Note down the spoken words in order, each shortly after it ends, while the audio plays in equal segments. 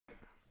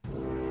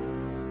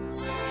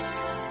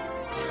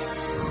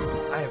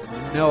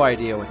no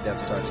idea when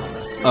Dev starts on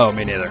this. Oh,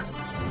 me neither.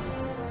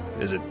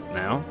 Is it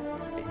now?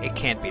 It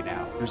can't be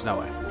now. There's no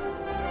way.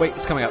 Wait,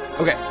 it's coming up.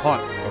 Okay, hold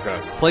on.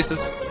 Okay.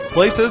 Places.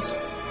 Places.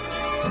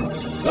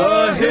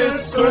 The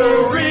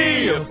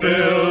history of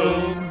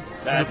film.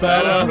 That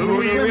matter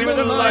who you when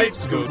the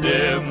lights go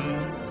dim.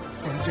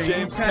 From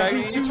James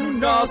Cagney to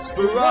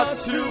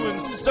Nosferatu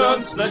and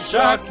stunts that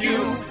shock you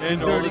and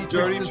dirty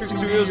tricks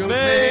studios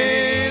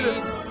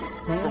made.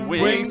 From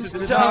Wings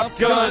to Top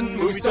Gun,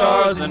 movie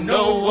stars and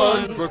no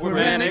ones. We're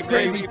manic,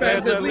 crazy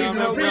fans that leave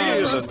no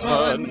real a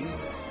ton.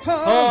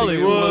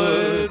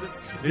 Hollywood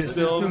is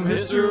film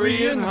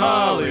history in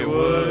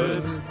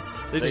Hollywood.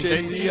 They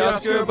chase the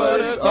Oscar,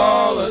 but it's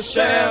all a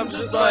sham,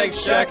 just like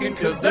Shaq and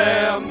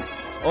Kazam.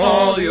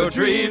 All your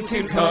dreams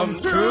can come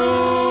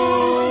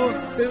true.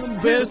 Film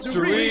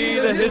history,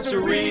 the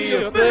history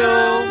of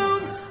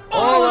film.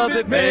 All of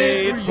it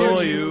made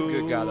for you.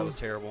 Good God, that was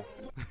terrible.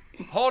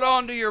 Hold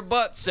on to your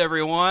butts,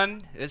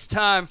 everyone. It's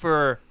time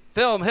for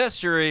Film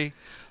History.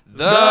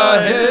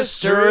 The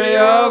history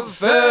of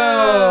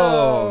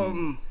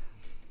film.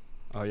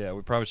 Oh, yeah,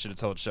 we probably should have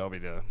told Shelby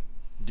to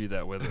do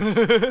that with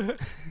us.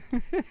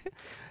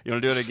 You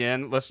want to do it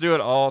again? Let's do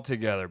it all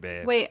together,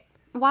 babe. Wait,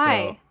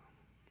 why? So-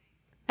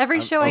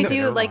 Every show I do,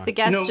 never like, mind. the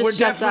guest just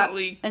shuts up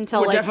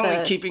until, we're like,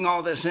 definitely keeping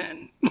all this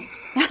in.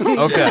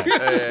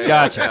 Okay,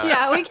 gotcha.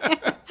 Yeah, we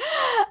can't.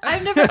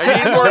 I've never.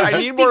 I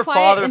need more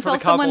fodder for until the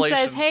someone compilation,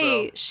 says,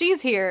 "Hey, so.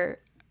 she's here,"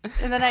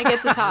 and then I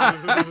get to talk.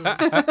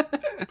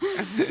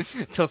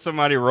 Until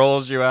somebody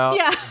rolls you out.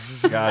 Yeah.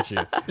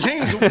 Gotcha.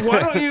 James, why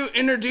don't you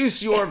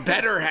introduce your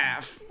better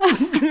half?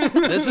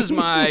 This is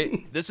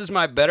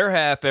my better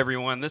half,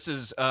 everyone. This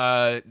is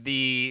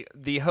the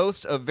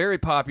host of very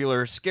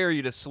popular Scare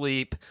You to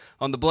Sleep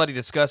on the Bloody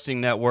Disgusting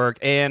Network,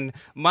 and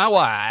my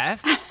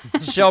wife,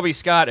 Shelby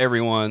Scott,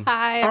 everyone.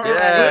 Hi.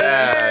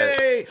 Yeah.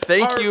 Hey!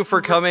 Thank you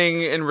for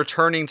coming and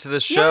returning to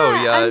this show.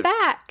 Yeah, I'm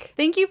back.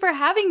 Thank you for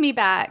having me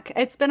back.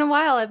 It's been a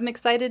while. I'm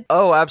excited.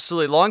 Oh,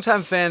 absolutely.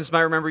 Longtime fans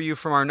might remember you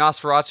from our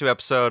Nosferatu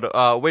episode,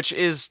 which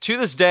is to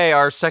this day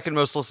our second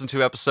most listened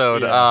to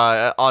episode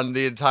on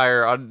the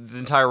entire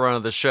run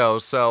of the show.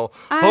 So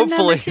I'm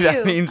hopefully number 2.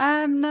 that means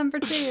I'm number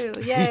 2.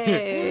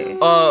 Yay.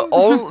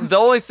 the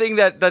only thing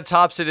that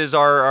tops it is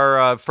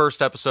our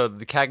first episode,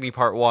 the Cagney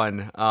Part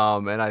 1.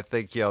 And I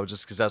think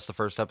just because that's the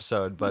first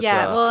episode, but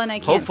yeah, well, and I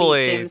can't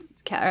hopefully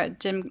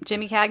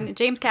Jimmy Cagney,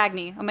 James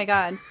Cagney. Oh my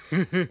God.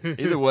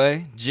 Either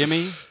way,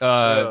 Jimmy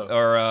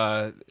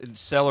or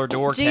cellar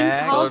door James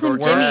Cag. calls him Cellar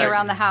door Jimmy Cag.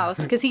 around the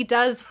house because he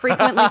does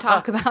frequently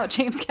talk about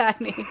James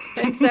Cagney,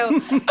 and so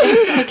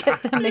I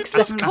get them mixed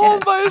up. call him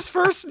by his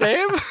first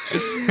name.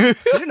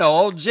 You know,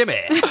 old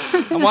Jimmy.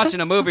 I'm watching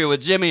a movie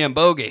with Jimmy and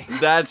Bogey.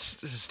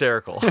 That's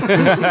hysterical.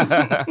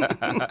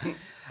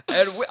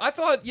 And I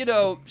thought,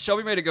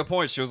 Shelby made a good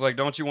point. She was like,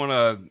 don't you want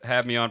to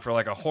have me on for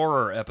like a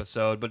horror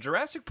episode? But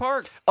Jurassic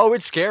Park. Oh,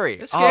 it's scary.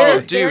 It's scary. Oh, It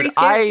is very dude,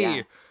 scary,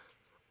 yeah.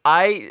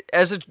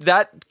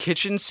 that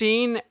kitchen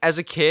scene as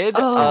a kid,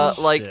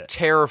 shit.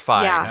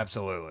 terrifying. Yeah.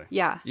 Absolutely.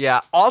 Yeah. Yeah.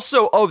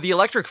 Also, the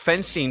electric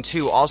fence scene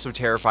too also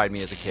terrified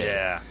me as a kid.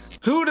 Yeah.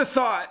 Who would have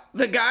thought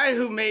the guy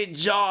who made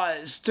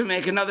Jaws to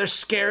make another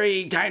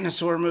scary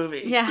dinosaur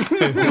movie? Yeah.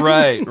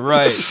 Right.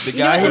 The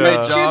guy who made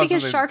It's Jaws. true and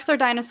because the- sharks are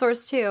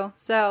dinosaurs too,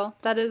 so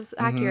that is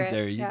accurate.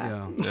 There you yeah.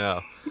 go. Yeah.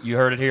 You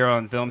heard it here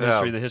on Film Yeah.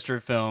 History, the history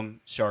of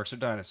film. Sharks are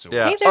dinosaurs.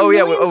 Yeah. Hey, they're Oh, yeah,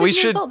 millions of we years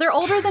should- old. They're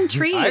older than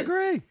trees. I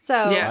agree.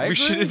 So Yeah. We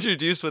should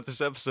introduce what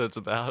this episode's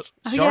about.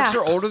 Oh, Sharks yeah.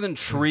 are older than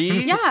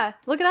trees? Yeah,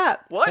 look it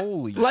up. What?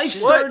 Holy Life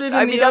shit. started in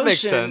I mean, the that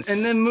makes ocean sense.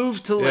 and then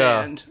moved to Yeah.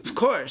 land. Of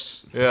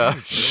course. Yeah.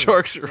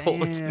 Sharks are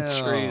older than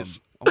Damn.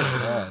 trees. Oh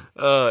my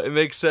God. It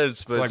makes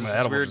sense, but Like it's my just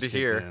edible weird to just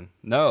kicked hear. in.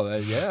 No,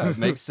 yeah, it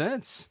makes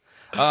sense.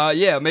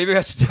 Maybe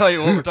I should tell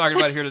you what we're talking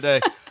about here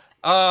today.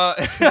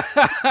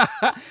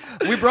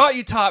 We brought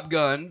you Top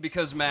Gun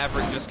because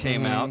Maverick just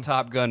came out,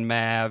 Top Gun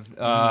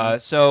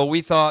Mav. So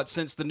we thought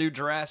since the new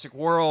Jurassic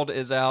World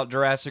is out,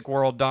 Jurassic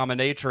World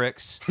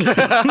Dominatrix,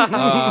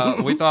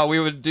 we thought we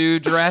would do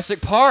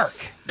Jurassic Park.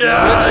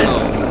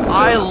 Yes!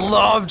 I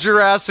love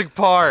Jurassic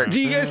Park.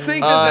 Do you guys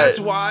think that that's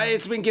why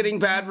it's been getting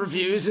bad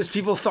reviews? Is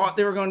people thought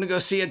they were going to go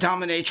see a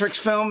Dominatrix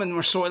film and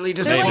were sorely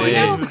They're disappointed?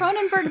 like, no,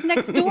 Cronenberg's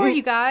next door,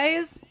 you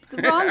guys.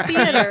 The wrong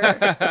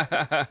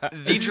theater.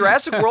 The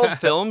Jurassic World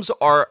films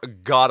are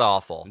god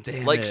awful.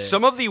 Damn Like it.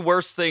 some of the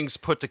worst things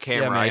put to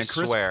camera, I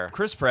swear.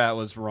 Chris Pratt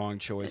was the wrong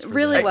choice. For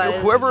Really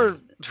this.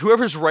 was.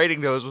 Whoever's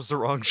writing those was the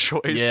wrong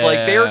choice. Yeah. Like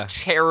they're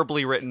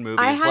terribly written movies.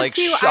 I had like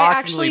to. I shockingly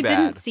actually bad.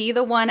 didn't see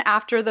the one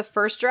after the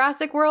first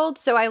Jurassic World,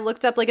 so I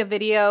looked up like a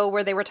video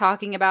where they were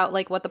talking about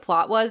like what the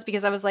plot was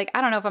because I was like,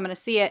 I don't know if I'm going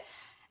to see it.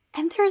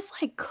 And there's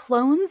like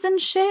clones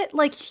and shit,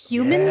 like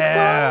human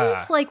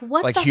clones. Like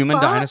what? Like the human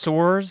fuck?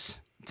 dinosaurs?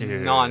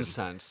 Dude.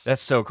 Nonsense.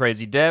 That's so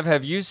crazy. Dev,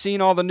 have you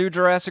seen all the new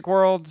Jurassic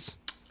Worlds?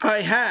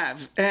 I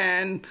have.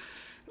 And,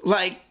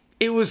 like,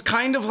 it was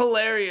kind of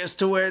hilarious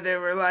to where they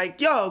were like,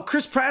 yo,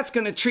 Chris Pratt's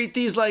going to treat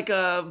these like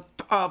a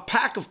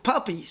pack of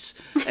puppies.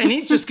 And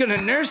he's just going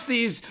to nurse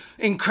these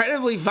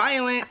incredibly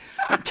violent,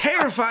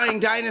 terrifying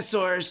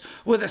dinosaurs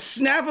with a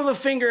snap of a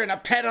finger and a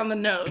pet on the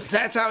nose.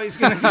 That's how he's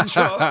going to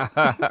control.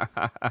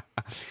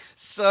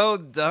 So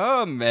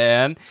dumb,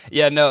 man.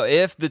 Yeah, no,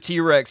 if the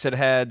T-Rex had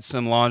had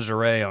some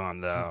lingerie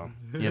on, though,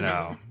 you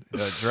know,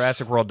 the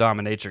Jurassic World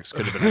dominatrix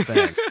could have been a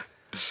thing.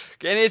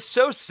 And it's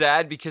so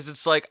sad because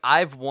it's like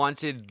I've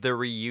wanted the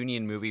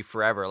reunion movie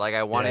forever. Like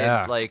I wanted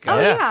Yeah. like Oh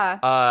yeah.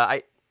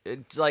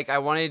 I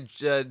wanted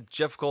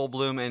Jeff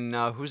Goldblum and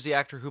who's the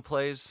actor who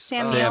plays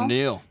Sam Sam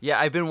Neill. Yeah,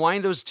 I've been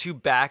wanting those two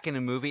back in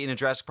a movie, in a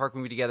Jurassic Park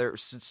movie together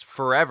since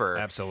forever.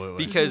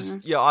 Absolutely. Because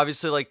Mm-hmm. you know,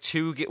 obviously, like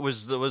 2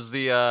 was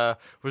the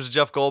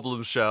Jeff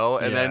Goldblum show,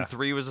 and then Yeah.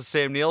 3 was a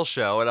Sam Neill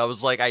show, and I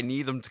was like, I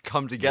need them to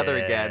come together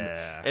again,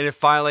 Yeah. and it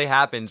finally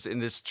happens in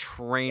this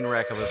train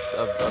wreck of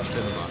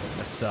cinema.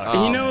 That sucks.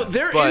 You know,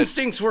 their but-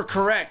 instincts were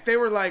correct. They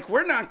were like,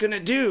 we're not going to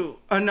do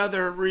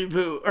another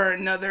reboot or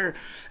another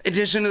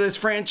edition of this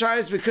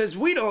franchise because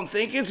we don't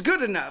think it's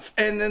good enough.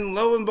 And then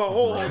lo and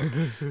behold,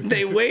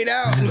 they wait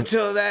out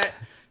until that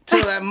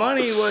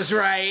money was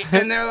right.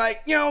 And they're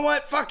like, you know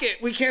what? Fuck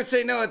it. We can't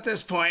say no at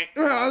this point.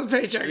 Oh, the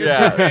paycheck is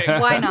too big.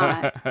 Why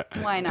not?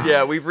 Why not?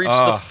 Yeah, we've reached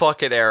the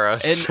fuck it era.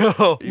 So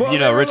Well, You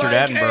know, they were Richard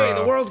like, Attenborough, hey,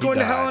 the world's he going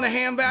to hell in died. a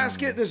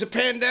handbasket. There's a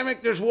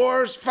pandemic. There's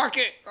wars. Fuck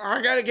it.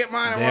 I got to get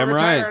mine. I want Damn to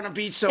retire right. on a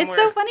beach somewhere. It's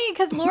so funny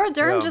because Laura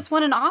Dern just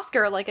won an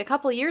Oscar like a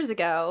couple years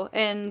ago,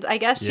 and I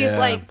guess she's Yeah.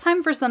 like,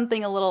 time for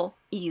something a little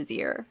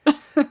easier.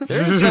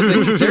 There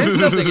is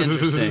something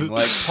interesting.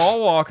 Like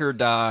Paul Walker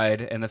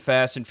died, and the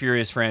Fast and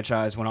Furious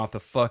franchise went off the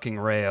fucking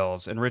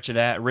rails, and Richard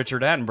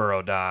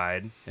Attenborough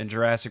died, and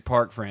Jurassic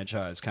Park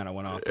franchise kind of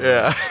went off. The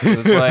rails. It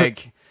was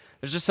like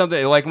there's just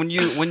something like when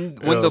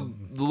the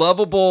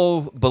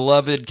lovable,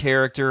 beloved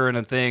character in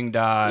a thing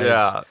dies.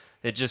 Yeah.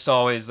 It just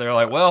always they're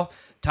like, well,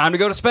 time to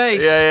go to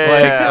space.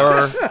 Yeah.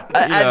 Or you know.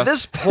 At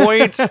this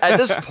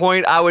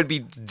point, I would be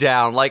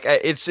down. Like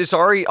it's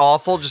already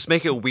awful. Just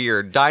make it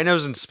weird.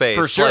 Dinos in space.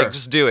 For sure. Like,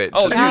 just do it.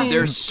 Oh, Just- dude,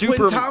 they're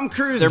super. When Tom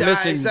Cruise they're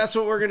dies, missing. that's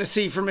what we're going to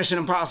see for Mission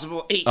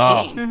Impossible 18.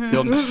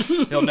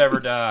 Oh, he'll never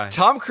die.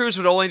 Tom Cruise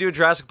would only do a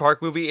Jurassic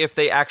Park movie if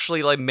they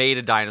actually like made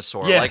a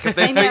dinosaur. Yeah. Like if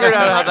they I know, figured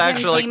out how let to him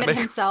actually tame like it make.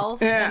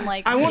 himself, Yeah. and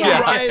like I want to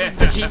yeah. ride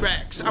the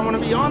T-Rex. I want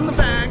to be on the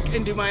back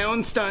and do my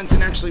own stunts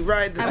and actually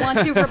ride the I want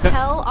to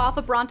rappel off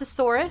a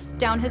brontosaurus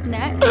down his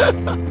neck.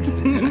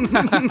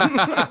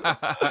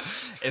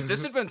 If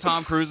this had been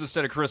Tom Cruise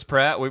instead of Chris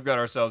Pratt, we've got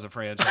ourselves a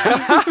franchise.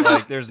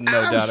 Like, there's no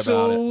doubt about it.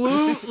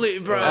 Absolutely,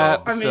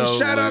 bro. I mean,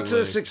 shout out to Absolutely.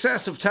 the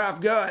success of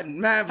Top Gun,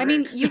 Maverick. I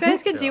mean, you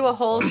guys could do a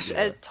whole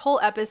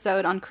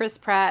episode on Chris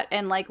Pratt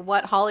and like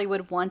what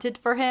Hollywood wanted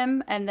for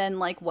him, and then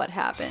like what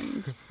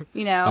happened.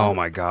 You know? Oh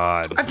my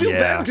God. I feel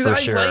bad for because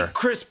I sure. like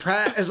Chris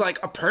Pratt as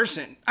like a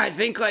person. I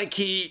think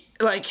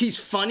he's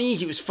funny.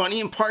 He was funny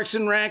in Parks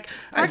and Rec.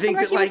 I Parks think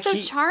and Rec, that he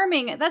was so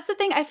charming. That's the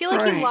thing. I feel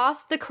like Right. he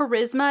lost the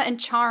charisma and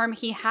charm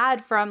he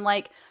had from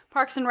like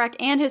Parks and Rec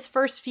and his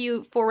first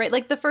few foray,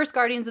 like the first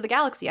Guardians of the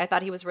Galaxy. I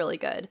thought he was really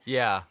good.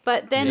 Yeah.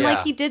 But then Yeah.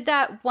 like he did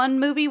that one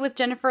movie with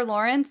Jennifer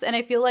Lawrence, and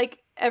I feel like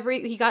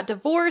he got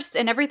divorced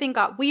and everything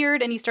got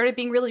weird, and he started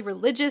being really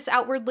religious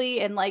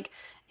outwardly, and like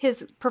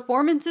his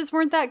performances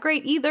weren't that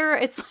great either.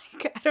 It's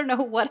like I don't know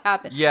what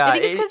happened. Yeah, I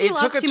think it's because he it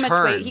lost took a too much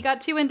turn. weight. He got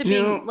too into You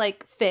being know,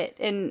 like fit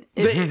and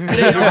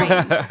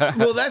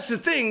Well, that's the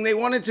thing. They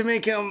wanted to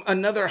make him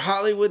another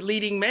Hollywood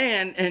leading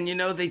man, and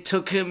they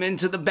took him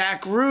into the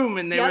back room,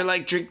 and they Yep. were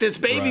like, "Drink this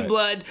baby Right.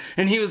 blood,"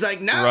 and he was like,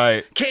 "No,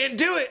 Right. can't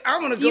do it.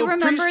 I'm gonna Do you go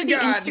remember preach the to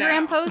God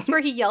Instagram now." post where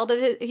he yelled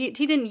at he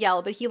didn't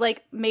yell, but he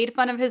like made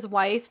fun of his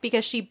wife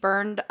because she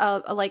burned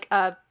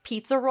a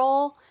pizza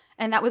roll,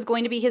 and that was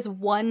going to be his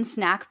one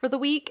snack for the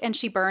week, and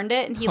she burned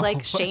it, and he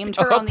like shamed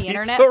her on the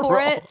internet pizza for roll.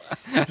 it.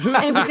 And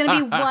it was going to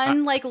be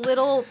one like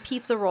little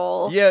pizza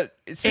roll. Yeah.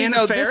 See, Anna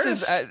no, this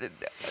Faris?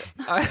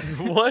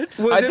 is. What?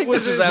 Was it-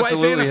 was this is his wife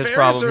absolutely Anna his Faris,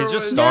 problem. or He's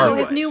just was- No, starving.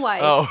 his new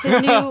wife. Oh.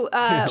 His new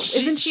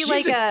isn't she she's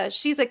like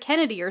she's a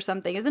Kennedy or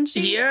something, isn't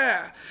she?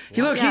 Yeah, he's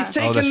Yeah. taking that's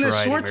the right, he married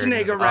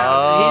Schwarzenegger her.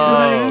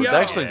 route. Oh, He's that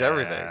like, explains "Yo,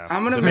 everything.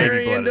 I'm gonna The baby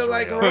marry blood into is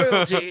like real.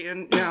 royalty,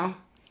 and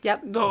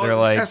Yep. go They're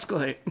like-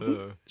 escalate."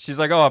 She's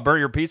like, "Oh, I burnt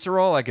your pizza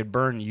roll. I could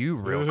burn you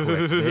real quick,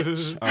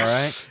 bitch." All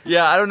right.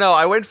 Yeah, I don't know.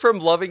 I went from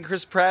loving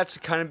Chris Pratt to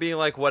kind of being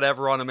like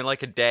whatever on him in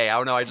like a day. I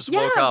don't know. I just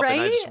woke up right.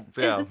 and I just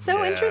It's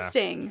so Yeah.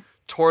 interesting.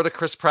 tore the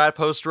Chris Pratt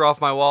poster off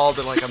my wall.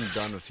 Been like, I'm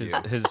done with you.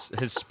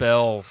 His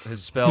spell.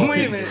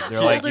 Wait a minute.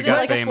 They're like, Folded you it got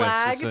like a famous.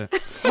 flag.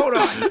 It's a- Hold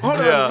on.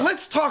 Yeah.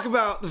 Let's talk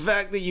about the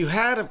fact that you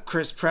had a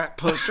Chris Pratt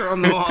poster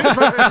on the wall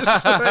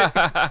first.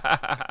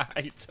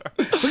 Like,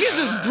 we can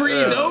just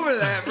breeze over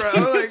that,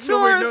 bro. Like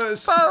nobody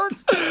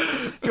knows.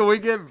 Can we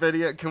get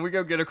video? Can we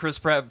go get a Chris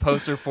Pratt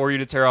poster for you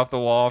to tear off the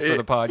wall for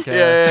the podcast?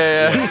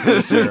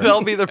 Yeah.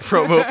 That'll be the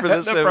promo for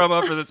this. The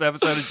promo for this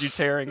episode is you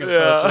tearing his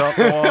poster off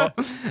the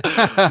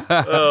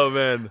wall. Oh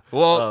man.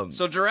 Well,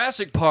 so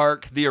Jurassic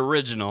Park, the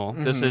original.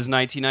 This is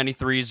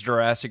 1993's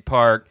Jurassic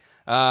Park.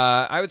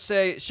 I would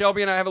say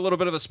Shelby and I have a little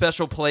bit of a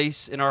special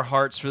place in our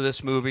hearts for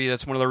this movie.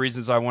 That's one of the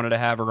reasons I wanted to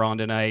have her on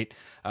tonight.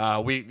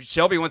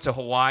 Shelby went to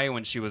Hawaii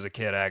when she was a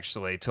kid,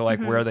 actually, to like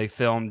where they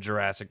filmed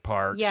Jurassic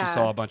Park. Yeah. She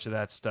saw a bunch of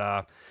that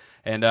stuff.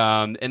 And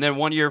then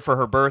one year for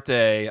her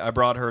birthday, I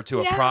brought her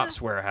to a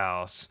props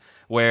warehouse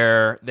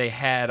where they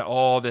had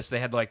all this. They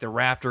had like the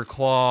raptor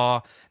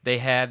claw. They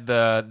had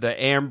the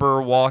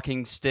amber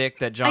walking stick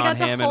that John I got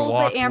Hammond to hold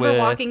walked the amber with.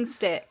 walking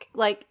stick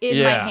like in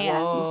my Yeah. hands.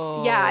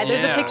 Whoa. Yeah,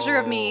 there's Yeah. a picture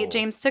of me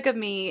James took of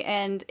me,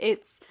 and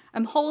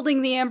I'm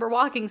holding the amber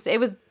walking stick. It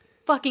was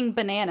fucking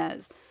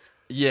bananas.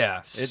 Yeah,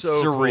 it's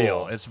So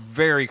surreal. cool. It's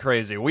very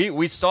crazy.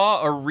 We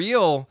saw a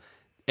real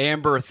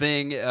amber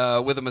thing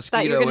with a mosquito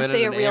Thought you were in gonna it.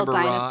 say a an real amber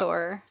rock.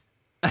 dinosaur.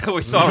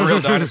 We saw a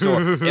real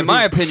dinosaur. In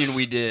my opinion,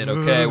 we did.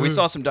 Okay, we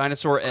saw some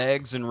dinosaur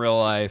eggs in real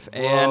life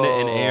and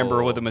an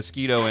amber with a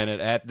mosquito in it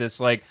at this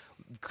like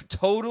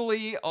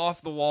totally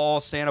off the wall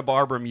Santa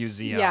Barbara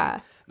museum.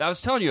 Yeah. I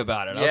was telling you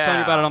about it. I was telling you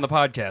Yeah. about it on the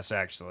podcast,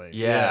 actually.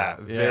 Yeah,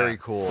 very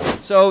cool.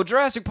 So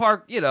Jurassic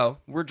Park,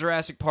 we're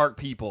Jurassic Park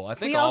people. I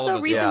think We all also of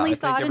us. recently I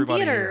saw think it in everybody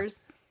here. theaters.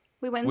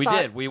 We went and We saw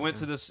did. it. We went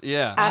to this, At a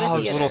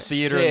this theater. little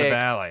theater in the Sick.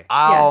 valley.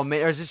 Oh Yes.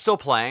 man, is it still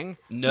playing?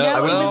 No,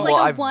 it was well, like a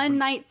I've- one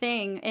night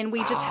thing, and we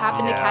just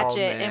happened to catch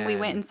it, and we man.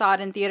 went and saw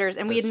it in theaters.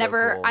 And we That's had so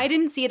never, cool. I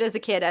didn't see it as a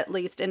kid, at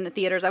least in the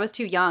theaters. I was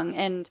too young,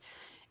 and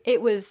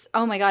it was,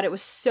 oh my god, it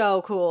was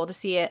so cool to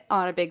see it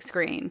on a big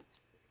screen.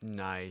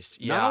 Nice.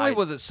 Yeah. Not only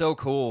was it so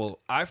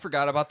cool, I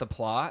forgot about the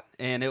plot,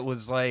 and it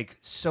was like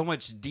so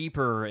much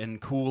deeper and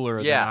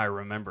cooler Yeah. than I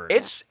remembered.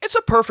 it's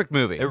a perfect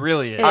movie. It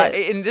really is. It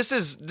is. And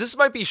this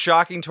might be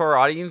shocking to our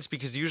audience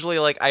because usually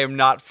like I am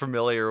not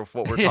familiar with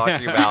what we're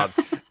talking about,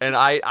 and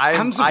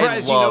I'm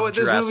surprised you know love what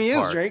this Jurassic movie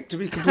Park. is, Drake. To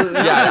be completely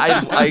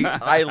honest. Yeah,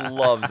 I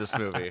love this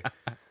movie.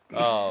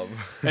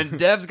 And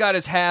Dev's got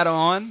his hat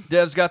on.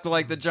 Dev's got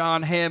the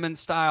John Hammond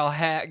style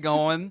hat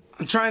going.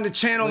 I'm trying to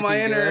channel my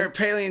Looking inner good.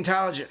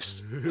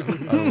 paleontologist.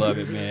 I love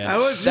it, man. I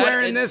was That-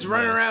 wearing it- this,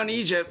 running yes. around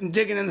Egypt and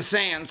digging in the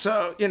sand.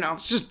 So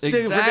it's just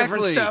digging for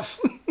different Exactly. stuff.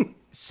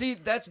 See,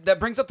 that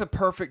brings up the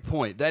perfect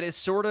point. That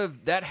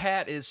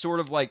hat is sort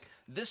of like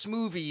this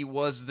movie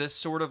was this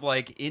sort of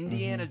like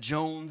Indiana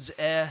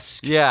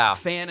Jones-esque Yeah.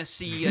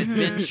 fantasy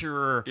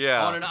adventure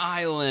Yeah. on an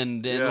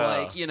island, and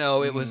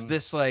Yeah. it was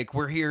this like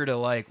we're here to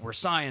we're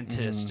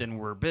scientists and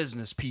we're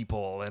business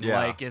people, and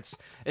Yeah.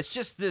 it's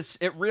just this.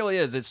 It really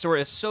is. It's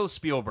so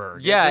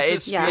Spielberg. Yeah, this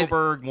it's- is Yeah.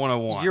 Spielberg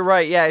 101. You're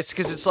right. Yeah, it's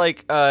because it's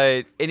like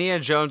Indiana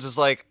Jones is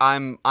like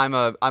I'm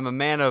a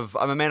man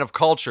of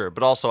culture,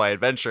 but also I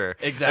adventure.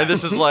 Exactly. And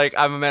this is like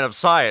I'm a man of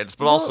science,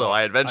 but also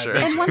I adventure.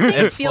 And one thing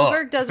And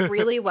Spielberg does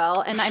really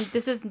well, and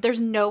there's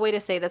no way to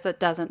say that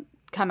doesn't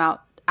come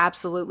out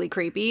absolutely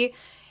creepy.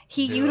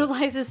 He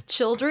utilizes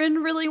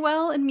children really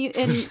well in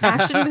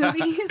action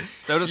movies.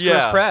 So does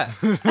Yeah.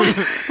 Chris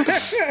Pratt.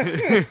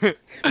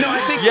 No, I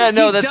think Yeah,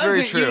 no, he that's very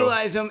doesn't true.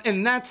 utilize them,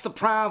 and that's the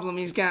problem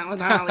he's got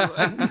with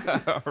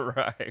Hollywood.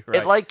 right.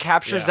 It like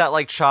captures Yeah. that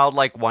like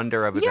childlike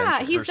wonder of adventure.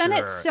 Yeah, he's for done it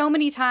sure. so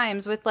many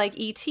times with like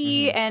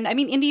E.T. and I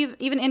mean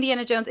even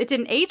Indiana Jones. It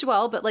didn't age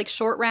well, but like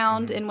Short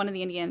Round in one of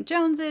the Indiana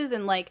Joneses,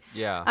 and like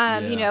Yeah.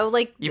 you know,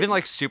 like Even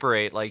like Super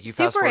 8, like you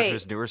Super fast forward 8 through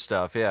his newer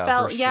stuff. Yeah.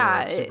 felt for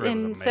yeah, sure. Super 8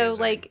 was and so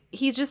amazing. like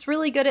he's just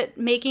really good at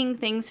making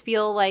things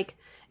feel like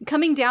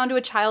coming down to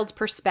a child's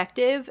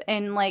perspective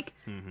and like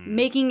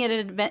making it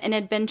an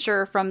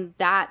adventure from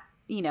that.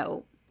 You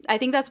know, I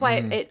think that's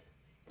why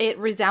it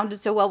resounded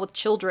so well with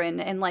children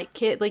and like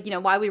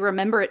why we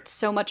remember it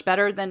so much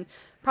better than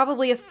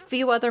probably a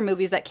few other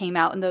movies that came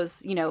out in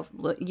those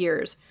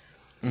years.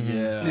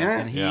 Yeah, Yeah.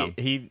 and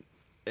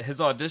his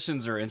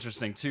auditions are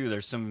interesting too.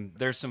 There's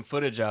some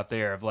footage out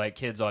there of like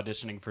kids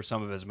auditioning for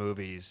some of his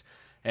movies,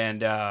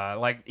 and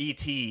like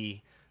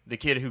E.T., the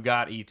kid who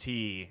got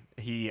E.T.,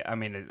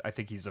 I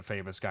think he's a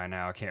famous guy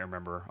now. I can't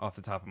remember off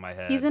the top of my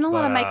head. He's in a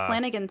lot But, of Mike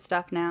Flanagan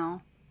stuff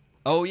now.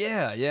 Oh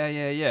yeah.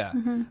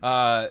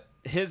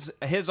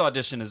 His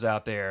audition is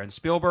out there, and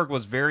Spielberg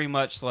was very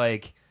much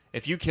like,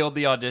 if you killed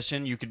the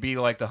audition, you could be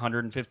like the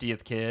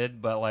 150th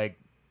kid, but like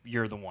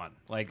you're the one.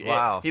 Like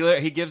Wow.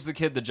 he gives the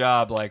kid the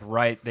job like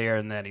right there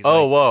and then. He's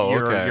Oh, like, whoa,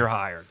 you're, okay. you're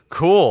hired.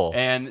 Cool.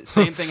 And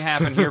same thing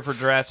happened here for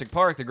Jurassic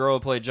Park. The girl who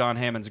played John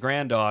Hammond's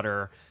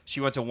granddaughter, she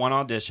went to one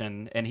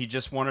audition, and he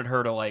just wanted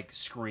her to like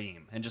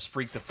scream and just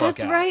freak the fuck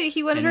That's out. right.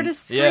 He wanted her to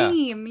And- yeah.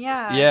 scream.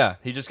 Yeah. Yeah,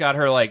 he just got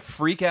her like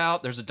freak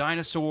out. There's a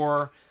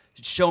dinosaur.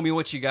 Show me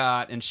what you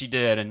got, and she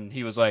did, and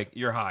he was like,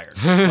 "You're hired."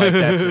 Like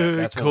that's it.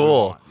 That's what we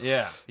Cool. want.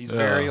 Yeah, he's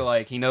very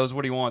like he knows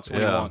what he wants when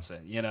he Yeah. wants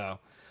it.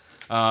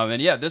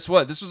 And yeah, this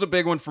was a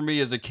big one for me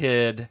as a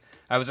kid.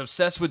 I was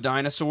obsessed with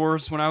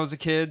dinosaurs when I was a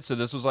kid, so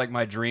this was like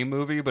my dream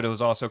movie, but it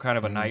was also kind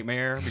of a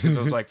nightmare because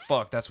I was like,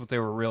 fuck, that's what they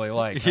were really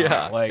like. huh?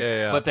 Yeah, Like,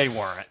 yeah. but they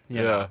weren't, you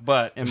Yeah. know.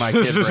 But in my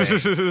kid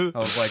brain, I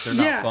was like, they're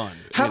not fun.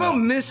 How you about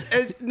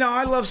know? No,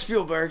 I love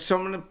Spielberg, so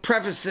I'm going to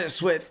preface this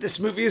with this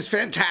movie is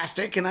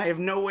fantastic, and I have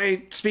no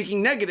way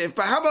speaking negative.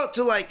 But how about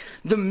to like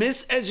the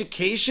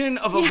miseducation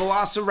of a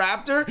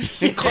velociraptor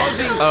and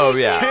causing Oh,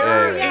 yeah.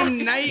 terror Yeah,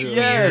 and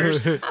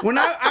nightmares? When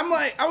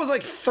I was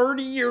like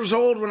 30 years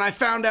old when I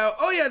found out.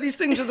 Oh yeah, these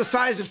things are the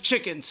size of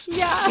chickens.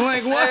 Yeah.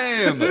 Like what?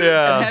 Same.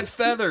 Yeah. And had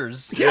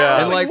feathers. Yeah.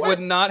 And Like, like what? would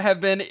not have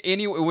been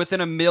any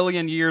within a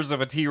million years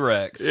of a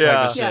T-Rex. Yeah.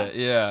 Type of shit.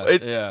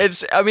 Yeah.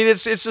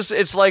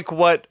 It's like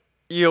what,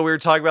 we were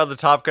talking about in the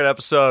Top Gun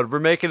episode. We're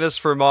making this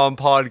for Mom and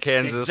Pa in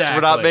Kansas. We're not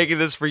Exactly. making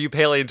this for you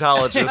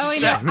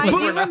paleontologists. Oh, I know. I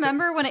do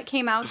remember when it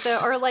came out, though,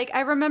 or like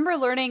I remember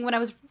learning when I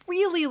was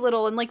really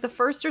little in like the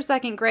first or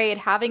second grade,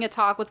 having a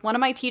talk with one of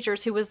my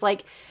teachers who was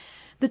like,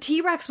 the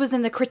T-Rex was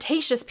in the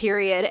Cretaceous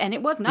period and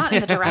it was not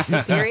in the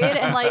Jurassic period,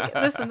 and like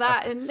this and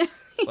that, and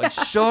Like,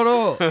 shut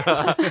up.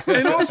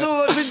 And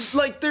also,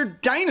 like, they're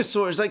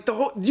dinosaurs. Like,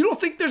 you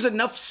don't think there's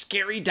enough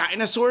scary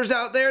dinosaurs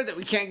out there that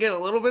we can't get a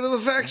little bit of the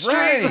facts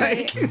straight?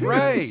 Right. Like,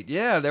 Right.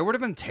 Yeah, that would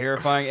have been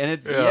terrifying. And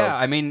it's, yeah,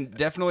 I mean,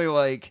 definitely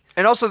like.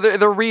 And also,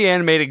 they're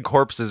reanimating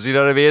corpses, you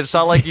know what I mean? It's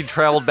not like you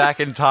traveled back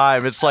in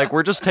time. It's like,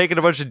 we're just taking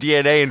a bunch of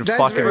DNA and That's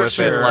fucking for with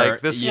sure. it.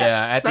 Like, this. Yeah,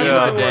 at the That's end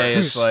how of the it day,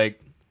 works.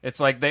 it's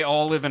like they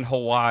all live in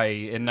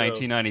Hawaii in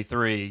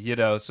 1993,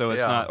 so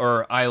it's Yeah. not,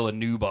 or Isla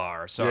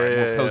Nublar, sorry,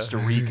 Yeah, yeah, Costa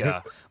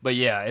Rica. But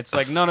yeah, it's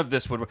like none of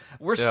this would.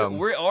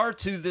 We are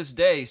to this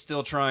day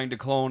still trying to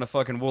clone a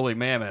fucking woolly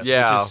mammoth,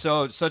 Yeah. which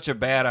is such a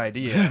bad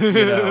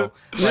idea.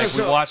 Like we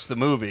so- watched the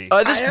movie.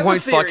 At this I have a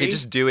point, fuck theory. it.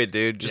 Just do it,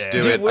 dude. Just Yeah.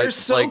 do Dude, it. we're I-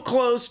 so like,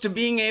 close to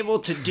being able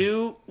to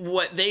do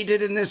what they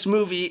did in this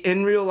movie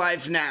in real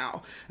life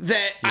now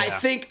that I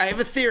have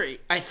a theory.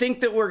 I think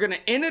that we're going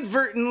to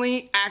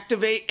inadvertently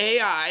activate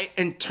AI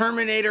and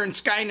Terminator and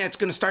Skynet's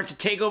going to start to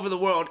take over the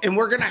world, and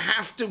we're going to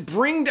have to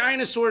bring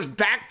dinosaurs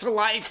back to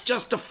life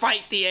just to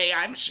fight the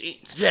AI machines.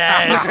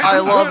 Yes, I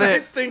love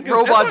it. think is-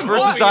 Robots that's what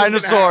versus always gonna happen.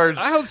 dinosaurs.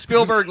 I hope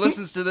Spielberg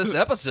listens to this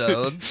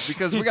episode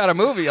because we got a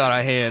movie on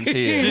our hands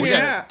here.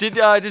 Yeah.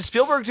 Did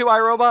Spielberg do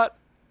iRobot?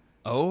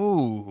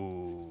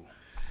 Oh,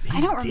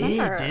 I don't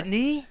remember. didn't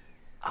he?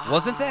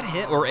 Wasn't that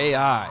him or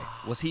AI?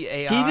 Was he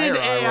AI He did or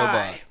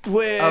AI iRobot?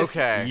 with Yeah,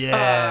 Okay.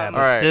 but All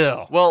right.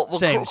 still. Well, we'll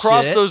same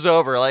cross shit. those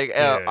over. Like Dude.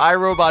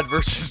 iRobot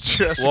versus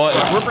Jurassic Well,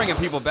 Park. if we're bringing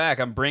people back,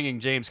 I'm bringing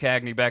James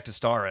Cagney back to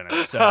star in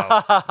it. So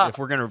if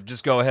we're gonna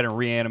just go ahead and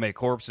reanimate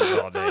corpses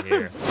all day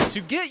here,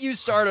 to get you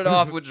started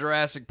off with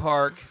Jurassic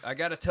Park, I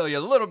got to tell you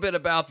a little bit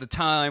about the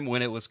time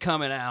when it was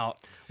coming out,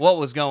 what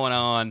was going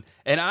on,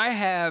 and I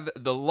have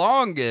the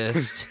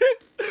longest.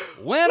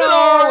 When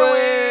are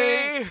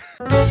we?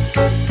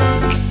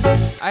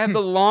 I have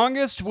the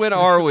longest When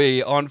Are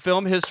We on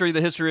film history,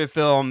 the history of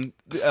film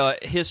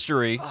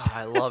history.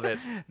 I love it.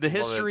 The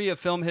history of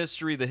film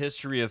history, the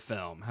history of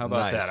film. How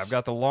about Nice. that? I've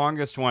got the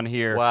longest one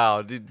here.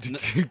 Wow,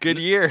 good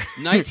year.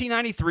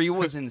 1993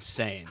 was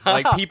insane.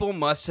 Like, people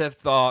must have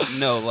thought,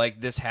 no,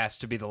 like, this has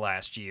to be the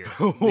last year.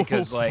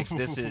 Because, like,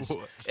 this is...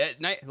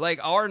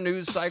 like, our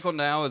news cycle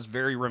now is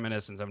very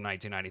reminiscent of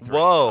 1993.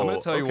 Whoa, I'm going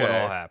to tell you what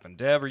okay. all happened.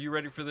 Dev, are you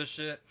ready for this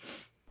shit?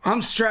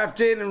 I'm strapped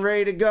in and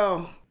ready to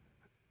go.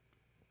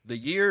 The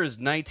year is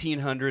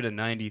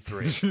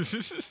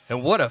 1993.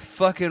 And what a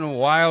fucking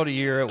wild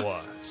year it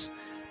was.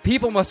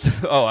 People must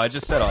have... Oh, I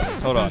just said all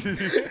this. Hold on.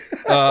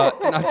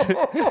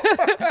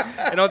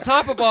 And on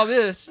top of all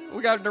this,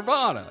 we got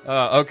Nirvana.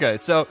 Okay,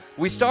 so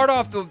we start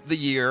off the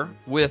year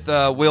with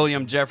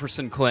William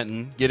Jefferson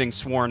Clinton getting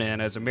sworn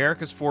in as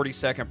America's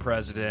 42nd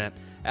president.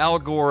 Al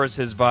Gore is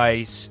his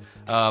vice.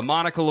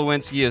 Monica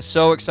Lewinsky is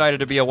so excited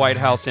to be a White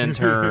House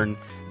intern.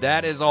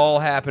 That is all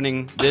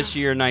happening this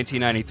year,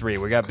 1993.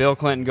 We got Bill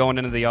Clinton going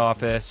into the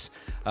office.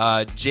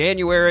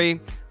 January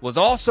was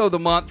also the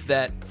month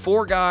that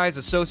 4 guys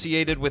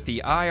associated with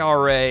the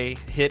IRA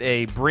hit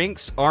a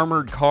Brinks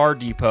armored car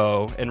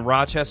depot in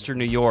Rochester,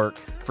 New York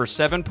for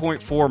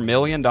 $7.4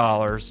 million.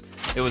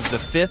 It was the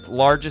 5th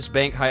largest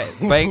bank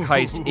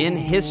heist in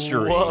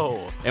history.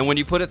 Whoa. And when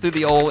you put it through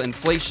the old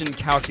inflation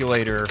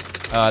calculator,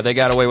 they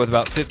got away with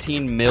about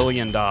 $15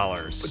 million.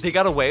 They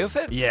got away with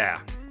it? Yeah.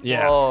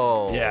 Yeah.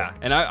 Whoa. Yeah.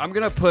 And I'm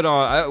going to put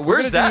on...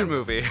 Where's that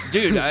movie?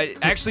 Dude,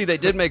 actually, they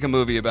did make a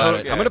movie about it.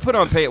 Okay. I'm going to put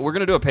on... We're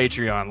going to do a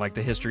Patreon, like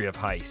the history of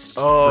heists.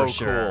 Oh, for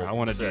sure. cool. I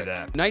want to do Sick.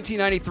 that.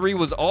 1993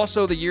 was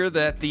also the year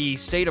that the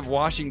state of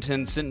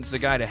Washington sentenced a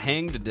guy to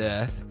hang to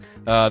death.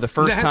 The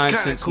first That's time kinda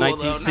since cool, though, not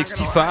gonna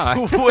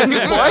 1965. Wait,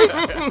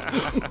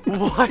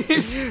 what? What?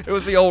 It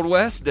was the Old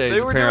West days, They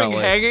were apparently.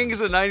 doing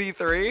hangings in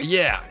 '93.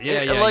 Yeah.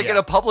 Like in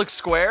a public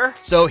square.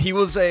 So he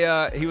was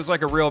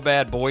like a real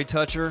bad boy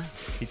toucher.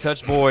 He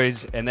touched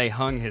boys, and they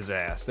hung his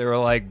ass. They were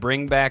like,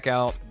 bring back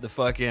out the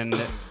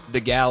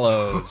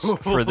gallows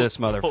for this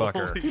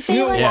motherfucker. Did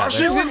they like Yeah,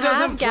 still Washington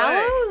doesn't have play.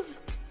 gallows?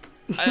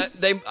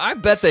 I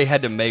bet they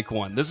had to make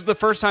one. This is the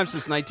first time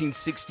since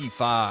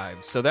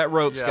 1965, so that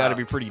rope's Yeah. got to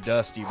be pretty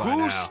dusty by Who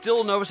now.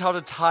 still knows how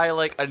to tie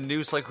like a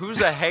noose? Like who's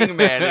a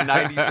hangman in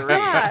 '93?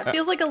 Yeah, it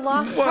feels like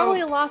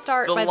probably a lost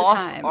art The by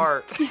lost the time.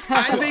 art.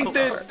 I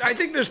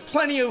think there's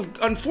plenty of,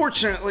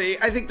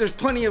 unfortunately, I think there's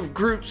plenty of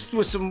groups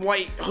with some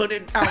white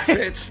hooded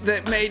outfits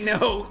that may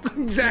know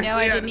exactly No,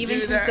 I how didn't to even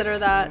do that. consider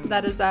that.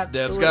 That is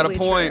absolutely Dev's got a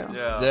point. true.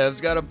 Yeah.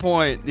 Dev's got a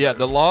point. Yeah,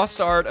 the lost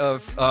art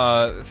of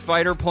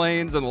fighter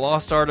planes and the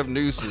lost art of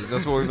nooses.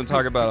 That's what we've been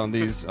talking about on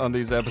these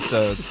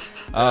episodes.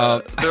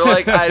 They're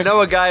like, I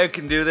know a guy who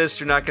can do this.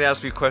 You're not going to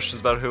ask me questions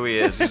about who he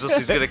is.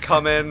 He's going to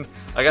come in.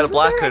 I got a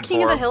black hood King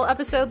for of the him. Hill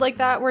episode like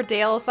that where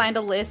Dale signed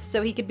a list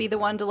so he could be the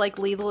one to like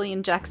legally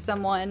inject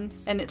someone,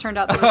 and it turned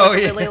out that it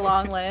was a really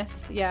long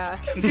list. Yeah.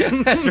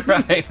 That's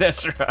right.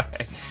 That's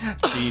right.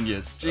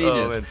 Genius.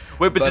 Oh, man.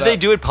 Wait, but did they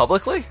do it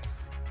publicly?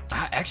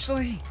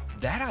 Actually,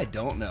 that I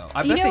don't know.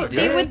 I You bet know, they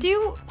did. they would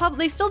do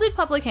they still did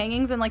public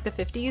hangings in like the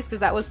 50s because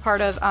that was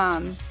part of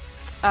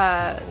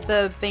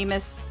the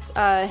famous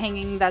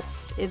hanging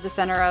that's in the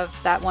center of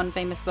that one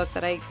famous book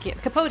that I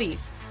get, Capote.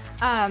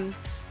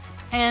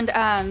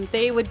 And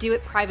they would do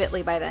it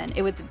privately by then.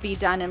 It would be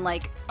done in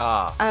like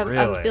a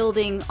Really?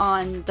 building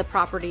on the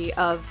property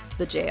of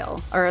the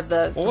jail or of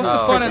the. Well, what's the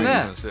fun in makes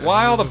that? sense, yeah.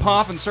 Why all the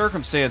pomp and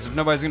circumstance if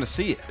nobody's going to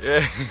see it?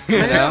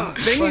 I know.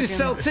 They need to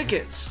sell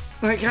tickets.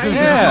 Like, how you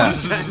Yeah.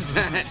 monetize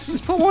that?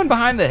 Just put one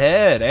behind the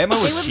head. Ammo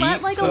was They would cheap.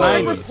 let like It's a the lot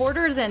of 90s.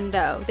 reporters in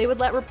though. They would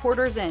let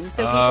reporters in.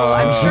 So people,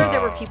 I'm sure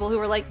there were people who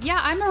were like, "Yeah,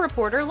 I'm a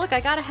reporter. Look, I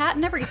got a hat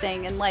and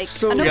everything, and like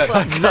So- a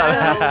notebook."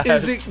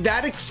 So,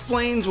 That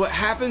explains what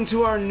happened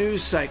to our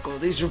news cycle.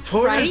 These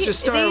reporters right?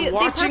 just started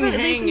watching they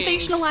hangings.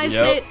 sensationalized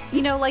Yep.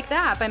 it, like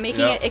that by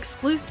making Yep. it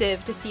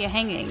exclusive to see a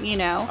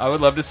hanging. I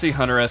would love to see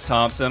Hunter S.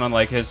 Thompson on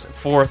like his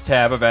 4th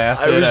tab of I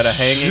acid at a was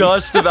hanging.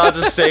 just about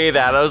to say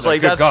that. I was like,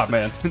 Good that's God,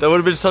 man. That would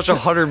have been such a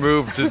Hunter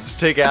move to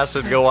take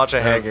acid and go watch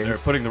a hanging. They're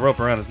putting the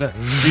rope around his neck.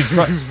 Jesus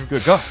Christ.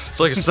 Good God. It's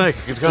like a snake.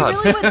 Good God.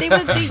 Really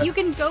would. You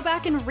can go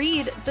back and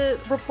read. The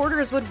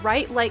reporters would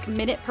write like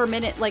minute per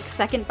minute, like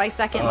second by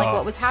second, like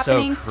what was so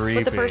happening, what the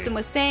creepy. person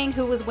was saying,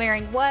 who was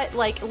wearing what,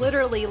 like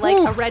literally like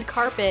a red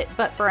carpet,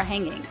 but for a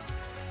hanging.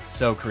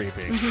 So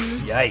creepy.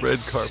 Mm-hmm. Yikes. Red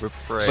carpet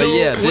parade. But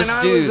yeah,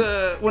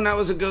 this when I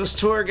was a ghost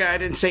tour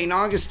guide in St.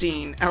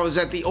 Augustine, I was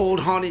at the old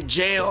haunted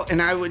jail, and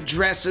I would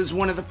dress as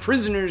one of the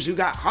prisoners who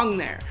got hung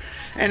there.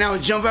 And I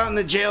would jump out in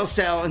the jail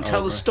cell and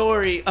tell the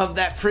story of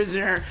that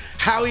prisoner,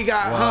 how he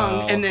got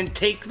hung, and then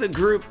take the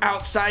group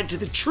outside to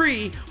the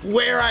tree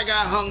where I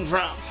got hung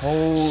from.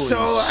 Holy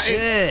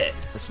shit.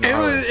 That's It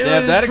gnarly. was, it Yeah,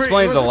 was that pretty-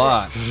 explains it was- a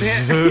lot.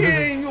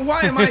 Yeah,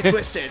 why am I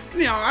twisted?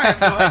 I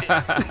have no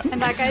idea.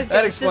 And that guy's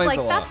That ghost is explains like,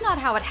 a lot. that's not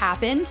how it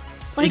happened.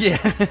 Like, Yeah.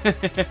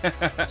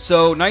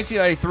 So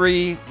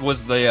 1993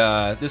 was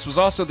this was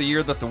also the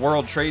year that the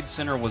World Trade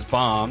Center was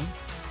bombed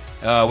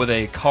with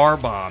a car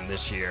bomb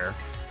this year.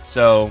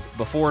 So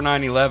before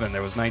 9/11,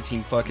 there was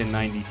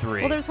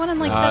 1993. well, there's one in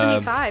like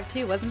 75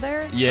 too, wasn't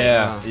there?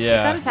 Yeah. It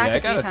got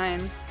attacked yeah, a few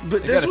times.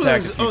 But They this got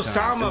attacked was a few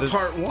Osama times.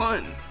 Part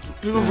 1.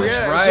 People forget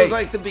this right. was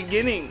like the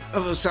beginning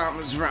of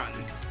Osama's run.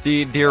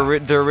 The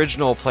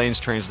original planes,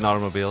 trains, and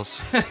automobiles.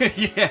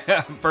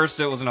 Yeah, first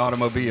it was an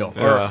automobile.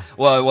 Yeah.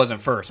 Well, it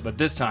wasn't first, but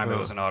this time it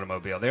was an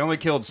automobile. They only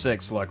killed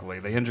 6, luckily.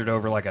 They injured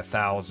over like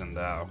 1,000,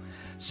 though.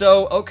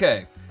 So,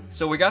 okay.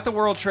 So we got the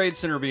World Trade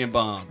Center being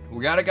bombed.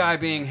 We got a guy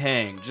being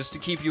hanged, just to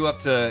keep you up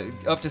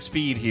to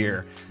speed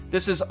here.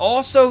 This is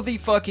also the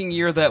fucking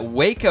year that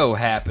Waco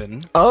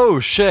happened. Oh,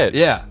 shit.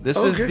 Yeah, this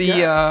is good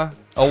the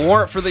a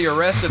warrant for the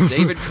arrest of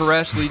David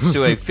Koresh leads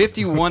to a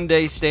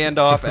 51-day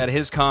standoff at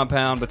his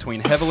compound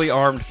between heavily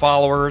armed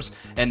followers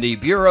and the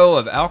Bureau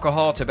of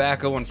Alcohol,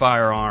 Tobacco, and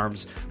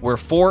Firearms, where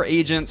 4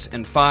 agents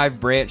and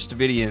 5 Branch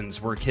Davidians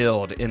were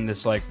killed in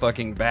this like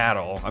fucking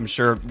battle. I'm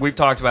sure we've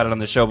talked about it on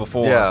the show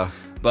before. Yeah.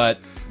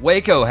 But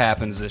Waco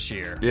happens this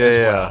year. Yeah, as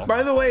yeah. well.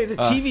 By the way, the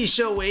TV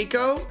show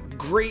Waco,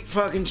 great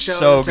fucking show.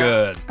 So It's out.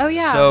 good. Oh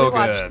yeah, so we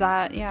watched good.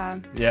 that. Yeah.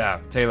 Yeah,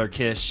 Taylor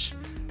Kish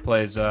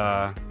plays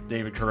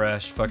David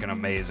Koresh. Fucking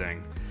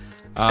amazing.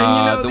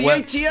 And the we-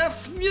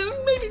 ATF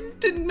maybe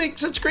didn't make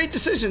such great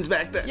decisions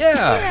back then.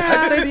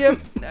 Yeah,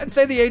 I'd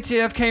say the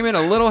ATF came in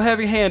a little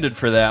heavy-handed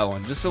for that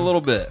one, just a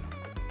little bit.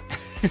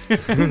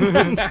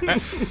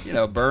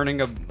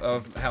 Burning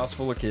a house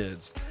full of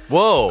kids.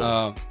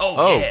 Whoa.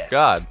 Oh yeah.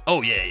 God.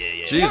 Oh yeah.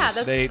 Jesus. Yeah,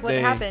 that's They- what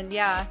they- happened.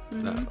 Yeah.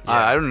 Mhm.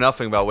 I know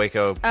nothing about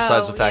Waco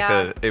besides the fact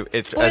yeah. that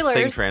a thing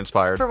Spoilers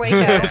transpired. for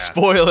Waco.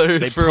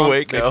 Spoilers for They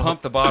Waco.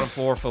 pumped the bottom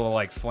floor full of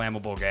like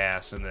flammable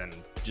gas and then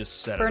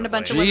just set Burned it a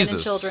bunch of ablaze. women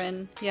and Jesus.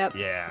 children. Yep.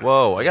 Yeah.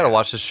 Whoa, I gotta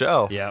watch this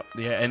show. Yeah,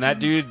 and that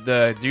dude,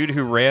 the dude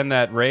who ran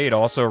that raid,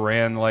 also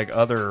ran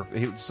other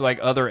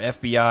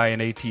FBI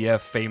and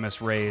ATF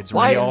famous raids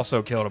where he Why-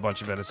 also killed a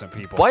bunch of innocent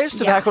people. Why is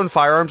tobacco and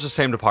firearms the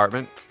same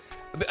department?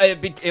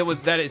 It was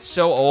that it's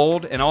so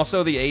old, and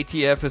also the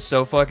ATF is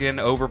so fucking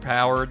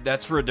overpowered.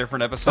 That's for a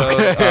different episode.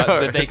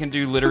 That they can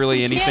do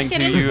literally anything Can't to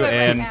get into you, it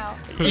and right now.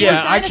 We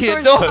yeah, have I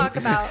can't. dinosaurs to talk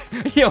about.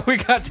 Yeah, we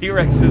got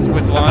T-Rexes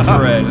with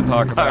lingerie to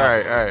talk about. All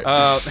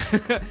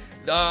right.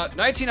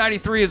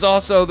 1993 is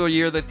also the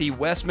year that the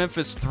West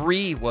Memphis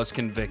 3 was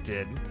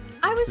convicted.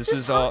 I was This just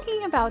is all-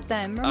 talking about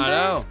them. Remember? I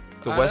know.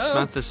 The I West know.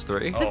 Memphis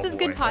 3? This Oh, is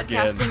good boy,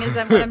 again. podcasting. Is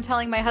what I'm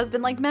telling my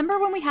husband. Like, remember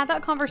when we had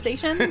that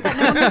conversation that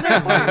no one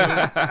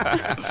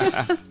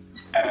was there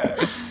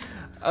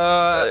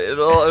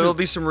for? It'll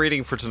be some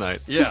reading for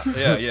tonight.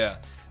 Yeah.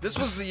 This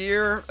was the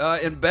year,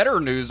 in better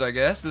news, I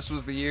guess, this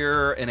was the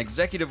year an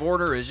executive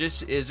order is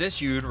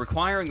issued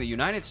requiring the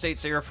United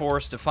States Air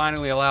Force to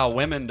finally allow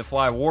women to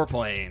fly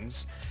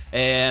warplanes.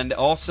 And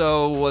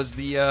also was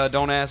the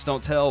Don't Ask,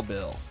 Don't Tell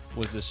bill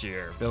was this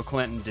year. Bill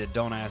Clinton did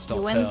Don't Ask,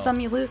 Don't You Tell. win some,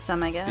 you lose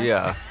some, I guess.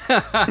 Yeah.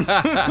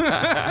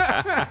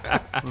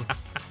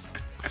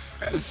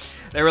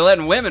 They were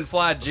letting women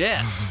fly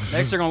jets.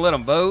 Next, they're gonna let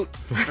them vote,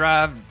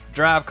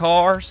 drive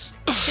cars.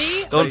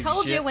 See, I Crazy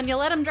told you, shit. when you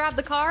let them drive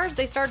the cars,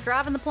 they start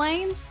driving the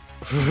planes.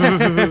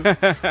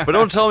 But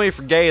don't tell me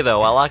for gay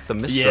though. I like the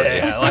mystery.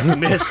 Yeah, like the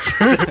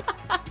mystery.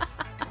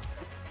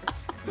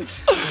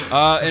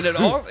 And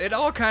it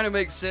all kind of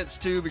makes sense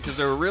too, because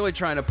they were really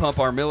trying to pump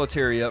our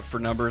military up for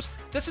numbers.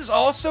 This is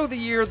also the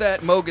year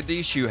that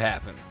Mogadishu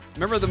happened.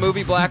 Remember the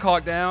movie Black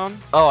Hawk Down?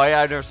 Oh, I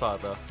never saw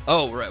it though.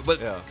 Oh, right. But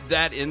Yeah.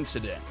 that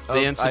incident, Oh,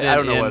 the incident I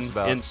don't know what it's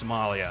about. in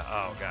Somalia.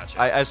 Oh, gotcha.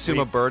 I assume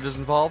a bird is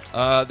involved.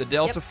 The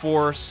Delta Yep.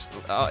 Force,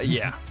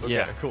 yeah,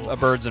 yeah, cool. A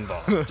bird's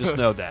involved. Just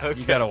know that.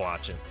 You gotta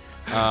watch it.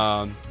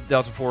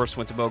 Delta Force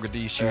went to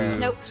Mogadishu.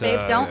 Nope, to-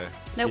 babe, don't.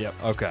 Nope. Yep.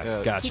 Okay.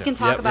 Yeah. Gotcha. You can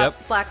talk Yep, about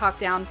yep. Black Hawk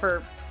Down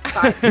for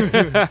 5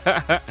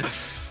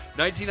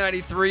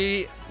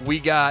 1993, we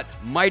got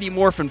Mighty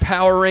Morphin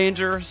Power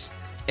Rangers,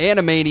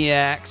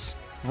 Animaniacs,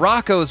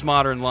 Rocco's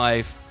Modern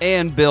Life,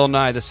 and Bill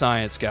Nye the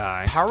Science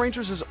Guy. Power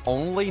Rangers is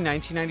only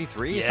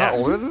 1993. It's Yeah. not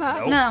older than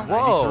that. No.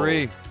 Whoa.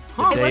 93. It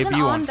The wasn't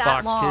debut on on that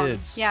Fox long.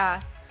 Kids. Yeah.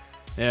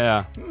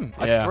 Yeah.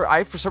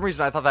 Yeah. For some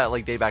reason, I thought that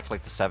like dated back to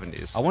like the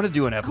 70s. I want to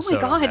do an Oh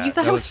episode. my on god, that. you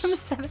thought That it was from the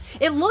 70s?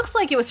 It looks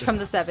like it was from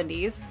the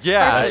 70s.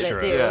 Yeah, Parts that's of it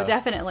true. do, Yeah.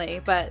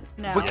 definitely, but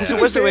no. Because To it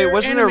be wasn't. fair, Wait,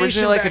 wasn't it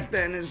animation originally like back a?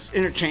 then is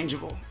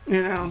interchangeable,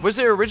 you know? Was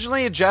it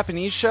originally a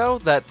Japanese show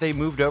that they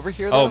moved over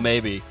here? Oh, Though?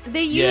 maybe.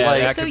 They used Yeah,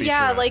 that so could be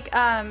yeah, true. like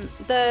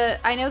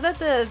I know that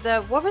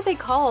the what were they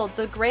called?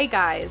 The gray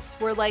guys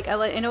were like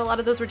I know a lot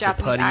of those were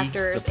Japanese putty-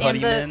 actors, the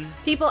putty and the men?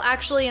 people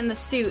actually in the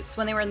suits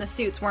when they were in the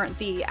suits weren't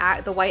the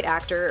white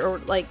actor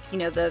or like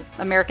the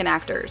American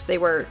actors. They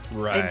were I'm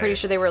pretty Right.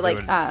 sure they were They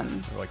like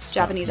were, like, stunt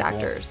Japanese people.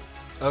 actors.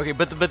 Okay,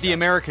 but the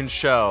American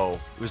show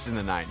was in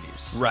the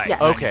 90s. Right.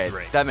 Yes. Okay,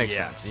 93. that makes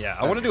Yeah, sense. Yeah, I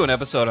That want to makes do an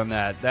sense. episode on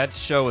that. That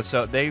show was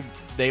so they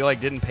like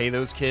didn't pay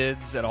those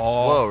kids at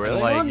all. Whoa, really?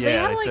 Like, Well, yeah, they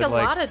had like said, a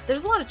lot of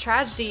there's a lot of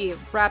tragedy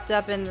wrapped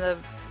up in the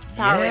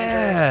Power Rangers.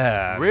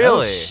 Yeah.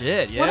 Really? Oh,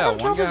 shit. Yeah. One of them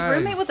killed guy- his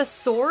roommate with a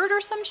sword or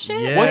some shit.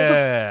 Yeah. What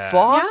the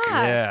fuck?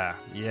 Yeah.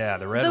 Yeah.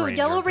 The Red The Ranger.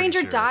 Yellow I'm pretty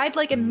Ranger sure. died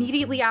like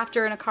immediately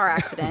after in a car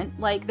accident.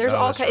 Like there's Oh,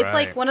 all that's it's right.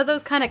 like one of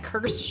those kind of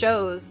cursed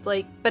shows.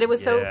 Like, but it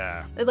was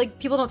Yeah. so like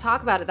people don't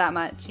talk about it that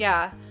much.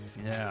 Yeah.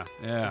 Yeah.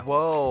 Yeah.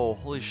 Whoa,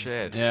 holy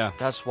shit. Yeah.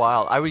 That's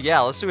wild.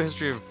 Let's do a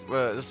history of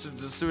let's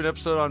do an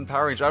episode on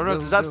Power Rangers. I don't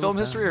know, is that film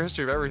history or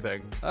history of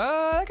everything?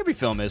 That could be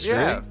film history.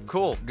 Yeah,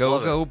 cool. Go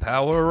Love go it.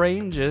 Power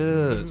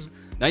Rangers.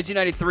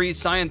 1993,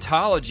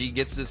 Scientology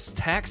gets this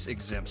tax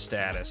exempt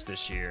status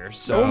this year.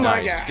 So Oh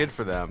my Nice, God. good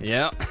for them.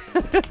 Yeah.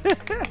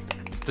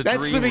 That's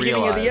dream the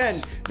beginning of the realized.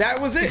 end. That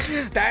was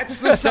it. That's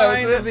the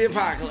sign of the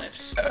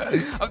apocalypse.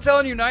 I'm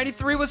telling you,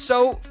 93 was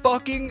so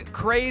fucking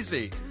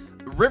crazy.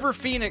 River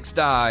Phoenix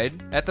died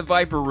at the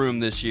Viper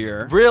Room this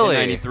year. Really?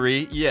 In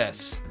 93,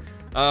 yes.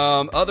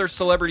 Other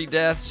celebrity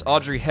deaths: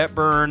 Audrey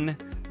Hepburn,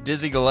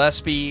 Dizzy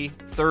Gillespie,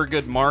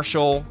 Thurgood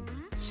Marshall,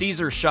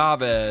 Cesar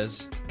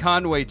Chavez,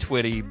 Conway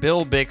Twitty,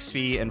 Bill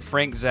Bixby, and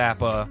Frank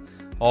Zappa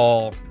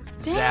all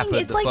Dang, zapped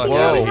it's the like fuck the out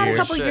year we of had a here.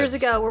 couple Shit. years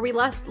ago where we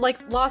lost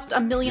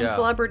a million Yeah.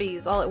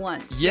 celebrities all at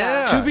once.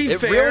 Yeah. To be it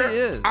fair, really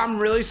is. I'm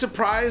really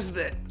surprised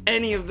that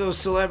any of those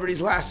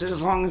celebrities lasted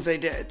as long as they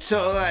did. So,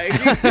 like,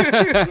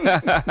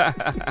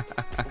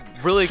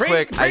 Really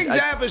Frank quick, I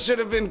Zappa should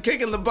have been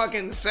kicking the bucket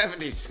in the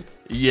 70s.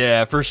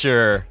 Yeah, for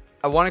sure.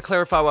 want to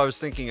clarify what I was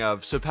thinking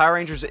of. So Power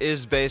Rangers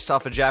is based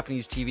off a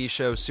Japanese TV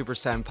show, Super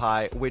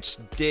Senpai, which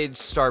did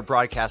start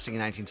broadcasting in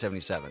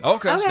 1977.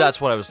 Okay. So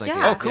that's what I was thinking.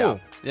 Yeah. Oh, cool.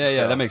 Yeah,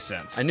 So, that makes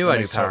sense. I knew That I knew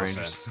makes Power total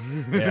Rangers.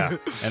 sense. Yeah.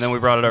 And then we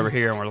brought it over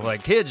here and we're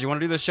like, kids, you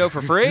want to do this show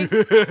for free?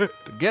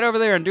 Get over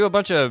there and do a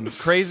bunch of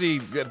crazy,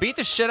 beat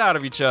the shit out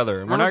of each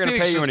other. We're not going to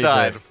Phoenix pay you just anything.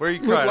 died. What are you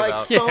With crying like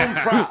about? foam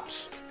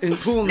props and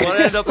pool Want to end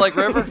noodles. up like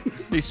River?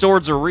 These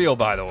swords are real,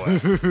 by the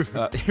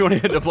way. You want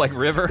to end up like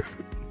River?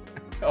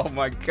 Oh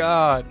my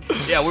God!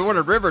 Yeah, we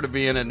wanted River to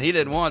be in it, and he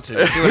didn't want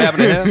to. See what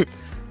happened to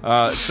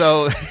him?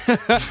 So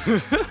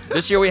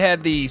this year we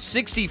had the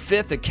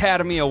 65th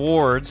Academy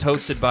Awards,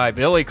 hosted by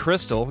Billy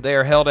Crystal. They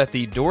are held at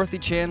the Dorothy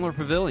Chandler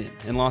Pavilion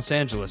in Los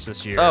Angeles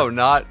this year. Oh,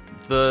 not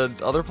the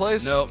other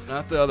place? nope,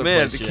 not the other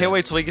Man, place. can't yet.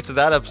 wait till we get to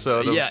that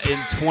episode. of- Yeah, in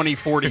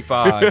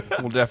 2045,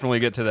 we'll definitely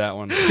get to that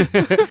one.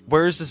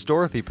 Where is this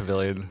Dorothy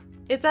Pavilion?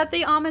 It's at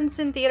the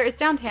Amundsen Theater. It's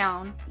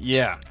downtown.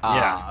 Yeah,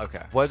 Ah,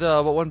 okay. What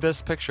won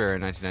Best Picture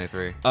in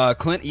 1993? yeah.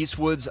 Clint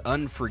Eastwood's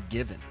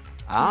Unforgiven.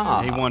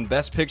 Ah. He won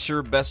Best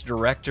Picture, Best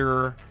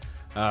Director,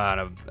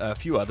 and a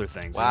few other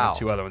things. Wow.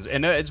 Two other ones.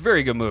 And it's a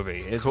very good movie.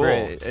 It's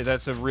Cool.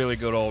 that's a really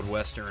good old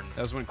Western.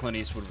 That was when Clint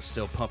Eastwood was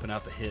still pumping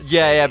out the hits.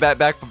 Yeah,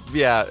 back,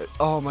 yeah.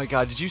 Oh my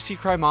God, did you see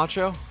Cry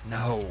Macho?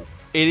 No.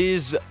 It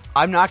is.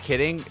 I'm not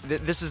kidding.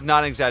 This is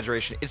not an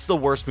exaggeration. It's the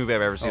worst movie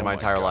I've ever seen in my my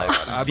entire God.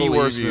 life. I the believe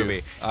worst you.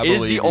 movie. I It is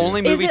believe the you.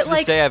 only movie Is to it this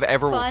like day I've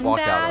ever fun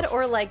walked bad out of.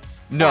 or like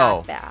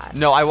No, bad?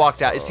 no, I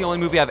walked out. It's the only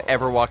movie I've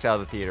ever walked out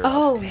of the theater.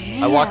 Oh of.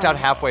 man. I walked out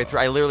halfway through.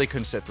 I literally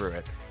couldn't sit through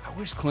it.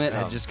 wish Clint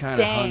had just kind of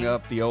Dang. hung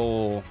up the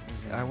old.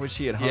 I wish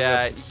he had hung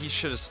Yeah, up. he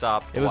should have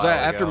stopped. It was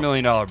after $1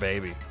 Million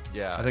Baby.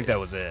 Yeah, I think that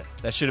was it.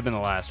 That should have been the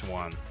last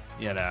one.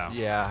 You know.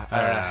 Yeah,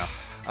 I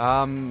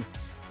don't know.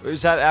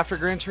 Was that after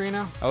Gran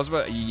Torino? I was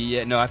about.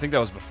 Yeah, no, I think that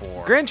was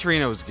before. Gran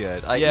Torino was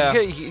good. Yeah.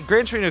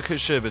 Gran Torino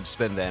should have been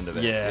spin the end of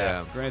it.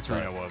 Yeah, Gran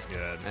Torino was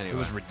good. Anyway. It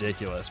was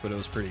ridiculous, but it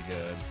was pretty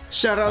good.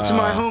 Shout out to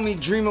my homie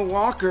Dreama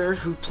Walker,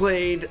 who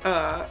played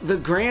the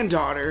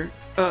granddaughter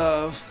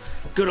of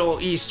good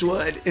old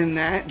Eastwood in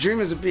that.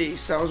 Dreama's a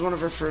beast. That was one of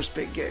her first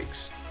big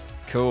gigs.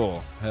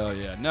 Cool. Hell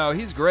yeah. No,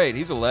 he's great.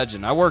 He's a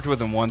legend. I worked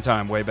with him one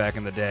time way back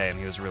in the day, and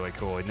he was really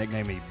cool. He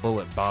nicknamed me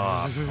Bullet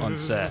Bob on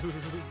set.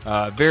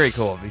 Very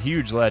cool. A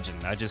huge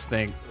legend. I just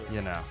think,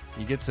 you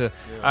get to...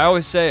 I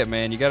always say it,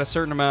 man. You got a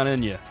certain amount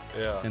in you.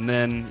 Yeah. And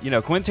then,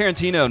 Quentin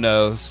Tarantino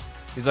knows.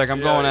 He's like, I'm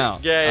going out.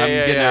 I'm Yeah,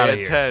 getting out of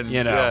here. 10.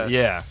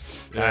 Yeah.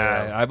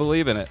 I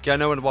believe in it. Gotta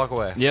know when to walk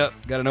away. Yep.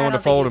 Got to know I when to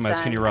don't think fold he's him, as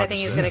done. Kenny I Rogers think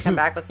he's said. going to come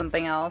back with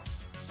something else.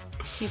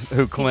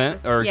 Who, Clint?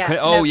 just- Or yeah,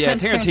 Clint? no, Oh yeah,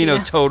 Quentin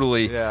Tarantino's Tarantino.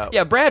 totally.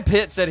 Yeah. Brad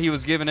Pitt said he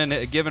was giving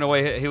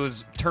away. He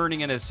was turning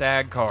in his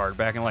SAG card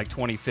back in like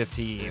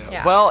 2015.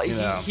 Yeah. Well,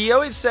 Yeah. he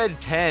always said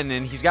 10,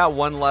 and he's got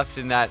one left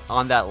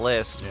on that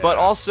list. But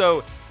Yeah.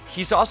 also,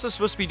 he's also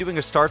supposed to be doing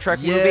a Star Trek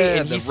movie, Yeah,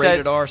 and the he said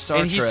rated R Star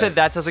and he Trek. said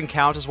that doesn't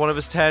count as one of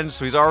his 10.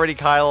 So he's already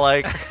kind of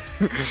like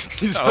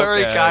he's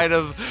already Okay. kind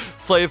of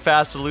playing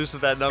fast and loose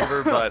with that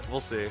number. But we'll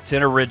see.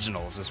 10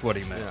 originals is what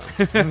he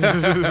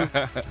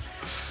meant.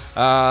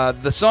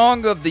 The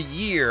song of the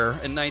year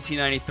in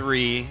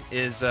 1993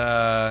 is,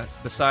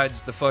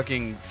 besides the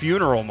fucking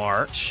funeral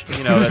march,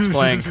 that's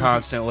playing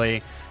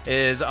constantly,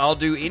 is I'll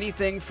Do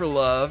Anything for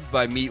Love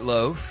by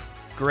Meatloaf.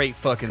 Great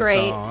fucking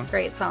song.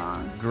 Great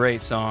song.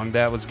 Great song.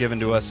 That was given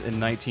to us in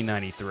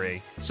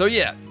 1993. So,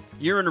 yeah,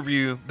 year in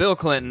review, Bill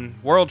Clinton,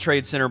 World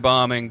Trade Center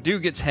bombing,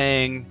 dude gets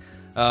hanged,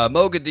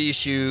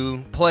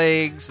 Mogadishu,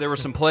 plagues. There were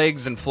some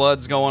plagues and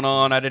floods going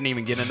on. I didn't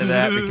even get into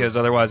that because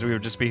otherwise we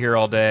would just be here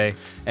all day.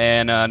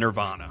 And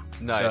Nirvana.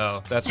 Nice.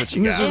 So that's what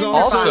you This was got.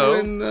 also, Also-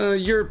 when the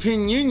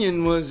European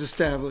Union was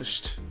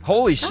established.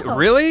 Holy shit. Oh.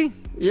 Really?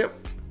 Yep.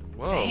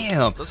 Whoa,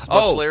 Damn. that's much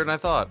Oh. later than I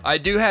thought. I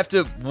do have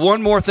to.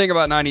 One more thing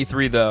about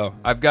 93, though.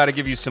 I've got to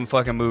give you some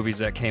fucking movies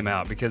that came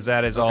out because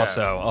that is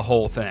also a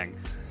whole thing.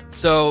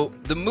 So,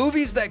 the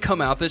movies that come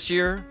out this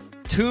year: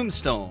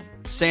 Tombstone,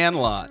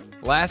 Sandlot,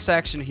 Last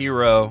Action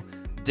Hero,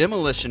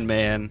 Demolition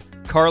Man,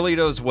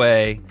 Carlito's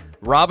Way,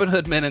 Robin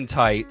Hood Men in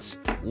Tights,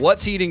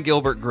 What's Eating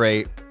Gilbert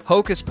Grape,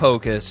 Hocus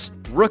Pocus,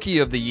 Rookie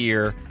of the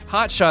Year,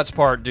 Hot Shots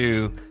Part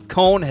 2,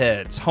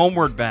 Coneheads,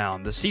 Homeward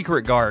Bound, The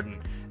Secret Garden,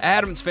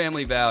 Addams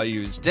Family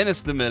Values,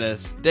 Dennis the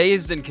Menace,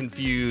 Dazed and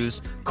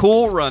Confused,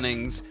 Cool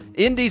Runnings,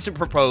 Indecent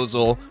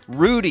Proposal,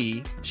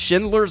 Rudy,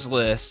 Schindler's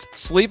List,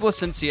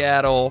 Sleepless in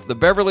Seattle, The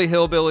Beverly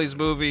Hillbillies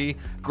Movie,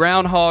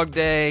 Groundhog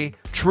Day,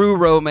 True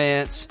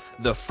Romance,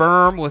 The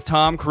Firm with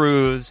Tom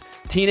Cruise,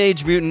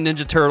 Teenage Mutant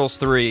Ninja Turtles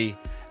 3,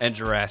 and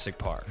Jurassic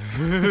Park.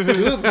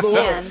 Good lord.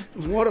 Man.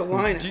 What a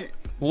lineup.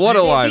 What a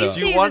These lineup.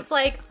 days want- it's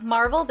like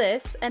Marvel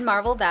this and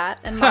Marvel that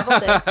and Marvel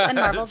this and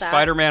Marvel that.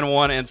 Spider-Man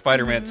 1 and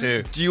Spider-Man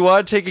 2. Do you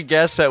want to take a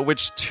guess at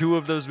which two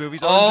of those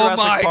movies? Oh Jurassic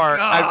my Park.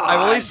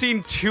 I've only God.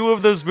 seen two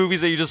of those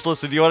movies that you just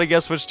listed. Do you want to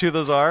guess which two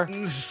those are?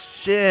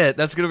 Shit,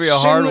 that's going to be a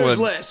hard Schindler's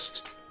one.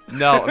 List.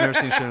 No, I've never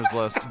seen Schindler's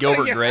List.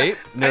 Gilbert Yeah, Grape?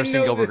 Never I seen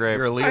know Gilbert that- Grape.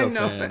 You're a I Leo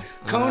know. fan.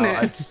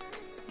 Coneheads.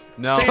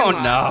 No, Sandlot.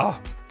 Oh,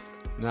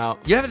 no. no,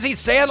 You haven't seen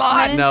Sandlot?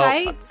 Men in No.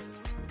 Tights.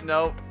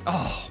 no.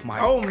 Oh, my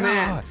Oh, God.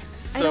 man.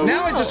 So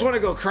Now I just want to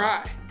go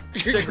cry. you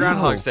said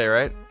Groundhog's Day,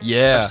 right?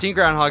 Yeah. I've seen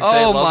Groundhog's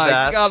Day. Oh, Love my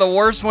that. God, the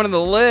worst one in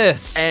the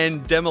list.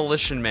 And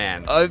Demolition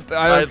Man.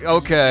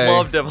 Okay.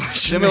 Love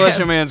Demolition Man.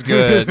 Demolition Man's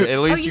good. At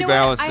least you know what?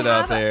 balanced I it out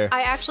have- there.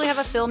 I actually have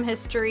a film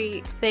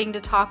history thing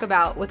to talk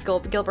about with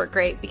Gilbert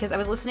Grape because I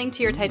was listening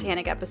to your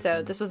Titanic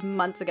episode. This was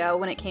months ago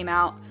when it came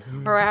out,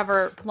 or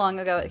however long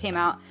ago it came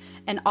out.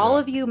 And all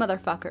of you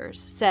motherfuckers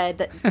said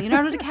that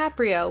Leonardo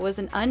DiCaprio was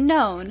an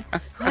unknown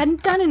who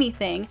hadn't done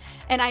anything.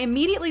 And I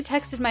immediately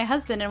texted my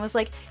husband and was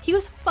like, he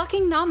was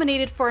fucking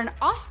nominated for an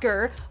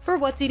Oscar for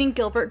What's Eating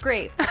Gilbert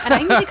Grape. And I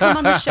need to come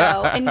on the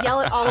show and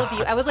yell at all of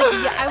you. I was like,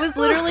 I was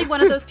literally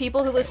one of those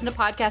people who listened to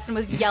podcasts and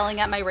was yelling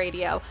at my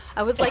radio.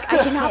 I I was like, I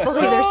cannot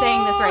believe they're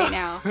saying this right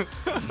now.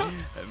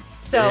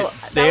 So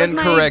Stand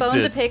that was my bone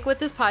corrected. to pick with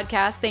this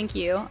podcast. Thank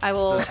you. I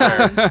will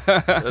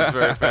That's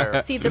very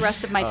fair. cede the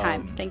rest of my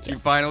time. Thank you. You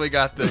finally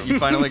got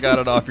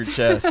it off your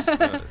chest.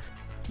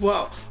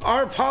 Well,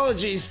 our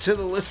apologies to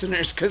the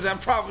listeners because I'm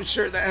probably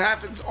sure that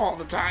happens all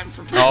the time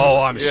for people.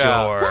 Oh, I'm Yeah.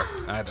 sure.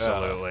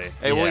 Absolutely.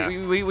 Hey, Yeah.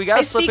 we I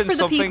gotta slip speak in for the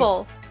something.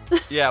 people.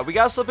 Yeah, we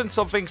gotta slip in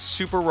something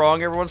super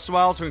wrong every once in a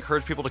while to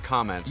encourage people to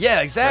comment. Yeah,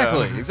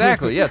 exactly.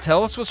 Exactly. Yeah,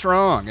 tell us what's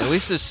wrong. At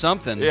least there's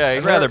something. Yeah,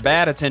 I'd rather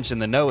bad attention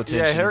than no Yeah,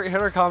 attention.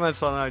 hit our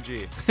comments on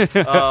IG.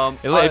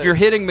 If you're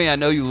hitting me, I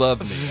know you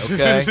love me,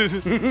 okay?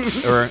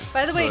 Or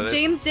By the way, it is.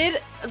 James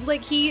did,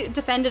 like, he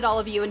defended all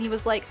of you, and he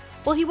was like,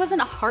 well, he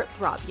wasn't a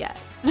heartthrob yet.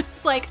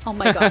 It's like, oh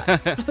my God.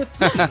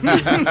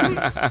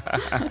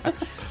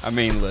 I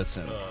mean,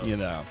 listen,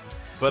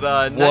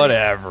 But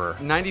whatever.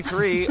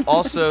 93,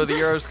 also the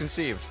year I was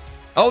conceived.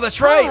 Oh,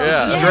 that's right. Oh, This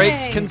is yay.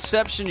 Drake's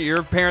conception.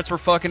 Your parents were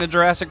fucking at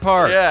Jurassic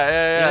Park.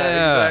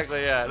 Yeah,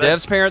 exactly, yeah.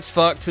 Dev's parents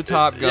fucked to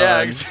Top Gun.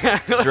 Yeah,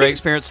 exactly. Drake's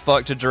parents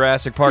fucked to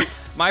Jurassic Park.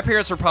 My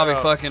parents were probably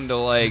fucking to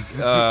like,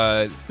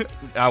 I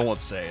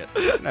won't say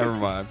it. Never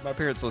mind. My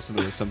parents listen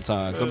to this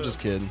sometimes. I'm just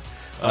kidding.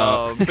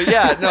 But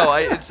yeah, no,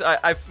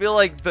 I feel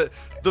like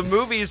the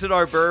movies in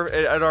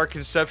our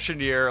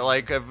conception year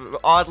like have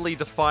oddly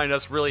defined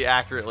us really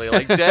accurately.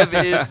 Like Dev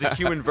is the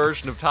human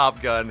version of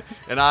Top Gun,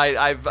 and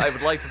I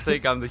would like to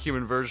think I'm the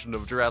human version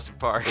of Jurassic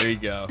Park. There you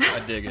go. I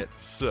dig it.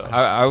 So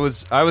I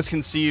was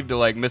conceived to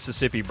like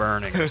Mississippi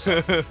Burning or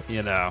something,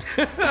 you know.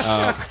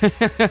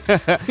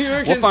 You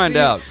were We'll find conceived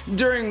out.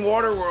 during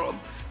Waterworld.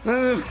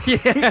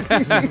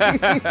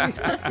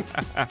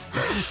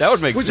 That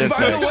would make Which, sense.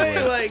 by the actually.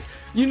 way, like,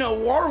 you know,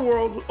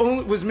 Waterworld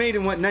only was made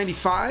in what,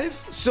 95?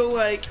 So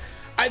like,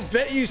 I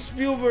bet you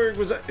Spielberg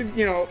was,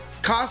 you know,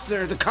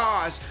 Costner, the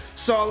cause,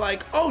 saw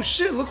like, oh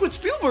shit, look what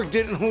Spielberg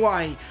did in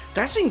Hawaii.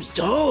 That seems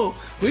dope.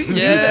 We can do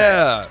Yeah.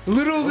 that.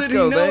 Little Let's did he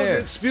go know there.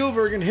 that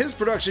Spielberg and his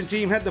production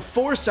team had the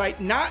foresight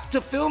not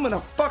to film in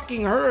a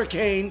fucking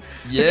hurricane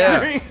Yeah.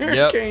 during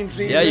Yep. hurricane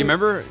season. Yeah, you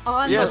remember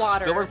On yes, the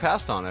water. Spielberg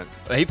passed on it.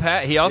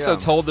 he also Yeah.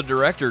 told the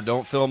director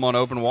don't film on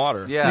open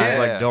water. Yeah, He was yeah,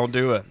 like yeah. don't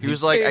do it. He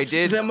was like, It's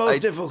the most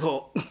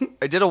difficult.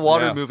 I did a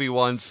water Yeah. movie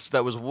once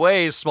that was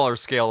way smaller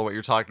scale than what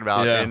you're talking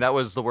about, Yeah. and that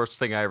was the worst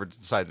thing I ever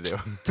decided to do.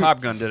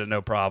 Top Gun did it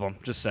no problem.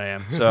 Just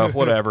saying. So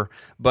whatever.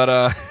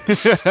 But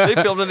They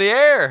filmed in the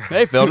air.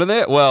 they filmed in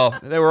it. Well,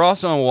 they were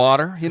also on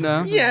water. You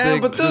know. Yeah,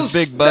 big, but those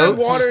big that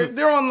boats. water,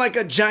 they're on like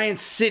a giant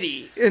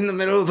city in the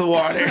middle of the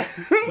water.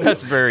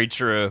 That's very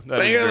true. That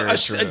Like is very a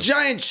true.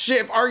 giant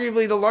ship,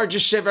 arguably the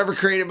largest ship ever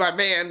created by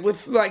man,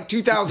 with like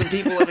 2,000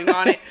 people living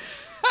on it.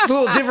 It's a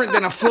little different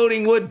than a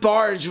floating wood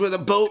barge with a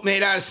boat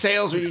made out of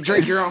sails where you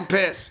drink your own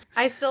piss.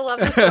 I still love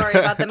the story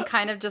about them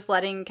kind of just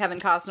letting Kevin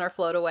Costner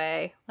float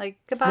away. Like,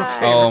 goodbye.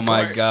 Oh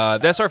my part.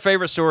 God, that's our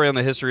favorite story on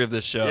the history of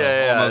this show.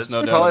 Yeah, Almost it's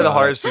no doubt probably the about it.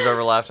 hardest we've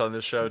ever laughed on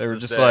this show. They to were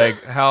this just day.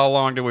 like, how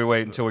long do we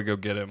wait until we go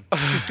get him?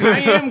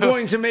 I am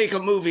going to make a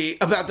movie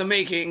about the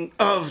making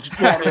of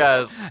water.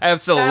 yes. That would be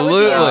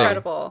Absolutely.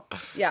 incredible.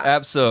 Yeah.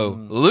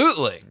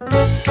 Absolutely.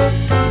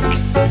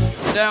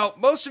 Now,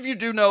 most of you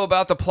do know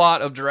about the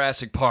plot of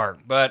Jurassic Park,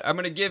 but I'm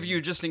going to give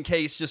you, just in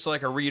case, just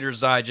like a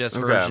Reader's Digest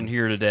version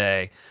here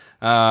today.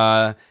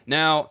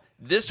 Now,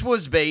 this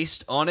was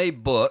based on a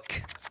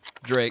book.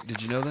 Drake,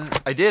 did you know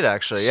that? I did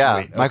actually, yeah.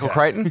 Sweet, Michael okay.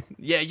 Crichton.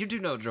 Yeah, you do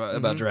know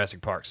about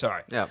Jurassic Park.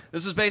 Sorry. Yeah.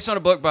 This is based on a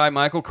book by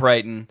Michael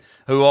Crichton,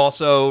 who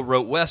also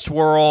wrote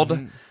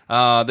Westworld.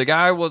 The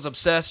guy was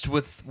obsessed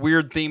with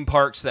weird theme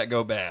parks that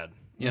go bad.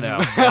 You know,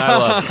 and I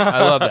love it. I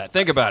love that.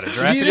 Think about it. Do you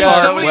Jurassic think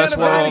Park, somebody had a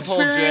bad Westworld. experience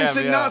Whole jam,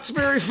 at yeah. Knott's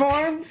Berry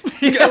Farm?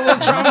 You got a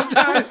little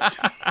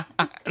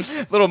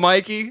traumatized? Little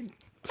Mikey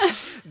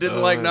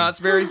didn't like Knott's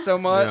Berry so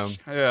much.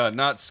 Yeah,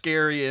 not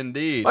scary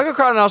indeed. Michael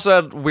Crichton also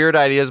had weird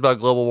ideas about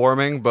global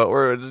warming, but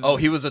we're Oh,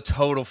 he was a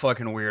total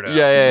fucking weirdo.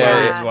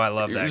 Yeah. This is why I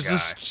love He that was guy. the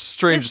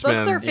strangest His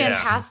books man. are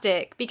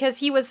fantastic because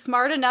he was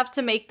smart enough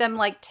to make them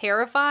like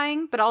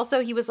terrifying, but also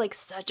he was like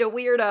such a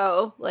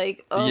weirdo.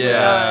 Like, oh my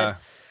god.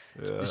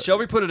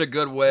 Shelby put it a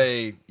good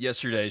way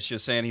yesterday. She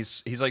was saying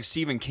he's like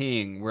Stephen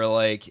King, where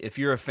like if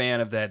you're a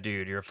fan of that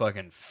dude, you're a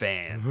fucking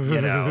fan.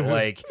 You know,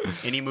 like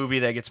any movie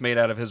that gets made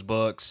out of his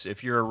books,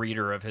 if you're a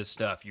reader of his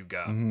stuff, you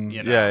go.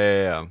 You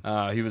know?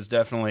 Yeah. He was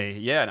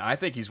definitely and I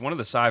think he's one of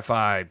the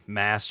sci-fi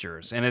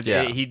masters, and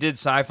Yeah. he did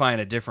sci-fi in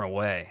a different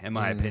way, in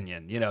my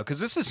opinion. You know, because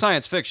this is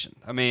science fiction.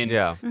 I mean,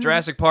 Yeah.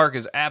 Jurassic Park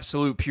is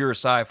absolute pure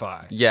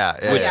sci-fi. Yeah.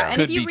 Which- Yeah, and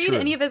could if you be read true.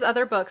 any of his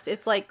other books,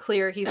 it's like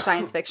clear he's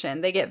science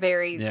fiction. They get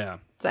very Yeah.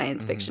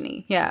 science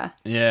fiction-y. Yeah.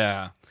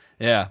 Yeah.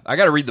 I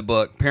got to read the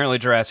book. Apparently,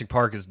 Jurassic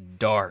Park is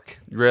dark.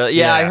 Really?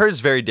 Yeah, Yeah. I heard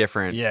it's very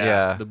different.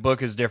 Yeah, the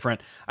book is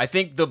different. I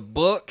think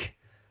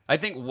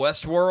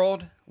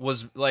Westworld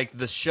was like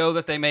the show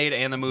that they made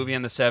and the movie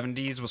in the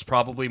 70s was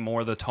probably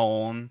more the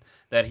tone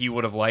that he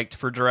would have liked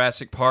for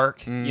Jurassic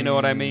Park. You know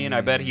what I mean? I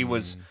bet he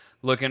was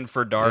looking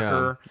for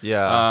darker.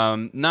 Yeah.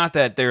 Not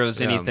that there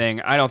was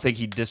anything. I don't think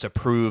he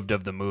disapproved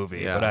of the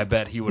movie, Yeah. but I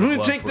bet he would I'm have gonna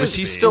loved take for this it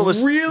to be. still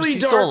was really he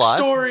still dark alive?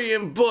 story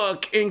and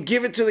book and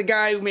give it to the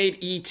guy who made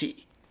E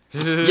E.T.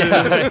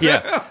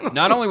 yeah.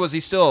 Not only was he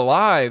still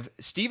alive,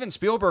 Steven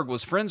Spielberg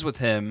was friends with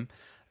him.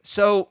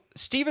 So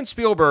Steven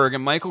Spielberg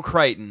and Michael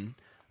Crichton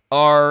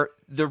are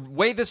the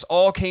way this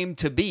all came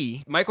to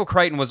be. Michael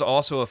Crichton was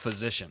also a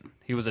physician.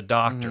 He was a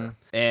doctor,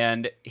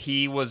 and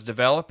he was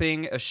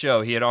developing a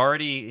show. He had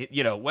already,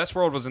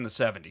 Westworld was in the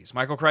 70s.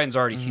 Michael Crichton's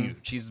already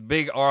huge. He's a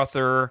big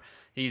author.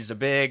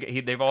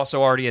 They've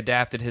also already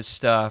adapted his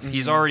stuff.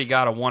 He's already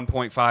got a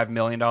 $1.5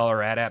 million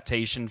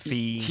adaptation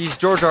fee. He's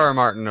George R. R.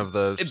 Martin of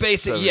the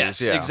Basically, 70s,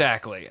 yes, yeah.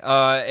 exactly.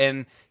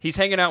 And he's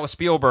hanging out with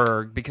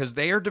Spielberg because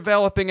they are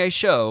developing a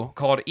show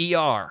called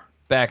ER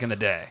back in the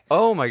day.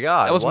 Oh my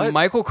God! That was what?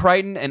 Michael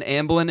Crichton and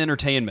Amblin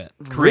Entertainment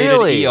created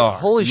Really? ER.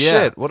 Holy Yeah.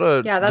 shit! What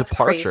a Yeah, that's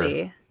departure.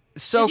 crazy.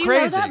 So Did you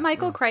crazy. know that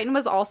Michael Crichton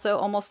was also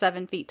almost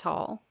 7 feet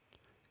tall?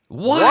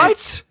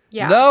 What?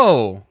 Yeah.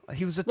 No,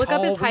 he was a Look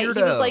tall up his height.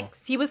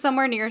 weirdo. He was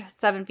somewhere near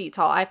 7 feet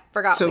tall. I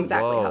forgot So-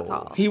 exactly how Whoa.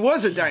 tall. He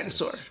was a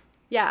dinosaur.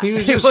 Yeah. He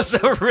was He just was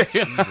a real.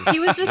 He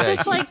was just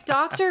this like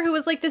doctor who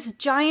was like this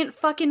giant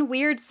fucking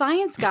weird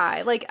science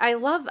guy. Like I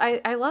love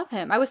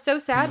him. I was so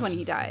sad when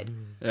he died.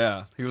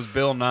 Yeah, he was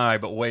Bill Nye,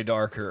 but way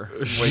darker,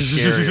 way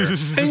scarier.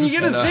 And you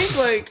gotta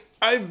think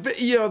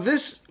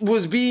this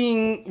was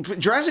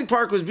Jurassic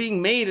Park was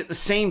being made at the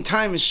same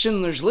time as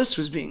Schindler's List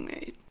was being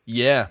made.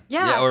 Yeah,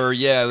 Yeah.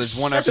 it was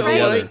one That's after the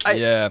right. other.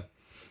 Yeah,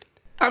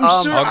 I'm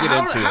sure. I'll get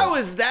into how it.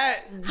 is that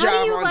How job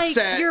do you on like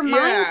set? your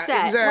Yeah,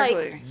 mindset?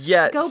 exactly. Like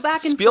Yeah, go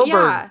back and Spielberg.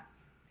 yeah.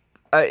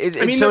 It's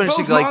I mean, so they're both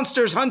interesting. Like,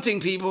 monsters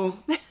hunting people.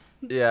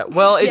 yeah.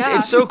 Well, Yeah.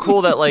 it's so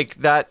cool that like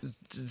that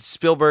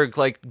Spielberg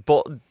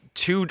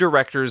two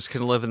directors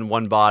can live in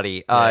one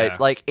body. Yeah.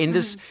 Like in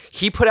this,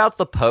 he put out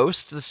The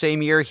Post the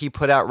same year he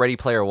put out Ready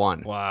Player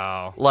One.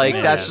 wow. Like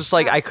Man. that's just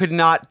like I could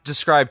not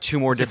describe two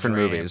more It's a different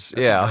dream. movies.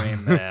 That's yeah. a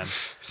dream, man.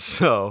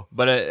 So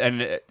But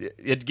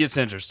it gets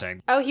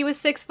interesting. Oh, he was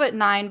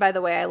 6'9", by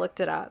the way. I looked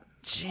it up.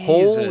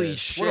 Holy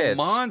Jesus, what a shit.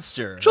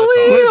 monster! That's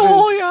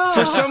Jaleel,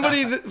 awesome.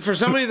 yeah. For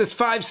somebody that's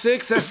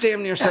 5'6", that's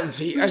damn near 7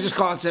 feet. I just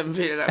call it 7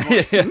 feet at that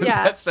point.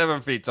 Yeah. That's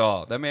 7 feet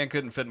tall. That man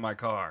couldn't fit in my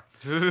car.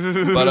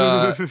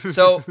 But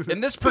so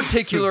in this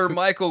particular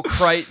Michael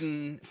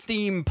Crichton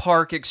theme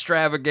park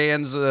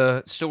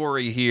extravaganza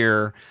story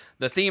here,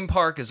 the theme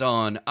park is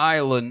on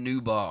Isla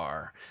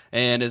Nublar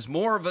and is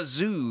more of a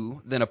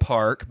zoo than a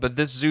park, but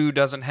this zoo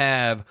doesn't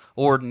have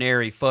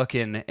ordinary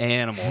fucking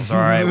animals, all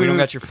right? We don't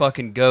got your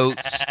fucking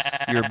goats,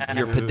 your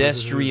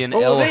pedestrian Oh,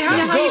 they elephants. You know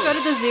have how you goats. go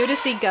to the zoo to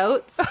see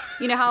goats?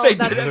 You know how They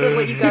that's do.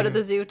 what you go to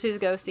the zoo to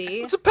go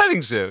see? It's a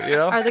petting zoo, you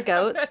know. Are the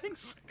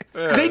goats?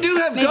 They do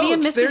have Maybe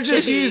in goats. They're just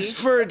Mississippi. used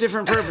for a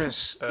different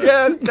purpose.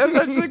 Yeah, that's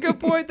actually a good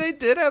point. They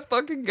did have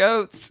fucking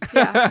goats.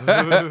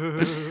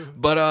 Yeah.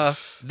 But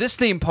this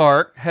theme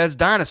park has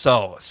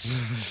dinosaurs.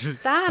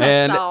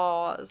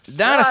 Dinosaurs.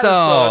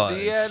 Dinosaurs.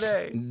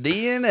 DNA.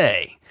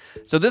 DNA.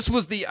 So this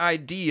was the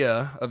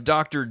idea of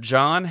Dr.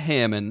 John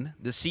Hammond,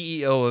 the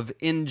CEO of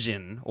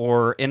InGen,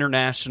 or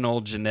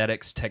International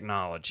Genetics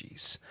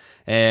Technologies.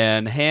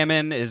 And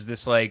Hammond is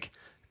this like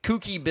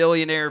kooky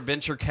billionaire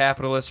venture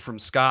capitalist from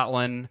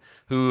Scotland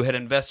who had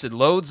invested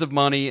loads of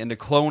money into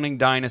cloning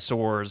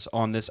dinosaurs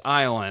on this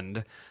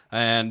island.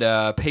 And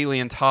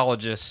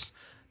paleontologists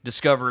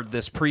discovered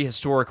this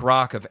prehistoric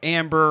rock of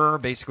amber,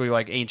 basically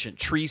like ancient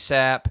tree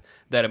sap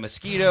that a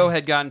mosquito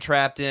had gotten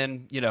trapped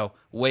in,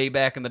 way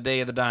back in the day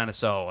of the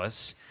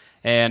dinosaurs.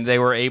 And they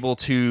were able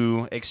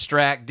to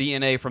extract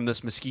DNA from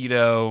this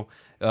mosquito,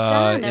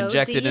 Dino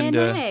inject it into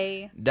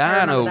DNA. I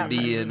dino remember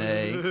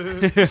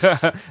that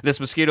part. DNA. This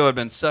mosquito had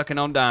been sucking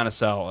on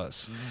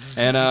dinosaurs.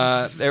 And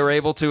they were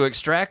able to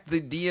extract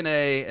the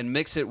DNA and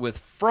mix it with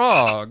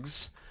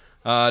frogs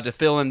to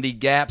fill in the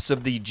gaps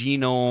of the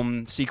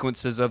genome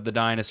sequences of the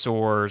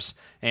dinosaurs,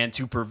 and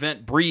to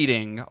prevent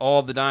breeding,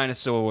 all the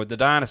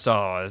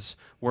dinosaurs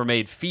were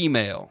made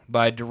female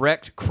by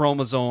direct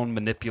chromosome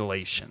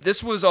manipulation.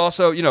 This was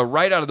also,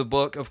 right out of the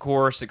book, of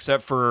course,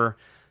 except for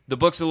the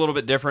book's a little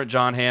bit different.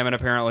 John Hammond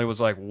apparently was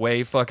like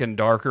way fucking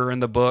darker in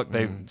the book.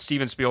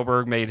 Steven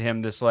Spielberg made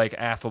him this like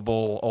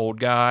affable old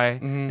guy,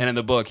 and in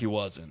the book he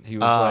wasn't. He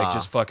was like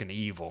just fucking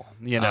evil,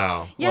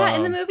 Yeah,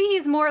 in the movie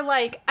he's more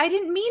like, I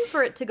didn't mean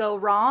for it to go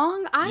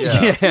wrong. I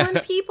just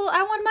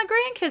want my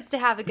grandkids to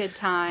have a good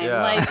time.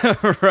 Yeah.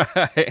 Like,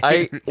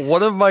 Right.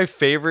 One of my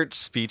favorite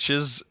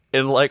speeches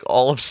in like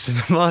all of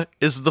cinema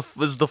is the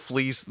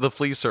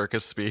flea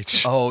circus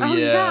speech. Oh, Oh,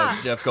 yeah,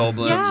 yeah. Jeff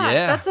Goldblum. yeah,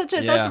 Yeah,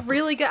 that's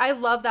really good. I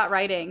love that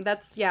writing.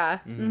 That's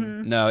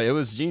mhm. No, it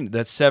was genius.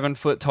 That 7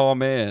 foot tall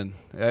man.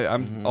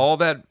 All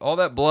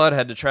that blood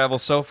had to travel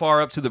so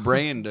far up to the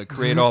brain to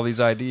create all these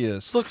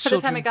ideas. Look, By the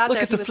time it got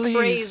there, he was fleas.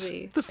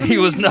 crazy. He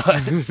was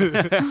nuts.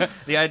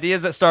 The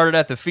ideas that started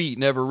at the feet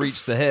never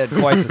reached the head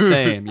quite the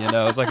same.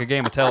 It's like a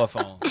game of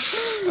telephone.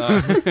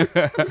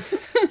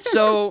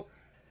 So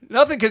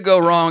nothing could go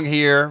wrong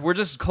here. We're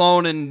just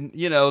cloning,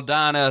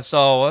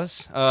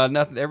 dinosaurs.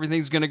 Nothing.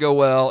 Everything's gonna go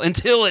well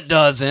until it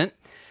doesn't.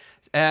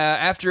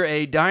 After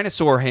a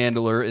dinosaur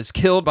handler is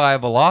killed by a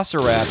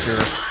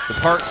velociraptor, the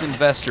park's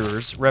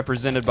investors,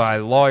 represented by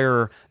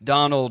lawyer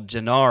Donald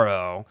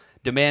Gennaro,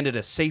 demanded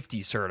a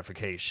safety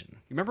certification.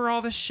 You remember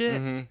all this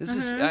shit? This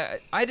is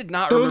I did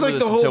not That was remember like the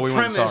this until whole we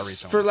went and saw it premise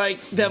recently. for like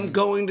them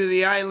going to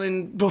the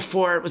island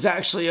before it was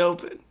actually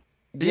open.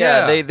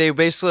 Yeah, they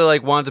basically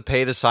like wanted to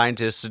pay the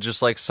scientists to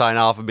just like sign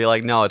off and be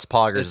like, no, it's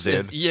poggers, dude.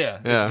 It's Yeah.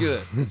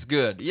 good. It's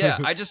good. Yeah,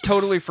 I just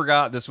totally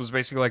forgot this was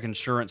basically like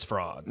insurance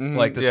fraud.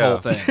 Like this whole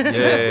thing.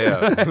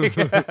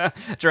 Yeah.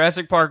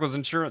 Jurassic Park was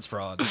insurance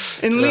fraud.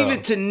 And leave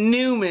it to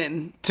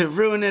Newman to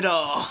ruin it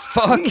all.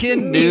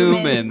 Fucking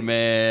Newman,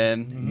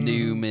 man.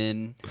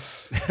 Newman.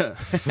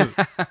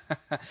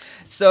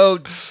 So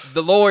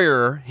the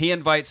lawyer, he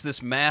invites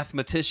this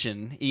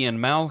mathematician, Ian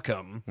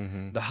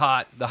Malcolm, the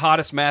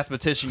hottest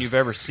mathematician you've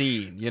ever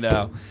seen,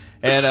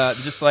 and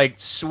just like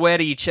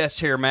sweaty chest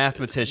hair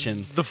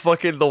mathematician.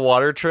 The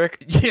water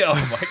trick. Yeah, oh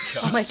my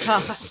god. Oh my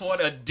god. What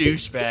a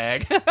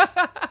douchebag.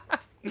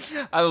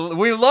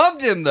 We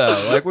loved him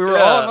though. Like we were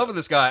all in love with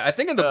this guy. I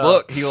think in the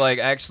book he like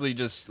actually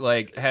just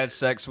like has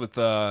sex with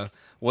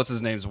what's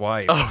his name's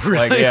wife. Oh, really?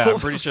 Like, yeah, I'm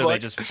What pretty the sure they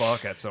fuck? just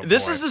fuck at some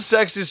This point. is the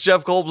sexiest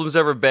Jeff Goldblum's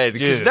ever been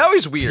because Dude, now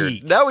he's weird.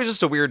 peak. Now he's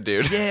just a weird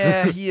dude.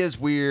 Yeah, he is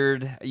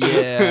weird.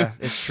 Yeah,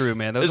 it's true,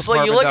 man. Those It's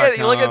like you look at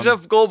apartment.com.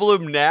 Jeff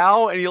Goldblum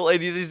now, and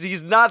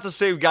he's not the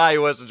same guy he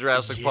was in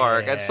Jurassic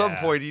Park. At some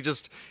Yeah. point,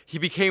 he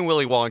became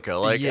Willy Wonka.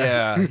 Like,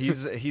 yeah,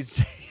 he's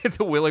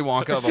the Willy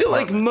Wonka. I Of feel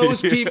like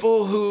apartments. most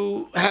people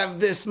who have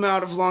this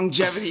amount of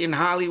longevity in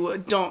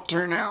Hollywood don't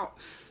turn out,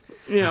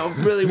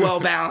 really well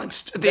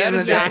balanced at the That end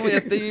is of the day. definitely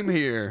a theme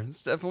here.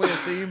 It's definitely a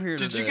theme here.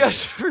 Did you today.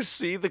 guys ever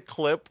see the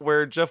clip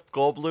where Jeff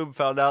Goldblum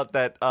found out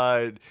that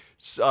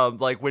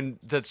like when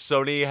that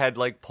Sony had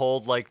like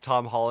pulled like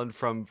Tom Holland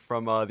from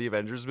the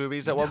Avengers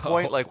movies at one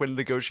point, like when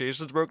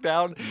negotiations broke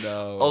down?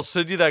 No. I'll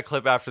send you that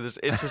clip after this.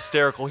 It's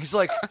hysterical. He's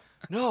like,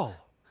 "No,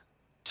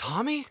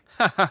 Tommy,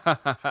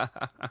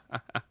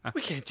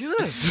 we can't do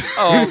this."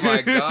 Oh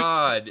my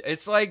god!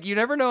 It's like you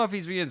never know if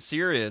he's being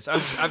serious.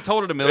 I've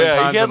told it a million Yeah,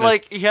 times. on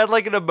this. he had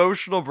like an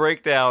emotional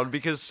breakdown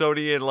because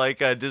Sony and like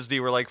Disney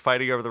were like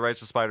fighting over the rights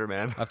to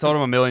Spider-Man. I've told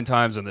him a million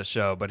times on this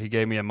show, but he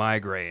gave me a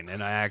migraine in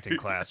an acting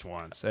class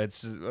once.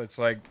 It's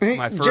like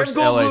my Jeff first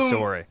LA Goldblum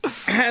story.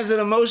 has an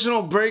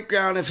emotional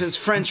breakdown if his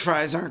French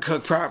fries aren't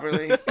cooked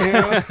properly.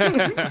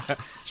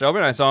 Shelby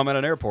and I saw him at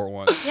an airport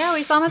once. Yeah,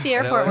 we saw him at the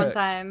airport one LAX.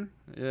 time.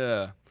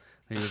 Yeah,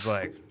 he was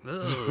like,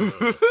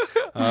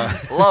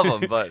 Love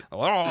him, but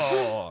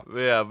 "Oh."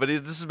 yeah, but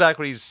this is back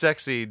when he's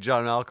sexy,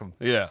 John Malcolm.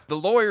 Yeah. The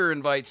lawyer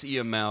invites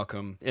Ian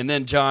Malcolm, and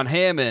then John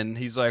Hammond,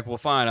 he's like, well,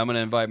 fine, I'm going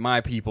to invite my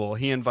people.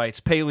 He invites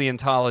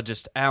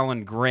paleontologist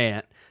Alan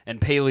Grant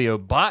and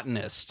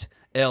paleobotanist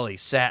Ellie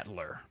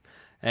Sattler.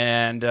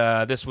 And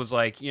this was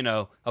like,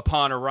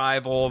 upon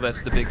arrival,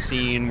 that's the big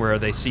scene where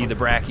they see the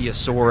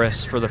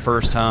Brachiosaurus for the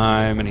first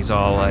time, and he's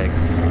all like,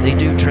 they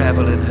do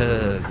travel in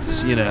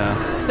herds,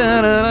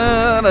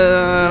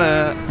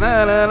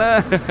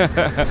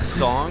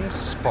 Song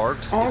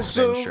sparks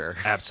Also- adventure.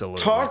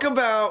 Absolutely.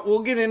 We'll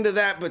get into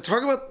that, but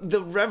talk about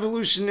the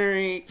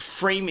revolutionary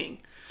framing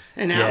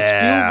and how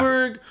Yeah.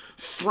 Spielberg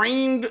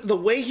the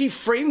way he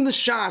framed the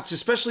shots,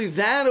 especially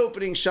that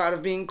opening shot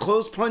of being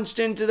close punched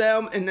into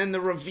them and then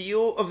the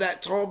reveal of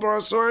that tall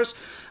brontosaurus.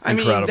 I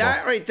mean, Incredible.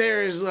 that right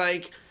there is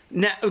like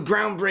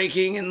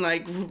groundbreaking and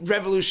like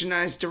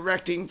revolutionized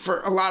directing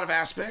for a lot of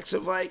aspects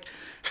of like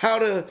how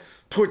to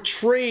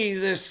portray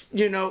this,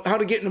 how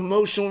to get an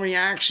emotional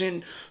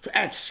reaction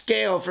at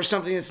scale for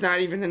something that's not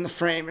even in the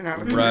frame and how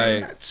to convey Right.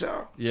 that.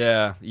 So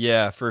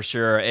Yeah, for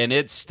sure. And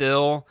it's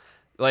still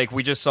like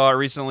we just saw it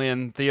recently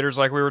in theaters,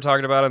 like we were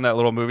talking about in that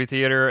little movie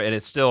theater, and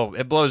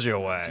it blows you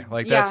away.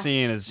 Like Yeah. that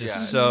scene is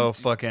just so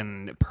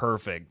fucking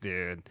perfect,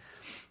 dude.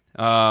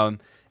 And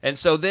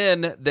so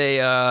then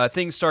they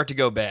things start to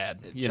go bad.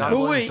 John Oh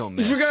Williams wait, don't you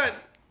miss. forgot.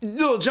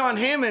 Little John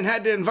Hammond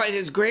had to invite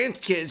his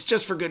grandkids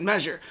just for good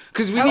measure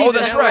because we Oh, need an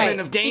that's element right.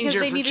 of danger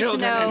because they for needed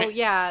children. to know, in it.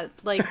 yeah,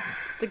 like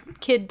the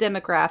kid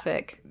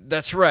demographic.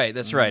 That's right.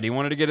 He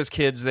wanted to get his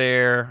kids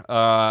there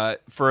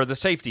for the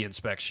safety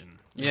inspection.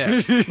 Yeah,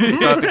 he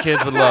thought the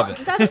kids would love it.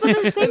 That's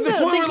what the thing the though.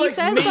 point That where, he like,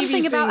 says maybe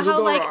something about things will how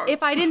go like wrong.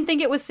 if I didn't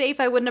think it was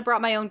safe, I wouldn't have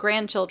brought my own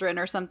grandchildren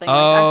or something. Like,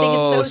 I think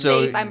it's so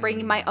safe. I'm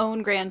bringing my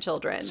own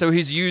grandchildren. So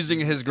he's using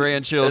his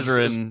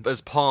grandchildren as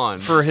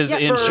pawns for his Yeah,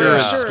 for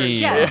insurance insurance. scheme.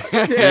 Yes.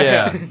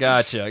 Yeah,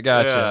 gotcha.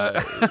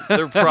 Yeah, they're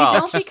You props.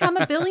 don't become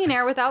a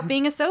billionaire without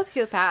being a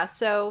sociopath.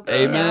 So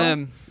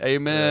Amen.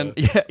 Amen.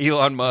 Yeah,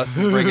 Elon Musk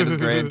is bringing his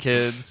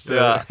grandkids. So.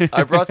 Yeah,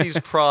 I brought these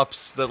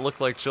props that look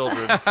like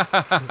children.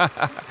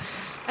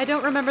 I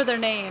don't remember their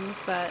names,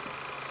 but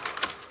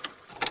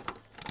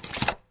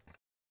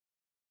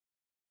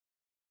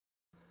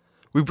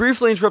We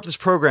briefly interrupt this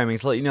programming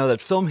to let you know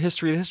that Film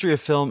History, the History of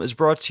Film, is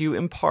brought to you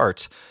in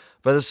part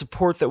by the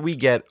support that we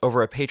get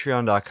over at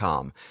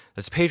patreon.com.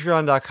 That's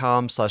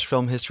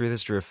patreon.com/Film History, the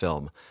History of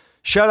Film.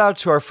 Shout out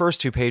to our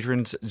first two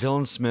patrons,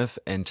 Dylan Smith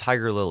and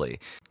Tiger Lily.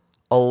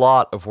 A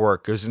lot of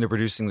work goes into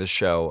producing this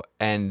show,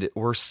 and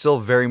we're still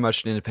very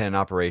much an independent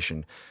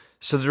operation.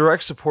 So the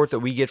direct support that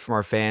we get from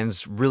our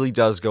fans really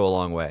does go a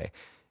long way.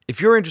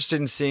 If you're interested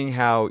in seeing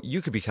how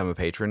you could become a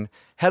patron,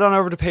 head on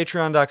over to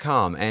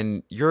patreon.com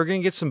and you're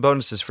going to get some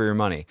bonuses for your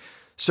money.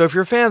 So if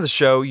you're a fan of the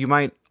show, you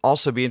might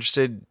also be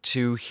interested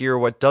to hear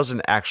what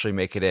doesn't actually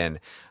make it in.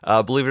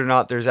 Believe it or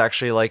not, there's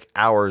actually like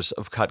hours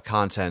of cut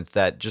content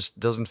that just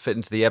doesn't fit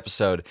into the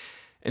episode.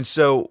 And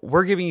so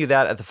we're giving you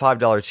that at the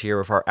 $5 tier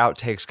with our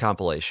outtakes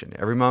compilation.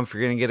 Every month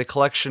you're going to get a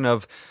collection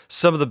of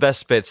some of the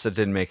best bits that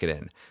didn't make it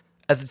in.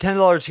 At the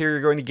 $10 tier, you're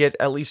going to get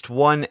at least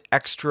one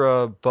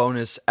extra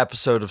bonus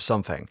episode of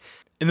something.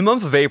 In the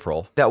month of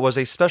April, that was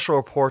a special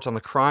report on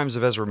the crimes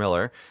of Ezra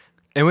Miller.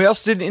 And we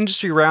also did an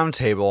industry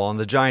roundtable on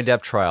the Johnny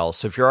Depp trial,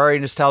 so if you're already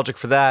nostalgic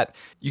for that,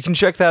 you can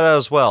check that out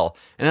as well.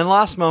 And then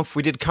last month,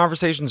 we did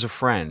Conversations of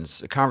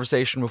Friends, a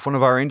conversation with one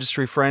of our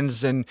industry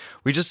friends, and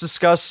we just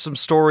discussed some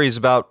stories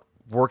about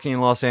working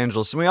in Los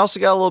Angeles, and we also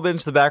got a little bit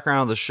into the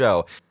background of the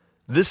show.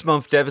 This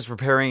month, Dev is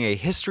preparing a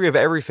History of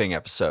Everything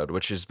episode,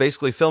 which is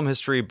basically film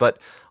history, but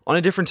on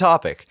a different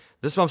topic.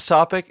 This month's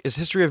topic is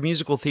history of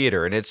musical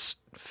theater, and it's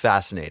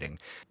fascinating.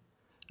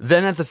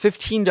 Then at the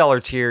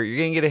 $15 tier, you're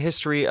going to get a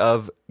history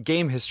of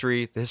game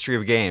history, the history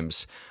of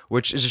games,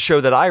 which is a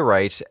show that I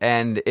write,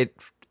 and it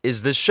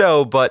is this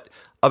show, but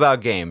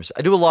about games.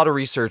 I do a lot of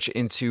research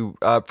into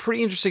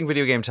pretty interesting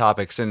video game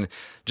topics, and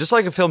just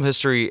like a film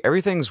history,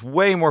 everything's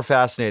way more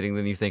fascinating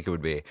than you think it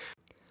would be.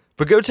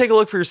 But go take a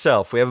look for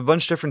yourself. We have a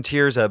bunch of different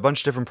tiers at a bunch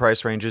of different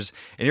price ranges,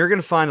 and you're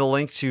going to find a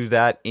link to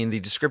that in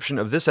the description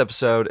of this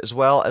episode, as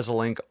well as a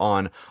link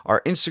on our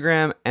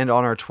Instagram and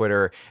on our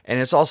Twitter. And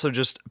it's also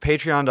just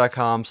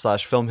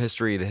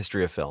patreon.com/filmhistory, the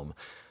history of film.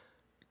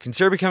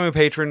 Consider becoming a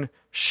patron.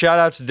 Shout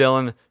out to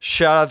Dylan.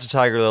 Shout out to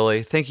Tiger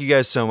Lily. Thank you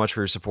guys so much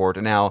for your support.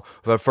 And now,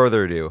 without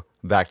further ado,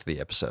 back to the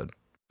episode.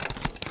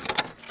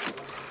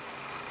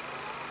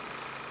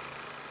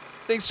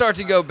 Things start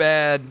to go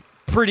bad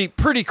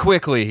pretty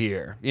quickly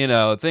here. You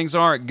know, things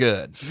aren't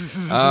good.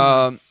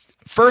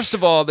 First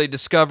of all, they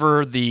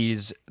discover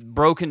these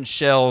broken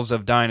shells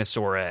of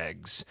dinosaur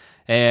eggs.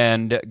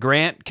 And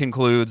Grant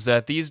concludes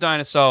that these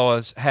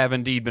dinosaurs have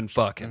indeed been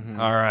fucking.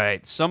 All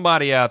right.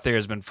 Somebody out there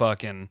has been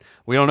fucking.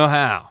 We don't know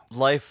how.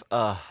 Life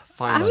I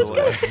finds was a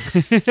gonna way.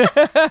 say,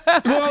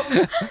 Well,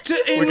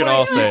 We can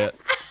all say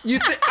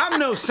it. I'm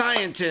no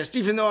scientist,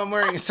 even though I'm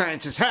wearing a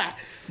scientist hat.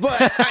 But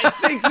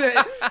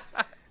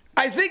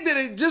I think that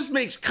it just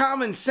makes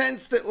common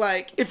sense that,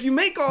 like, if you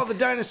make all the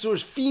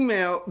dinosaurs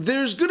female,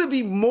 there's going to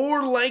be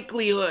more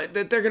likelihood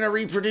that they're going to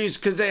reproduce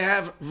because they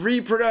have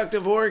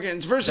reproductive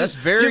organs. Versus That's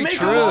very if you make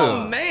true. them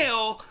all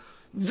male,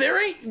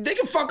 they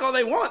can fuck all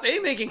they want. They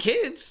ain't making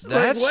kids.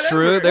 That's whatever.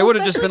 true. They would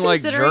have just especially been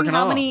like considering jerking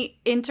how off. many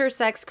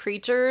intersex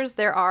creatures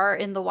there are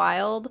in the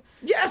wild.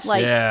 Yes.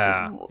 Like,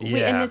 Yeah, and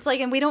yeah. it's like,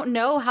 and we don't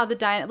know how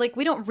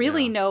we don't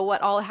really know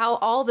how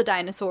all the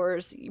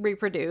dinosaurs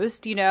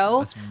reproduced. You know,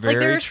 That's like there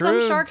very are some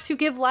true. sharks who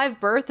give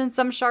live birth and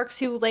some sharks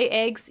who lay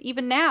eggs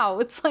even now.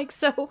 It's like,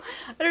 so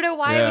I don't know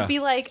why it Yeah. would be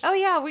like, oh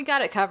yeah, we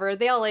got it covered.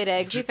 They all laid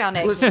eggs. We found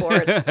eggs Listen,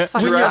 before. It's fucking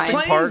when you're Jurassic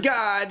fine. playing Park.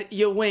 God,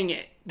 you wing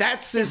it.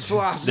 That's his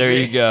philosophy. There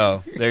you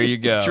go. There you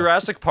go.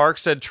 Jurassic Park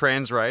said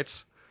trans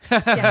rights.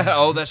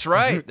 Oh, that's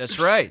right. That's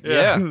right.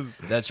 Yeah,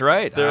 that's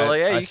right. They're I,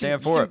 like, hey, I you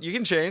stand can, for you it. can, you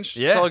can change.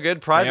 Yeah, It's all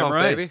good. Pride damn month,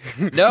 right.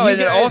 baby. No, You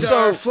and it guys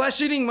also are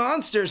flesh-eating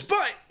monsters,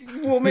 but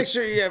we'll make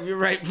sure you have your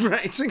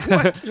rights. Like,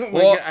 what? Oh my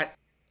Well, God.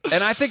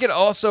 And I think it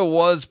also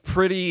was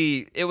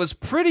pretty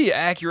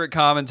accurate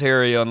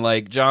commentary on,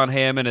 like, John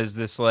Hammond as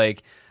this,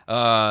 like,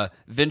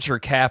 venture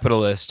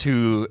capitalist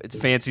who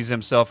fancies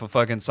himself a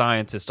fucking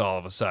scientist all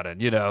of a sudden,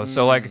 you know?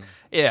 So, like,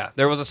 yeah,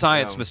 there was a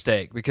science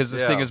mistake because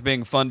this thing Yeah. is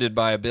being funded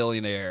by a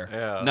billionaire,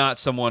 Yeah. not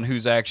someone who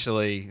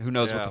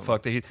knows what the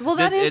fuck they. Well,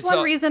 that is it's one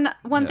a- reason.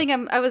 One thing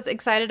I was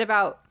excited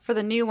about for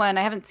the new one.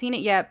 I haven't seen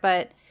it yet,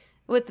 but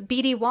with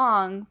B.D.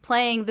 Wong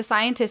playing the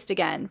scientist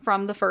again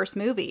from the first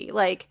movie,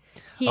 like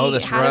he Oh,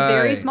 that's had a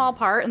very right. small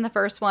part in the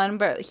first one,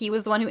 but he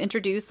was the one who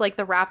introduced like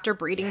the raptor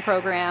breeding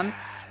program.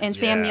 And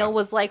Sam Yeah. Neill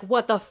was like,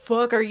 "What the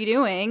fuck are you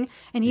doing?"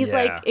 And he's Yeah.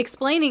 like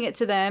explaining it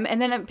to them.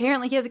 And then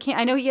apparently he has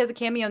I know he has a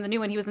cameo in the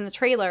new one. He was in the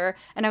trailer,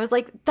 and I was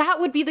like,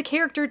 "That would be the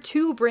character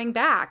to bring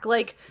back."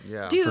 Like,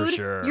 dude,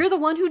 sure. you're the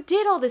one who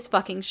did all this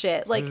fucking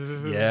shit. Like,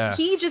 Yeah.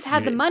 he just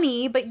had the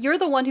money, but you're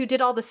the one who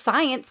did all the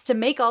science to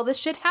make all this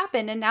shit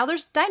happen, and now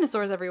there's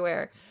dinosaurs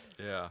everywhere.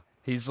 Yeah.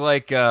 He's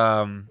like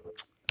the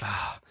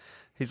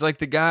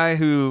guy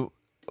who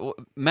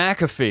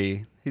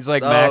McAfee. He's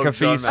like John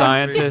McAfee McAfee.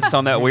 scientist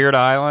on that weird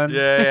island.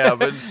 Yeah,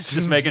 but it's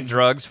Just making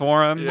drugs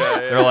for him. Yeah.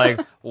 They're like,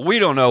 we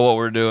don't know what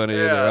we're doing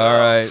either. Yeah. All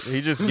right.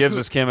 He just gives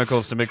us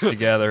chemicals to mix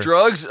together.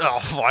 drugs. Oh,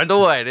 find a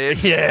way,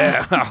 dude.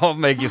 Yeah, I'll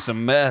make you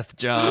some meth,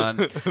 John.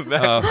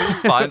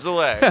 Finds a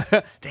way.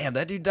 Damn,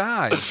 that dude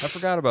died. I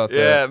forgot about that.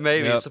 Yeah,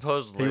 maybe, Yep.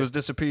 supposedly. He was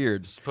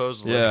disappeared.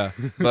 Supposedly. Yeah,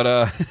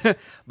 but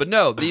but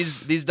no,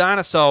 these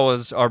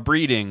dinosaurs are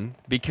breeding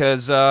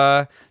because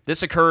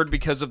this occurred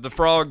because of the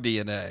frog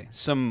DNA.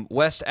 Some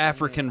West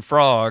African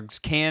frogs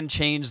can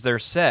change their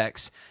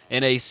sex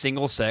in a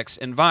single-sex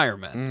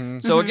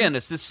environment. So again,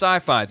 it's this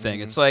sci-fi thing.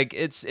 It's like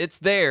it's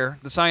there.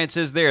 The science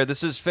is there.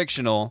 This is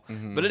fictional,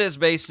 but it is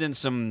based in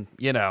some,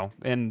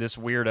 in this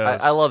weirdo.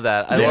 I love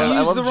that. I They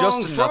love used the just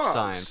wrong enough frogs.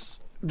 science.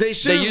 They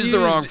should have used the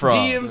wrong frogs.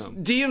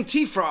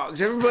 DMT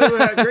frogs. Everybody would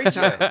have had a great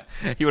time.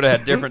 He would have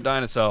had different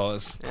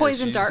dinosaurs.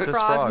 Poison dart Jesus,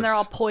 frogs, and they're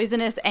all frogs.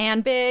 poisonous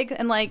and big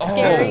and like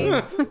scary.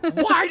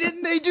 Why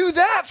didn't they do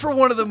that for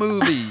one of the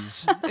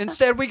movies?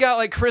 Instead, we got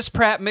like Chris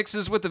Pratt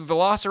mixes with the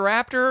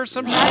Velociraptor or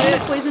some Imagine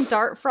shit. a poison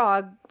dart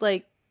frog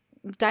like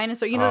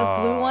dinosaur, the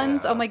blue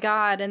ones. Oh my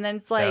god! And then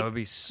it's like That would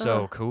be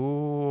so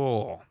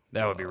cool.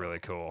 That would be really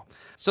cool.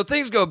 So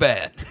things go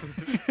bad.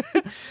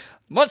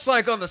 Much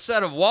like on the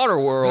set of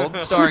Waterworld,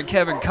 starring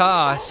Kevin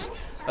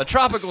Costner, a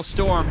tropical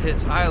storm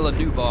hits Isla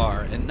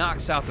Nublar and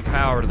knocks out the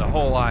power to the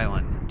whole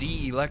island,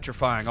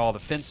 de-electrifying all the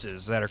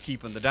fences that are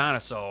keeping the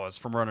dinosaurs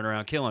from running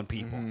around killing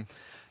people.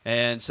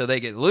 And so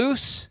they get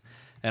loose.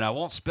 And I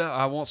won't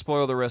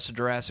spoil the rest of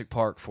Jurassic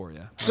Park for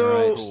you. So-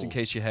 all right? Just in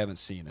case you haven't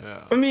seen it.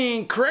 I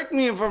mean, correct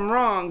me if I'm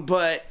wrong,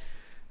 but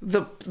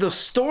the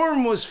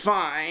storm was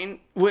fine.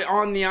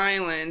 on the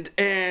island,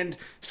 and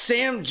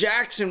Sam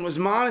Jackson was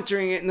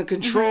monitoring it in the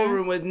control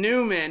room with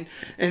Newman,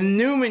 and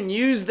Newman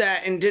used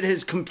that and did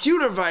his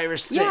computer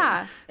virus thing.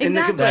 Yeah, And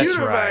the exactly. computer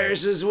That's right.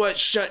 virus is what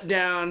shut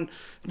down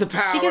the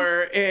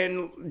power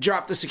and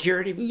dropped the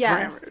security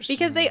Yes, parameters.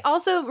 because they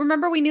also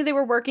remember we knew they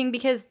were working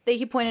because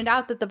he pointed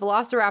out that the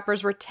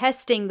Velociraptors were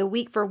testing the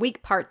weak for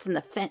weak parts in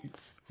the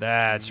fence,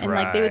 That's and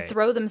right. like they would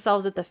throw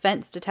themselves at the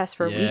fence to test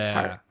for weak yeah,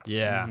 parts.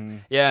 yeah,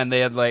 yeah, and they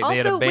had they had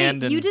Also,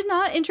 abandoned. wait, you did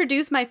not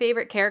introduce my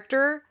favorite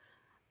character,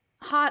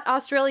 hot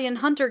Australian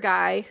hunter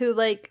guy who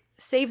like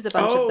saves a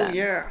bunch of oh them.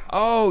 yeah,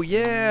 Oh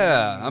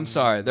yeah, I'm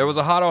sorry. There was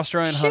a hot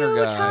Australian hunter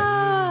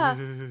guy.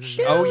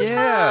 Shoota! Oh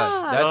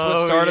yeah, that's what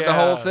Oh, started the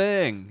whole yeah.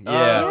 thing. Oh,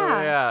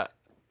 Yeah,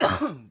 Yeah.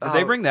 did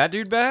they bring that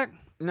dude back?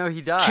 No,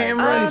 he died.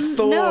 Cameron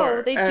Thor.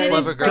 no, they as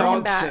didn't bring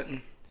him back.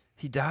 Dodson.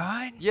 He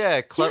died. Yeah,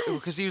 because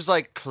Yes. he was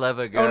like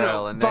clever Oh girl,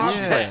 no, and then Bob she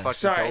Yeah. Peck. fucking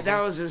Sorry, killed that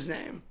him. was his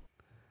name.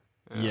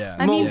 Yeah,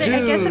 I mean, I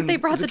guess if they Muldoon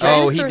brought the is a-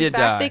 Oh, he dinosaurs did back,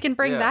 die. they can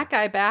bring Yeah. that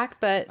guy back.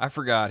 But I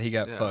forgot he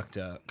got Yeah. fucked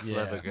up.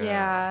 Clever Yeah. girl.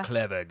 yeah,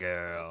 Clever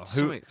girl.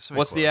 So Who? many- so many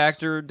What's the quotes.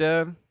 actor,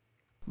 Deb?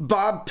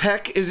 Bob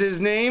Peck is his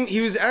name. He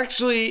was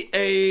actually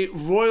a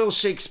Royal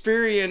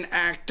Shakespearean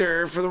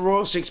actor for the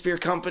Royal Shakespeare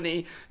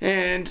Company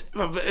and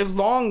a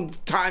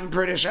long-time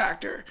British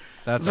actor.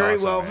 That's very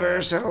awesome, well man.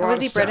 versed at a lot was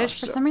of he stuff, British?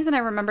 For so- some reason, I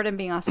remembered him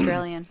being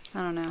Australian. I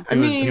don't know. I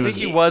mean, he was-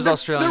 he was they're-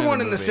 Australian They're in one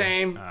the and the movie.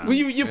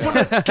 same. You put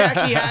a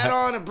khaki hat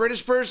on a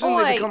British person,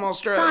 they Oi, become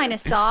Australian.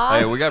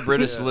 dinosaurs. Hey, we got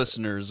British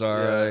listeners. All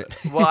right.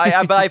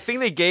 Well, but I think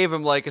they gave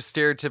him like a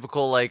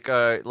stereotypical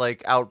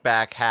like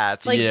outback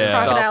hats, like Yeah.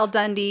 Crocodile stuff.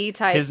 Dundee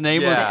type. His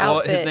name Yeah. was well,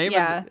 outfit,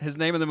 yeah. his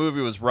name in the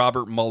movie was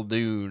Robert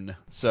Muldoon.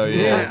 So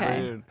yeah, Yeah.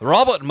 Okay.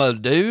 Robert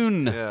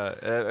Muldoon. Yeah,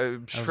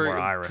 I'm more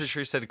I'm Irish. pretty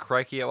sure he said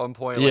crikey at one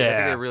point. Like, I Yeah.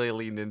 think they really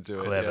leaned into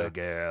it. Clever yeah.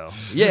 girl.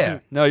 Yeah.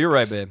 No, you're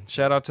right, babe.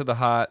 Shout out to the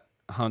hot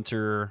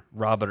hunter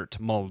Robert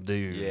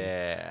Muldoon.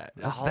 Yeah,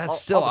 All- That's all-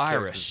 still all the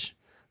Irish.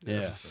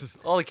 Yeah. characters.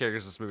 All the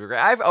characters in this movie are great.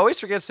 I always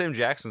forget Sam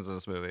Jackson's in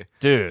this movie.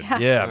 Dude, Yeah.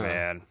 yeah,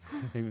 man.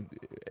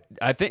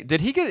 I think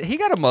he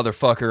got a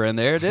motherfucker in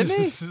there, didn't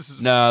he?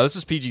 No, this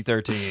is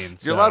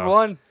PG-13. You're allowed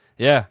one.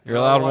 Yeah, you're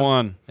allowed allowed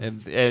one.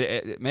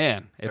 one.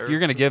 Man, if you're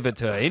gonna give it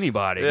to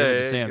anybody, give it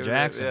to Sam give it-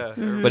 Jackson.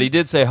 yeah. But he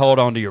did say, "Hold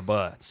on to your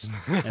butts,"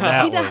 and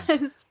that He was does.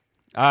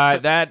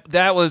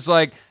 that was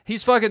like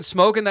he's fucking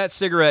smoking that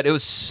cigarette. It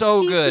was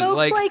so He good. smokes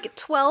Like, like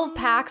 12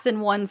 packs in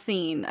one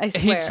scene. I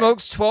swear. he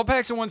smokes 12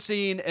 packs in one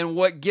scene, and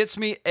what gets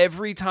me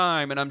every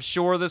time, and I'm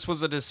sure this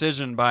was a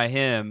decision by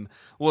him,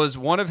 was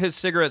one of his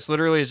cigarettes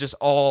literally is just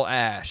all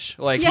ash.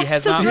 Like, Yeah, he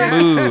has not that's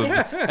right. moved,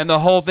 and the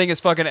whole thing is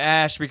fucking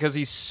ash because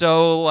he's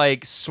so,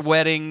 like,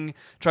 sweating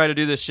trying to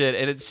do this shit,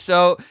 and it's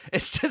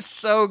just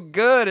so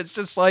good. It's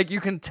just like,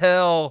 you can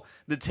tell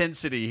the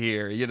tensity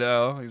here, you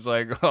know? He's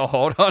like, oh,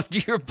 hold on to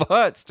your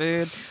butts,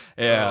 dude.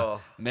 Yeah.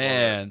 Oh,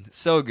 Man,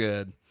 so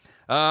good.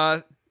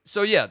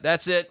 So yeah,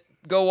 that's it.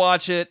 Go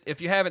watch it. If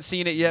you haven't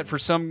seen it yet for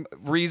some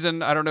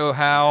reason, I don't know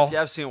how. If you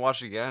have seen it,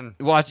 watch it again.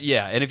 Watch,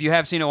 yeah, and if you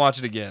have seen it, watch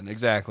it again.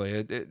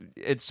 Exactly.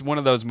 It's one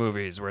of those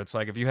movies where it's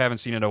like if you haven't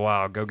seen it in a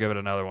while, go give it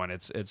another one.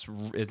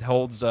 It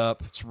holds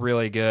up. It's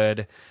really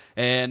good.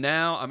 And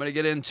now I'm gonna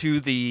get into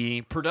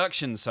the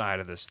production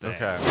side of this thing.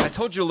 Okay. I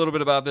told you a little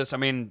bit about this. I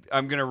mean,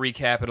 I'm gonna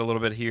recap it a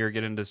little bit here,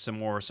 get into some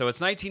more. So it's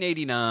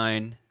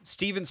 1989.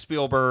 Steven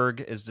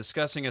Spielberg is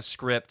discussing a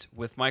script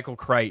with Michael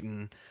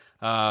Crichton,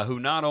 who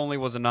not only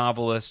was a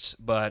novelist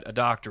but a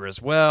doctor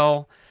as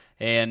well.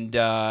 And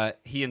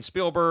he and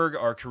Spielberg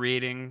are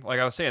creating, like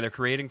I was saying, they're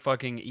creating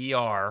fucking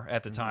ER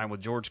at the time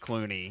with George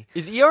Clooney.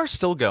 Is ER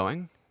still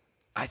going?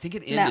 I think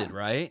it ended,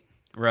 right?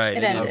 Right.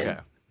 It ended. Okay.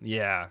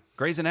 Yeah.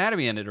 Grey's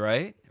Anatomy ended,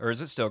 right? Or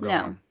is it still going?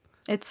 No,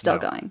 it's still No.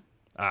 going.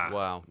 Ah,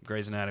 Wow.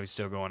 Grey's Anatomy's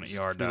still going. ER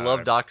We died.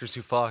 love doctors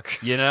who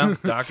fuck. You know,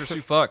 doctors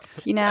who fuck.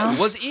 You know?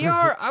 Was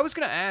ER? I was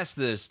gonna ask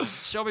this,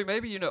 Shelby.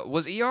 Maybe you know.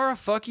 Was ER a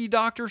fucky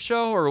doctor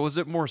show or was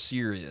it more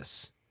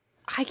serious?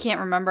 I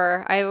can't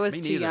remember. I was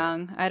Me too neither.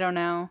 young. I don't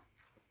know.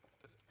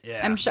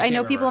 Yeah, I'm sure I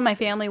know people in my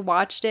family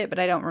watched it, but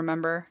I don't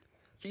remember.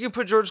 You can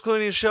put George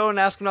Clooney in a show and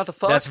ask him not to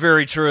fuck. That's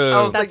very true. I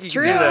don't think That's you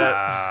true. can do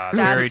that.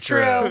 Very That's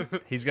true. true.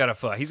 He's got to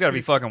fuck. He's got to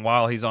be fucking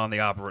while he's on the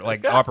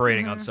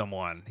operating on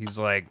someone. He's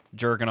like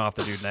jerking off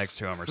the dude next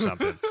to him or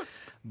something.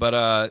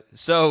 But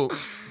so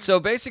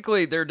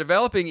basically they're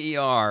developing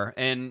ER,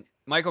 and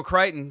Michael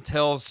Crichton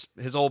tells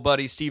his old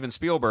buddy Steven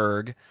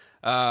Spielberg,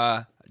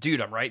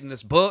 "Dude, I'm writing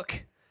this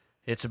book.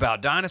 It's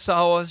about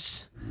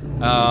dinosaurs."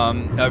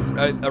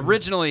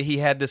 Originally, he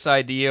had this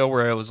idea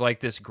where it was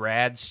like this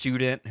grad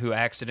student who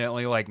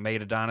accidentally like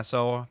made a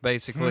dinosaur,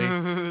 basically.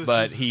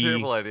 But he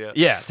Terrible idea.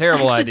 Yeah,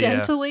 terrible idea.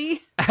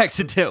 Accidentally.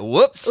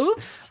 Whoops.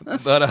 Oops.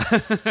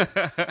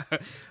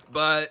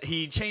 But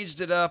he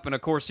changed it up, and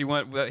of course he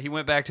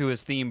went back to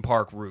his theme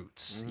park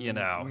roots. You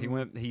know,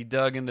 he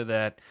dug into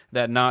that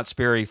Knott's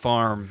Berry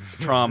Farm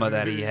trauma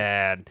that he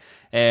had,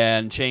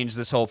 and changed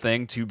this whole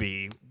thing to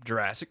be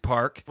Jurassic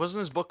Park, Wasn't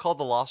his book called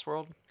The Lost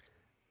World?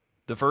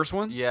 the first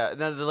one. Yeah.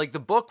 No, the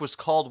book was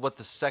called what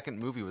the second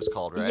movie was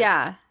called, right?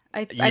 Yeah.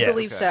 I Yeah.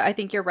 believe so. I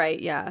think you're right.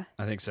 Yeah.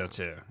 I think so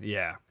too.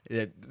 Yeah,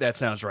 that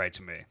sounds right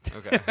to me.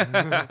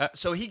 Okay.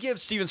 So he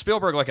gives Steven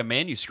Spielberg like a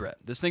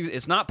manuscript. This thing,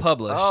 it's not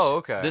published. Oh,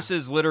 okay. This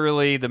is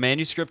literally the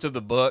manuscript of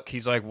the book.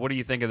 He's like, "What do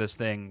you think of this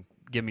thing?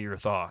 Give me your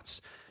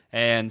thoughts."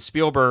 And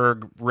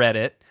Spielberg read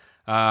it.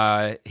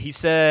 He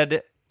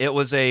said it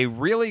was a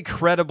really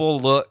credible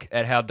look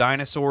at how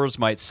dinosaurs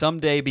might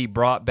someday be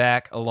brought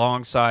back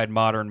alongside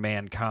modern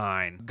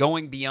mankind,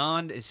 going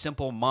beyond a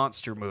simple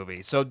monster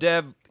movie. So,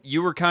 Dev,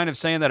 you were kind of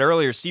saying that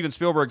earlier. Steven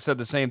Spielberg said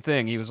the same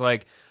thing. He was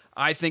like,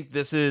 I think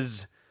this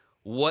is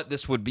what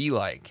this would be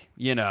like,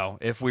 you know,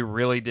 if we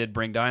really did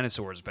bring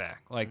dinosaurs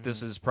back. Like,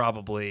 this is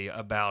probably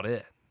about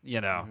it, you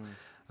know.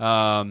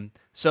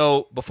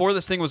 So before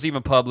this thing was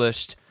even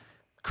published,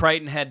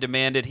 Crichton had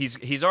demanded,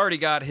 he's already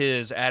got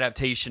his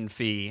adaptation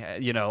fee,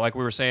 you know, like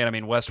we were saying. I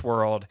mean,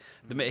 Westworld,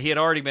 he had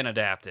already been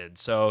adapted,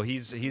 so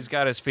he's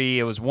got his fee.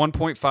 It was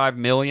 $1.5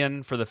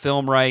 million for the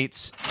film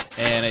rights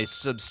and a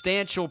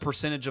substantial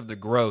percentage of the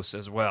gross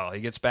as well.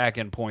 He gets back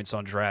in points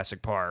on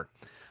Jurassic Park,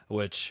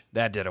 which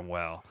that did him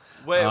well.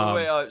 Wait.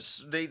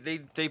 So they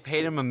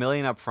paid him $1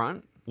 million up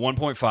front?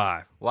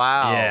 1.5.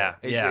 Wow.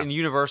 Yeah. And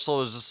Universal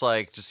was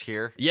just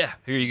here. Yeah,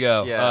 here you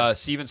go. Yeah.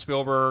 Steven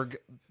Spielberg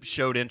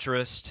showed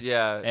interest.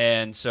 Yeah.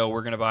 And so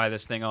we're going to buy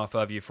this thing off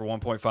of you for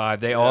 1.5.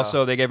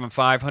 They gave him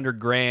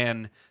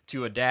 $500,000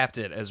 to adapt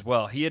it as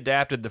well. He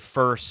adapted the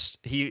first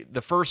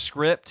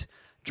script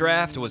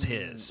draft was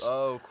his.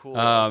 Oh, cool.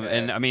 Okay.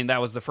 And I mean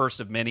that was the first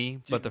of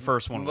many, but the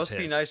first one was his.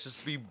 Must be nice just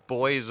to be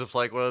boys of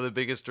like one of the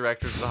biggest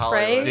directors in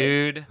Hollywood.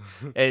 Dude,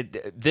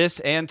 this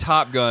and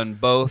Top Gun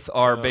both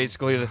are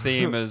basically the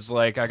theme is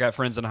like, I got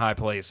friends in high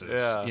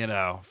places, you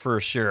know, for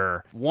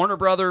sure. Warner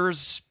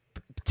Brothers,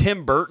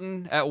 Tim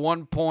Burton at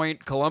one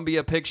point,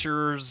 Columbia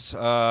Pictures,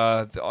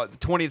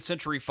 20th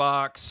Century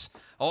Fox,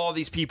 all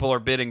these people are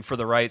bidding for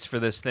the rights for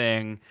this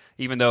thing,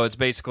 even though it's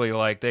basically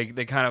like they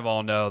kind of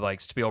all know like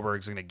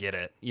Spielberg's going to get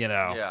it, you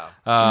know. Yeah.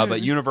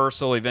 But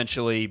Universal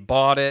eventually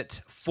bought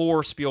it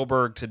for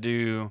Spielberg to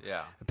do,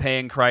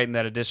 paying Crichton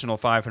that additional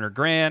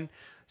 $500,000.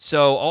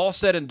 So all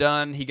said and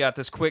done, he got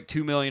this quick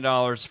 $2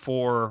 million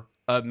for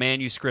a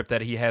manuscript that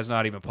he has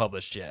not even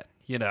published yet,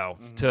 you know,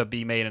 to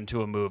be made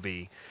into a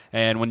movie.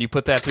 And when you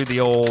put that through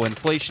the old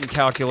inflation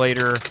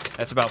calculator,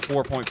 that's about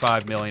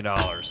 $4.5 million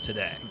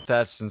today.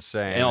 That's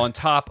insane. And on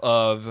top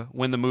of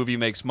when the movie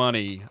makes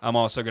money, I'm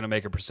also going to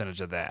make a percentage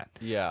of that.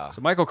 Yeah.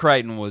 So Michael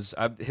Crichton was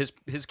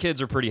his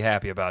kids are pretty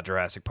happy about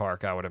Jurassic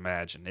Park, I would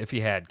imagine, if he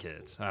had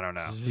kids. I don't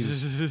know. He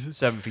was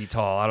 7 feet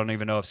tall. I don't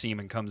even know if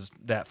semen comes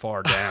that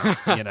far down.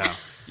 You know.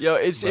 Yo,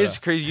 it's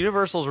crazy.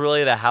 Universal's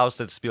really the house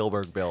that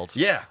Spielberg built.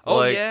 Yeah. Oh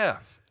Like, yeah.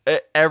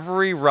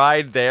 Every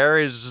ride there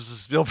is just a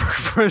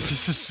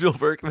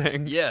Spielberg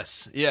thing.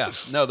 Yes, yeah.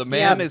 No, the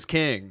man is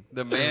king.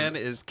 The man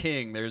is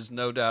king. There's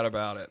no doubt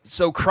about it.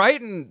 So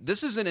Crichton,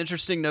 this is an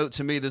interesting note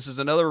to me. This is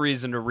another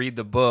reason to read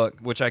the book,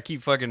 which I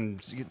keep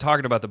fucking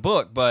talking about the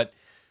book, but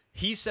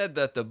he said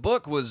that the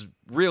book was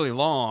really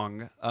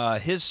long.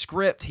 His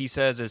script, he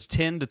says, is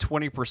 10 to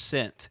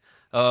 20%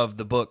 of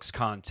the book's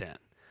content.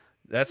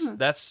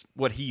 That's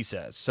what he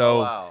says.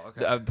 So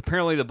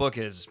apparently the book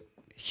is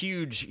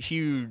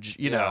huge,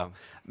 you know.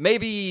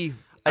 Maybe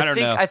I don't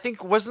know. I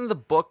think wasn't the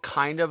book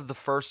kind of the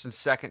first and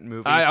second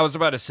movie? I was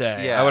about to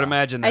say. Yeah. I would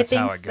imagine that's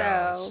how it think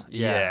so. goes.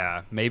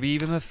 Yeah. Maybe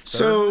even the third.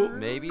 So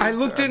Maybe I the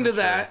looked third, I'm into not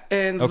that,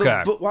 and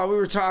Okay. while we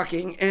were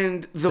talking,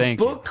 and the Thank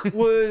you. book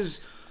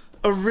was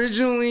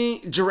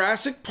originally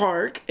Jurassic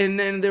Park, and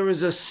then there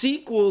was a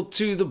sequel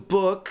to the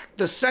book.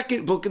 The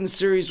second book in the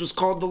series was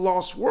called The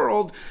Lost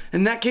World,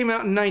 and that came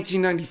out in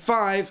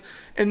 1995.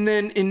 And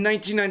then in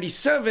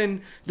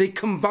 1997, they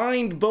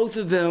combined both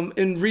of them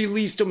and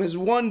released them as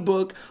one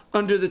book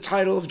under the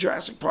title of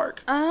Jurassic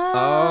Park.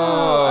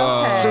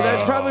 Oh, okay. So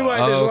that's probably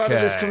why there's a lot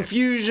of this Okay.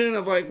 confusion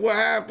of like, what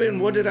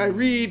happened? What did I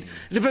read?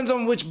 It depends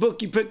on which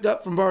book you picked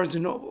up from Barnes &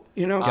 Noble,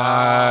 you know?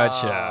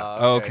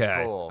 Gotcha.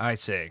 okay, cool. I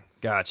see.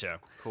 Gotcha.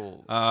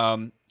 Cool.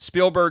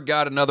 Spielberg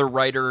got another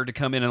writer to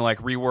come in and like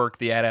rework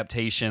the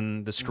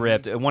adaptation, the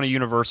script. One of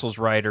Universal's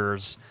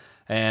writers.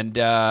 And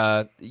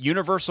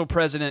Universal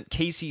president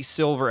Casey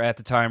Silver at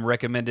the time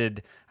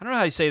recommended, I don't know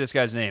how you say this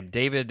guy's name,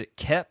 David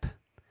Koepp,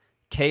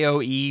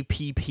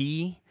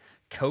 Koepp,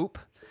 Cope.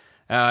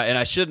 And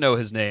I should know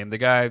his name. The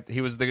guy,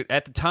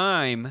 at the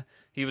time,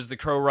 he was the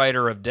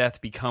co-writer of Death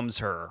Becomes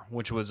Her,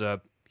 which was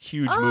a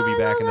huge movie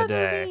back in the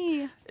day.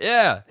 Movie.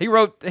 Yeah, he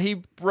wrote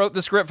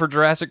the script for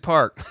Jurassic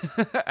Park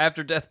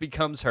after Death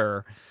Becomes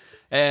Her.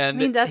 And I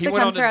mean, Death he went on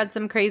Becomes Her had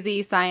some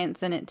crazy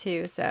science in it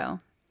too,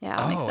 so yeah,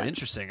 that makes Oh, sense.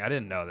 interesting. I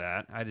didn't know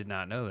that. I did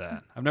not know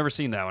that. I've never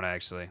seen that one,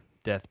 actually.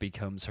 Death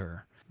Becomes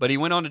Her. But he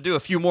went on to do a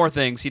few more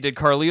things. He did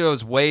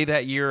Carlito's Way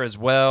that year as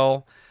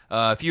well.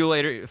 A few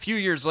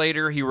years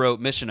later, he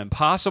wrote Mission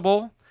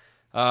Impossible.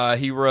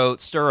 He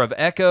wrote Stir of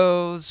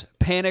Echoes,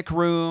 Panic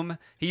Room.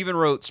 He even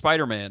wrote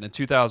Spider-Man in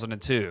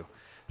 2002.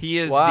 He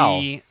is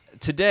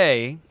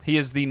today, he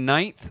is the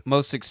 9th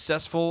most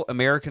successful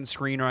American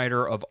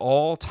screenwriter of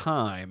all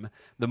time.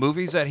 The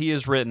movies that he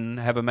has written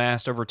have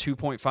amassed over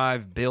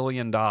 $2.5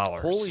 billion.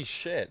 Holy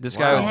shit! This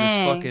guy was this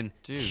Dang. fucking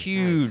Dude,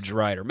 huge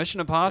writer. Mission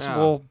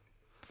Impossible,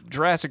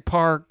 Jurassic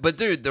Park. But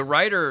dude, the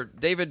writer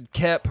David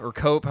Koepp or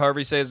Cope, however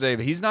you say his name,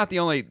 he's not the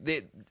only.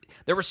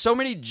 There were so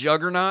many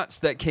juggernauts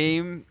that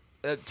came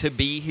to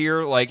be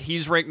here. Like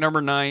he's ranked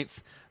number 9th.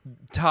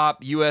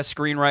 Top U.S.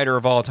 screenwriter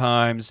of all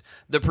times.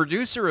 The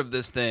producer of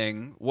this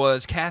thing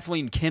was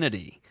Kathleen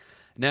Kennedy.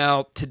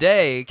 Now,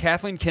 today,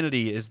 Kathleen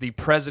Kennedy is the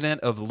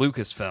president of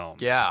Lucasfilms.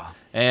 Yeah.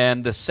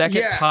 And the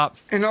second top...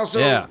 and also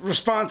Yeah.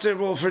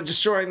 responsible for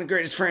destroying the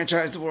greatest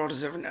franchise the world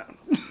has ever known.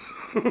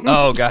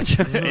 Oh,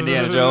 gotcha.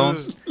 Indiana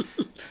Jones.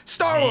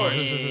 Star Wars.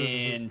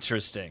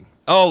 Interesting.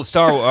 Oh,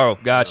 Star Wars. Oh,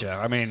 gotcha.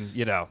 I mean,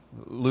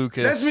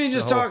 Lucas. That's me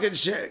just the whole- talking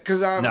shit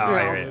because I'm, No,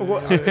 I hear you.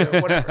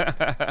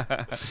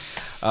 whatever.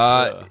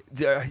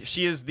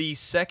 She is the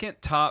second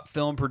top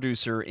film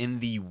producer in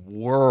the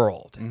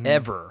world Mm-hmm.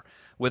 ever,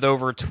 with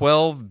over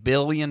 $12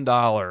 billion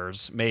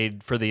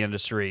made for the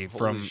industry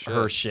from shit.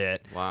 her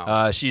shit.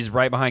 Wow. She's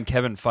right behind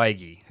Kevin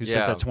Feige, who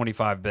sits Yeah. at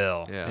 25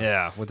 bill.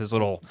 Yeah. with his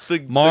little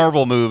The-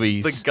 Marvel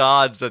movies. The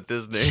gods at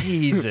Disney.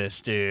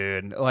 Jesus,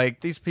 dude.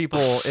 Like, these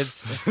people,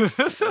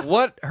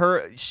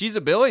 she's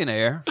a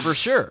billionaire for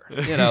sure.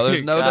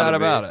 There's no Gotta doubt be.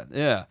 about it.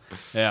 Yeah.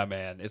 Yeah,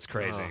 man. It's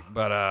crazy.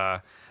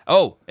 But,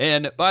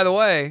 and by the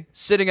way,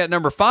 sitting at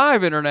number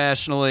 5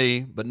 internationally,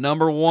 but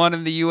number 1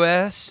 in the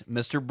U.S.,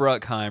 Mr.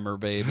 Bruckheimer,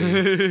 baby.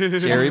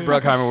 Jerry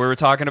Bruckheimer. We were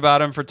talking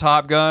about him for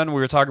Top Gun. We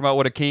were talking about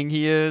what a king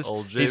he is.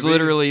 Old He's JB.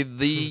 literally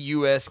the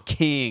U.S.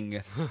 king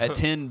at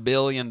 $10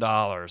 billion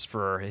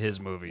for his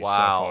movies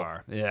Wow. so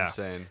far. Yeah.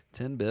 Insane.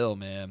 10 bill,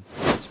 man.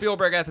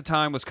 Spielberg at the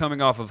time was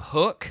coming off of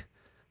Hook.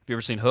 Have you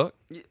ever seen Hook?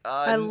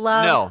 I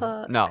love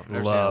Hook. No,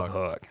 never seen Love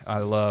Hook. Hook. I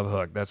love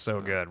Hook. That's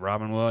so good.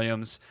 Robin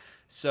Williams.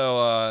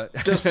 So,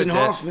 Dustin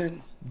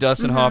Hoffman.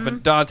 Dustin Hoffman.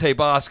 Dante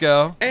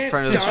Bosco. And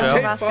Friend of the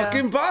Dante show.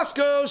 fucking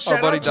Bosco.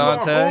 Shout buddy out to our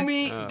Dante.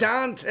 homie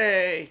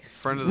Dante.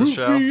 Friend of the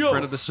show. Rufio.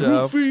 Friend of the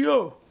show.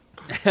 Rufio.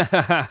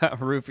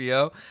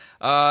 Rufio.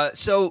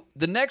 So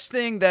the next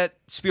thing that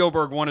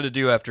Spielberg wanted to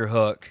do after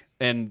Hook,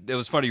 and it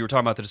was funny you were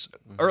talking about this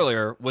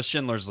earlier, was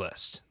Schindler's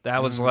List.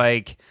 That was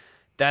like,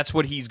 that's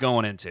what he's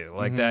going into.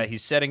 Like that,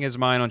 he's setting his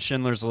mind on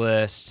Schindler's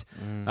List.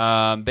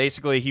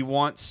 Basically, he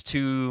wants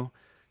to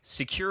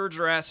secure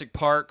Jurassic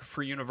Park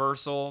for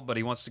Universal, but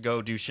he wants to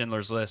go do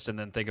Schindler's List and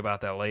then think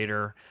about that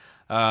later.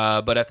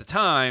 But at the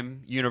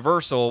time,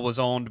 Universal was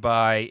owned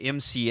by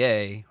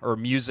MCA, or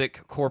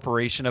Music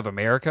Corporation of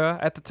America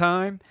at the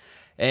time.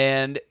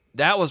 And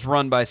that was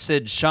run by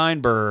Sid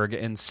Sheinberg.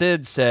 And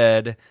Sid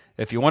said,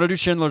 if you want to do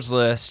Schindler's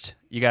List,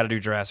 you got to do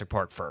Jurassic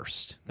Park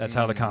first. That's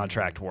how the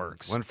contract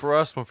works. One for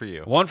us, one for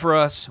you. One for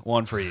us,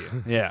 one for you.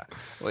 Yeah.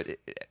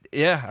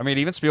 Yeah, I mean,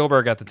 even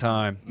Spielberg at the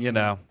time, he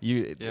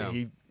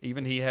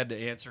had to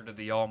answer to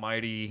the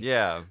almighty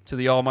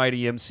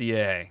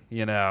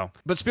MCA,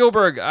 But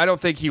Spielberg, I don't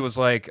think he was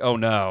like, oh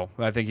no.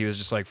 I think he was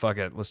just like, fuck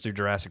it, let's do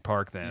Jurassic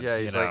Park then. Yeah,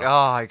 he's like, oh,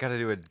 I got to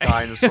do a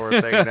dinosaur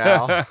thing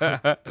now.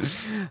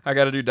 I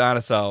got to do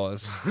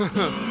dinosaurs.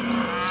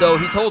 So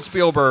he told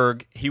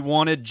Spielberg he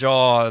wanted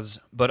Jaws,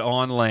 but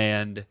on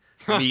land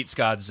meets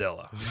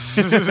Godzilla.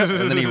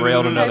 And then he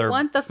railed another. I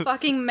want the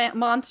fucking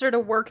monster to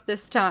work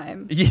this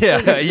time.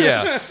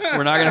 Yeah.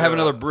 We're not going to have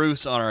another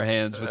Bruce on our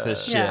hands with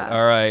this shit. Yeah.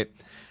 All right.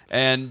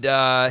 And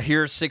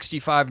here's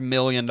 $65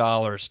 million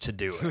to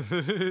do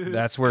it.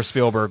 That's where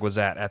Spielberg was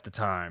at the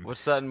time.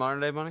 What's that in modern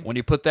day money? When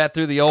you put that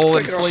through the old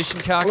inflation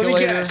Let me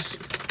calculator. guess.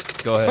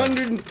 Go ahead.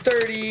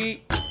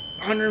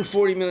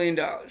 $140 million.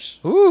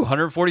 Ooh,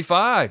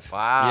 145.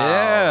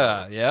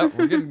 Wow. Yeah.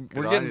 We're getting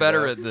on you,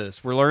 better Dad. at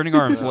this. We're learning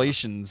our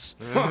inflations.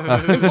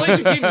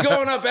 Inflation keeps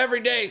going up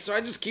every day, so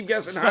I just keep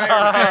guessing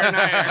higher and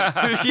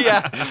higher.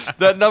 Yeah,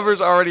 that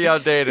number's already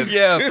outdated.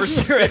 Yeah, for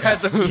sure.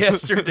 As of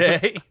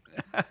yesterday.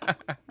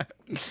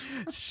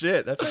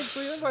 Shit,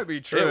 that might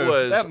be true. It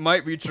was- That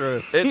might be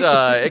true.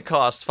 It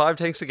cost 5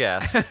 tanks of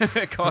gas.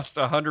 It cost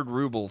 100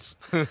 rubles.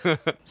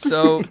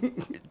 So,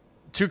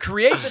 to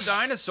create the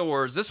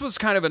dinosaurs, this was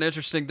kind of an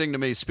interesting thing to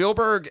me.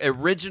 Spielberg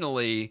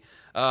originally,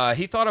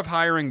 he thought of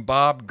hiring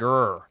Bob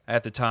Gurr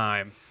at the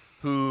time,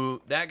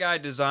 that guy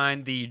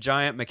designed the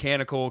giant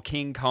mechanical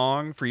King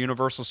Kong for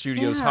Universal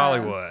Studios Yeah.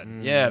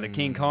 Hollywood. Yeah, the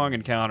King Kong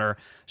encounter.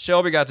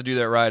 Shelby got to do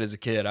that ride as a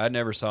kid. I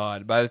never saw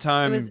it. By the It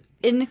time... was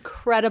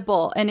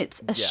incredible, and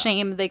it's a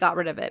shame they got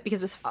rid of it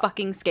because it was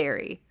fucking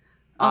scary.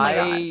 Oh my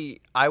god.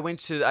 I went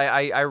to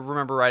I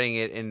remember riding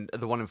it in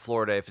the one in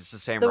Florida. If it's the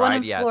same The ride,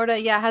 one in Florida,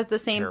 has the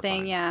same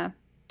Terrifying. thing, yeah.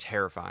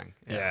 terrifying.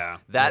 Yeah.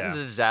 That yeah. and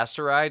the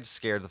disaster ride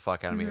scared the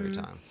fuck out of me every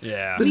Mm-hmm. time.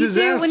 Yeah. The Me too. When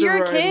disaster you're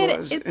a ride kid,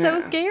 was, it's yeah. so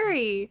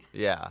scary.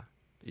 Yeah.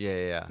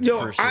 Yo,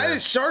 For sure.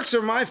 sharks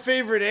are my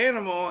favorite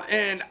animal,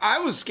 and I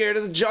was scared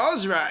of the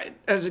Jaws ride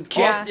as a kid.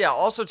 Yeah. Yeah,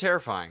 also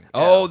terrifying.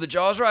 Oh, the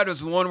Jaws ride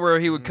was the one where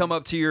he would come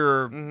up to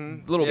your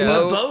little Yeah. The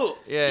boat. boat.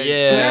 Yeah.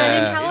 Yeah.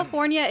 And in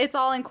California, it's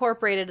all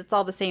incorporated. It's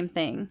all the same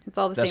thing. It's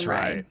all the That's same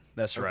right. ride.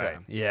 That's right.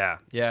 Yeah.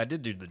 I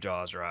did do the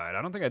Jaws ride.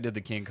 I don't think I did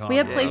the King Kong. We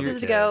had ride.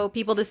 places to go,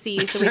 people to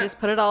see, so we just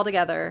put it all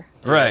together.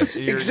 Right.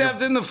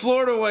 Except in the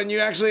Florida one, you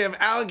actually have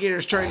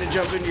alligators trying to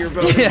jump into your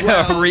boat as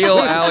well. real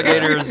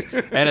alligators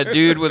and a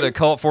dude with a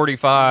Colt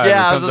 45.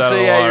 Yeah, I who was comes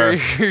gonna out of the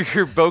say, water.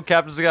 your boat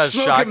captain's got a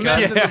Smoking meth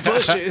shotgun. in the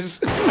bushes.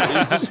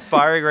 He's just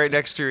firing right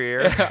next to your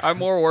ear. I'm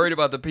more worried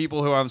about the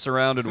people who I'm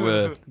surrounded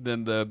with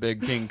than the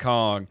big King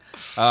Kong.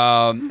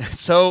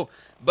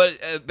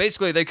 But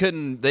basically, they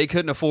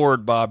couldn't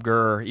afford Bob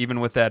Gurr even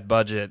with that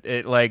budget.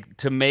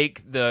 To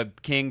make the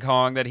King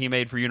Kong that he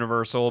made for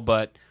Universal,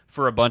 but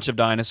for a bunch of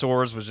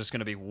dinosaurs was just going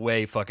to be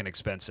way fucking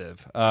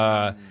expensive.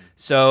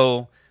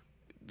 So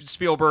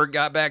Spielberg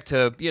got back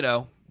to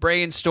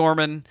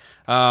brainstorming.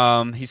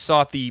 He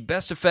sought the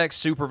best effects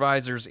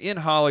supervisors in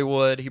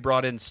Hollywood. He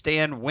brought in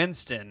Stan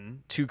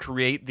Winston to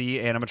create the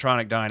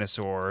animatronic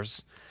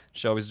dinosaurs.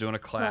 Shelby's doing a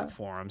clap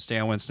for him.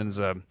 Stan Winston's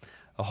a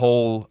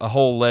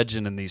whole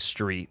legend in these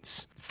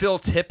streets. Phil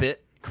Tippett,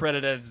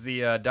 credited as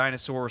the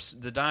dinosaur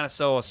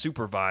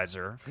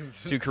supervisor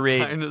to create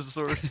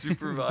Dinosaur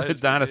supervisor. the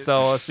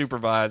dinosaur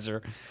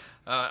supervisor.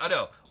 I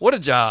know, what a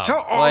job! How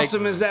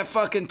awesome is that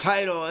fucking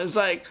title? It's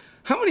like,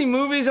 how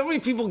many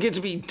people get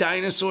to be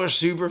dinosaur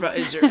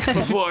supervisor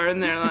before in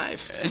their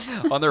life?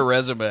 On their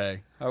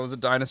resume? I was a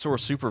dinosaur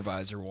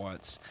supervisor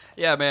once.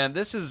 Yeah, man,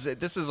 this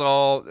is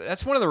all.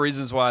 That's one of the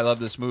reasons why I love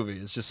this movie.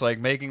 It's just like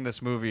making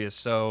this movie is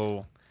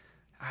so.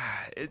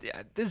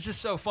 This is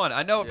just so fun.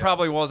 I know it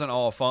probably wasn't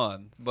all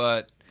fun,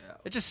 but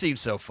it just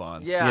seems so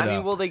fun. Yeah, you I know?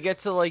 mean, well, they get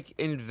to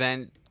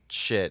invent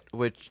shit,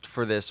 which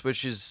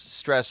is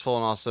stressful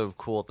and also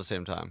cool at the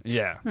same time.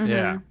 Yeah.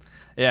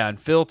 And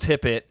Phil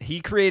Tippett,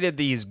 he created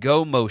these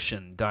Go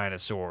Motion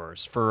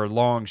dinosaurs for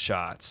long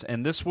shots,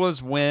 and this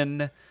was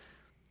when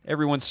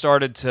everyone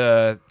started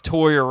to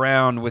toy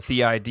around with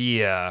the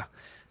idea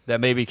that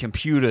maybe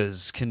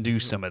computers can do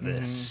some of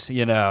this,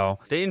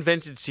 They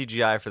invented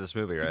CGI for this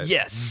movie, right?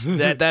 Yes,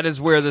 that is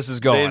where this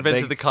is going. They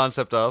invented the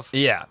concept of.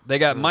 Yeah, they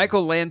got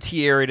Michael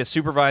Lantieri to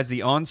supervise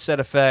the on-set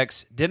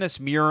effects, Dennis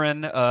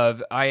Murin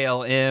of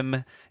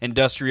ILM,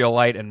 Industrial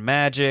Light and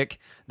Magic.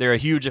 They're a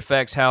huge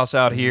effects house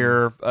out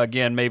here.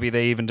 Again, maybe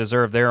they even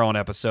deserve their own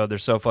episode. They're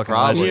so fucking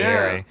Probably.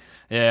 legendary.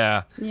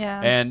 Yeah.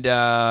 And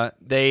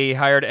they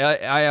hired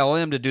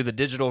ILM to do the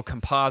digital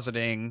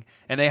compositing,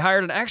 and they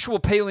hired an actual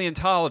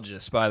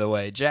paleontologist, by the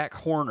way, Jack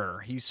Horner.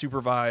 He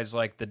supervised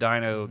the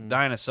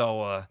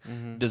dinosaur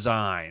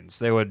designs.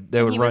 They would He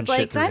run was shit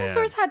like, through him.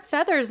 dinosaurs had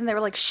feathers, and they were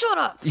like, shut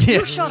up. Yes.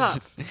 You shut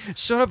up.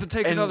 Shut up and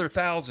take another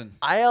 1,000.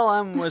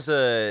 ILM was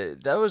a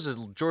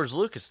George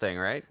Lucas thing,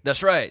 right?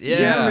 That's right. Yeah,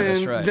 man.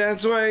 that's right.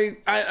 That's why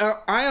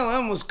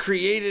ILM was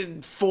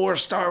created for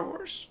Star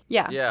Wars.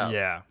 Yeah.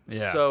 Yeah.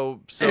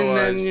 So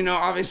And then,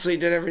 obviously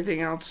did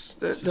everything else.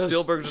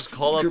 Spielberg just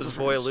called up his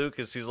boy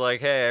Lucas. He's like,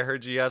 "Hey, I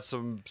heard you got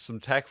some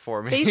tech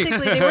for me."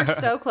 Basically, they work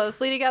so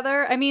closely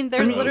together. I mean,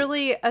 there's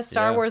literally a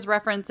Star Wars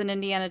reference in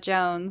Indiana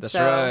Jones. That's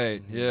so.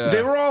 right. Yeah.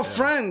 They were all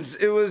friends.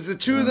 It was the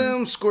two of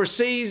them,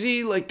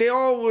 Scorsese. They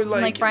all were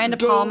Like Brian De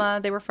Palma,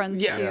 they were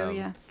friends Yeah. too.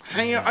 Yeah.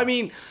 hang out. I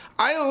mean,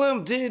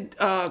 ILM did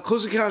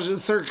Close Encounters of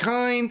the Third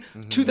Kind,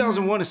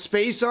 2001: A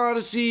Space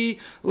Odyssey.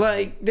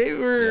 Like they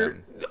were,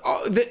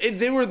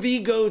 they were the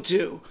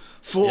go-to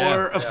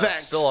for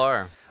effects. Still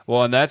are.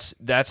 Well, and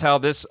that's how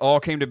this all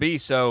came to be.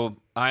 So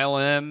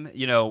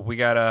ILM, we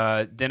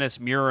got Dennis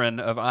Murin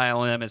of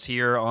ILM is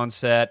here on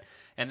set,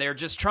 and they're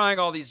just trying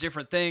all these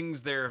different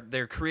things.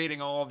 They're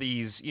creating all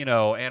these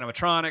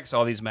animatronics,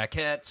 all these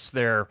maquettes.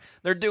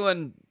 They're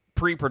doing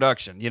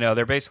pre-production.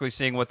 They're basically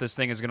seeing what this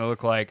thing is going to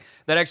look like.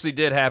 That actually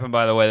did happen,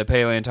 by the way. The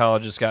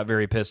paleontologist got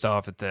very pissed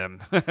off at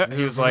them.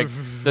 He was like,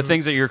 "The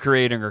things that you're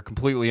creating are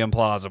completely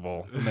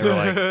implausible." And they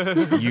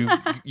were like, "You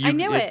I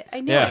knew it.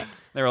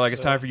 They were like,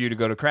 "It's time for you to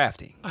go to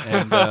Crafty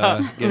and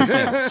get a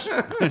sandwich,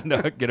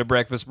 and, get a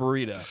breakfast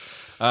burrito."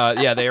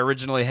 They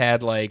originally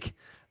had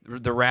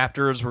the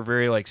raptors were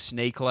very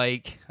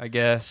snake-like, I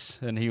guess,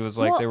 and he was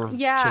like, they were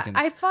chickens.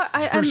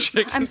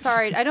 I'm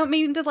sorry. I don't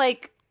mean to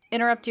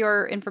interrupt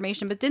your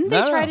information, but didn't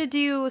they try to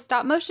do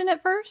stop motion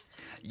at first?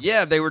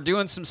 Yeah, they were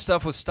doing some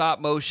stuff with stop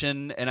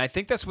motion, and I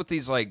think that's what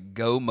these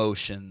Go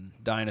Motion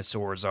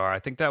dinosaurs are. I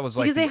think that was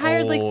because they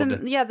hired old...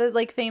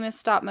 the famous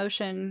stop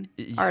motion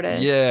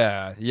artists.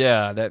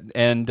 Yeah, that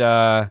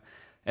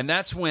and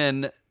that's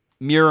when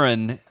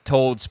Murin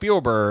told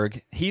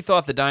Spielberg he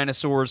thought the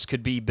dinosaurs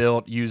could be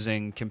built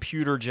using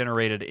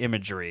computer-generated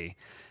imagery,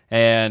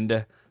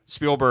 and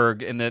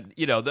Spielberg, in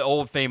the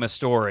old famous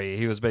story,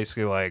 he was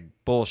basically like,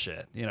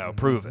 bullshit,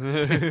 prove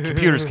it.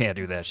 Computers can't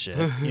do that shit,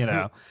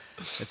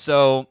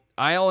 So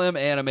ILM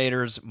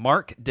animators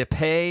Mark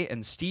DePay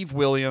and Steve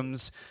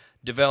Williams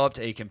developed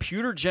a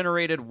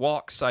computer-generated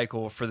walk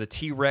cycle for the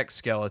T-Rex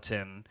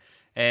skeleton,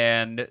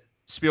 and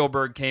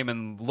Spielberg came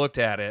and looked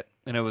at it,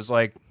 and it was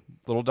like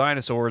little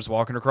dinosaurs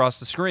walking across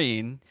the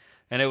screen,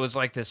 and it was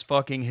like this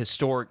fucking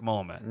historic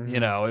moment.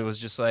 It was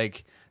just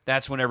like,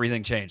 that's when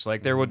everything changed.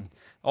 There would...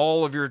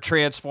 all of your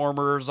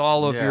Transformers,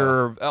 all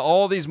of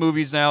all these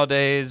movies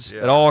nowadays,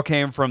 it all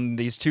came from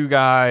these two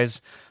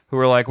guys who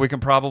were like, we can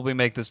probably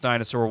make this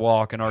dinosaur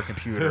walk in our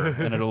computer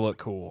and it'll look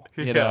cool.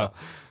 You know?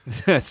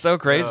 It's so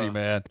crazy,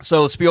 man.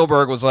 So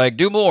Spielberg was like,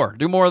 do more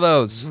of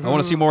those. I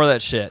want to see more of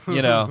that shit,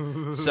 you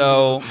know?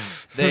 So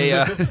they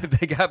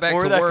got back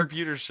More to of that work.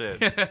 computer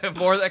shit.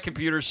 More of that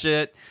computer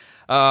shit.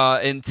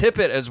 And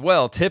Tippett as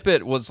well.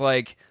 Tippett was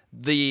like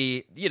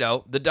the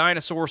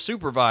dinosaur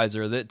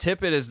supervisor. That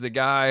Tippett is the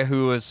guy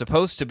who is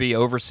supposed to be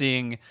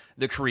overseeing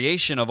the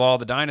creation of all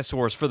the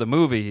dinosaurs for the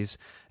movies.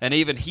 And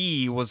even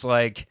he was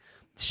like,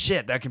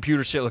 shit, that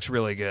computer shit looks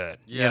really good,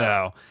 you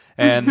know?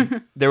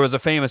 And there was a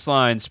famous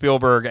line.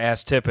 Spielberg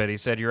asked Tippett, he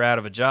said, you're out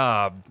of a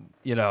job,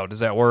 you know, does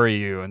that worry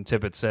you? And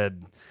Tippett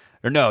said,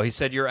 he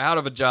said, you're out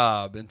of a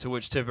job. And to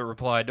which Tippett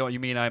replied, don't you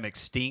mean I'm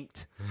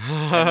extinct?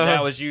 And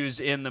that was used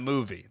in the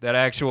movie. That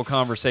actual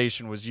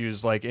conversation was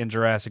used like in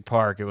Jurassic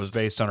Park. It was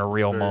based on a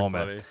real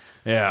moment. Funny.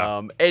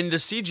 Yeah. And the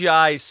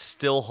CGI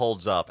still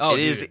holds up. Oh,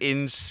 it is dude.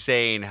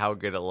 insane how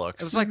good it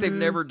looks. It's like they've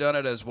never done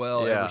it as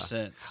well ever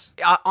since.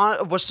 What I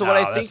No, think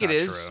that's it not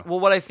is, true. well,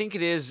 what I think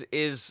it is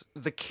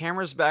the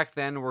cameras back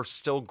then were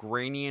still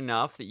grainy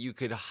enough that you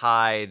could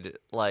hide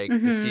like the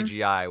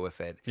CGI with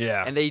it.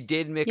 Yeah. And they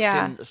did mix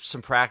Yeah. in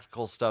some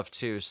practical stuff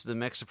too. So the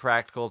mix of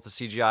practical with the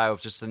CGI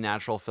with just the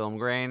natural film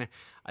grain,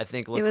 I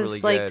think looked It was really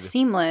like good.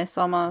 seamless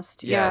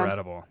almost. Yeah.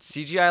 Incredible.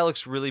 CGI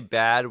looks really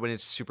bad when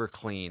it's super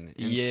clean.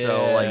 And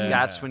so like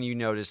that's when you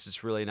notice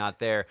it's really not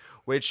there.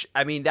 Which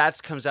I mean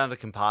that comes down to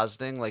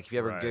compositing. Like if you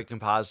have a good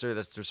compositor,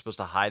 they're supposed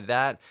to hide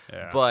that.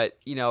 Yeah. But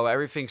you know,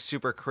 everything's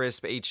super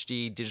crisp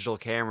HD digital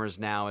cameras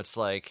now. It's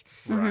like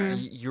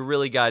you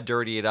really gotta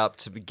dirty it up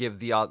to give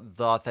the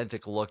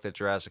authentic look that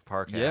Jurassic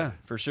Park had. Yeah,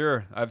 for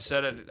sure. I've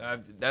said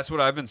it. That's what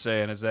I've been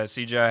saying is that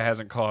CGI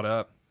hasn't caught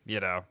up. You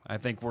know, I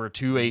think we're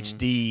too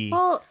HD.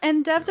 Well,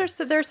 and devs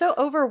they're so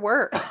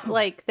overworked.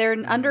 Like they're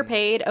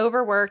underpaid,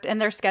 overworked,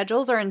 and their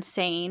schedules are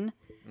insane.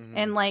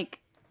 And like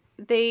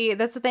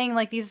that's the thing.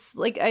 Like these,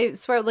 like I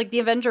swear, like the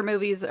Avenger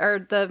movies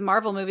or the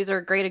Marvel movies are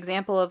a great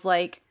example of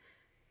like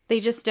they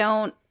just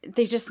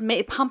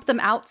pump them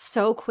out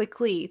so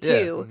quickly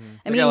too.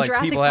 I They mean, got, like,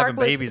 Jurassic people Park having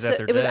was babies at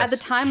their it was at the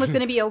desk. time was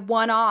going to be a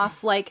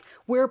one-off. Like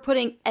we're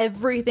putting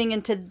everything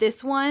into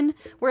this one,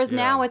 whereas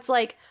now it's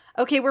like,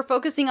 okay, we're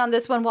focusing on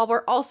this one while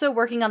we're also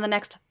working on the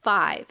next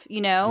 5,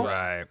 you know?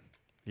 Right.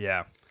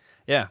 Yeah.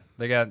 Yeah.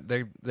 They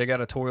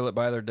got a toilet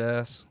by their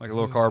desk, like a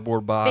little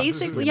cardboard box.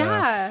 Basically, you know?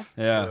 yeah.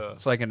 Yeah.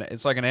 It's like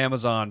an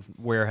Amazon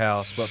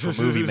warehouse, but for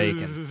movie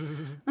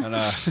making. And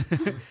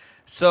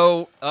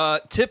so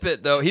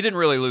Tippett though, he didn't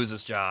really lose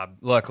his job.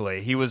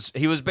 Luckily, he was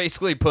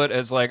basically put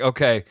as like,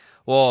 okay,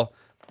 well,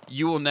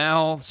 you will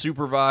now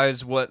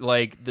supervise what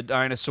like the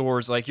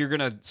dinosaurs, like you're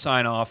gonna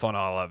sign off on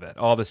all of it,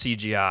 all the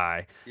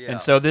CGI. And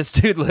so this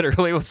dude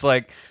literally was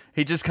like,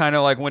 he just kind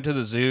of like went to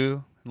the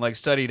zoo and like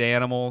studied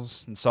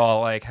animals and saw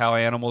like how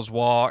animals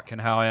walk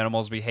and how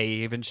animals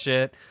behave and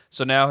shit.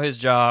 So now his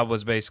job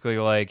was basically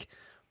like,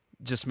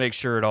 just make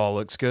sure it all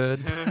looks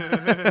good.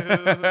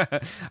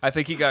 I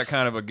think he got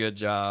kind of a good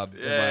job.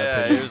 in my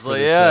opinion, he was for like,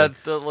 this yeah,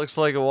 thing. it looks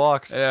like it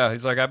walks. Yeah,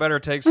 he's like, I better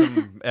take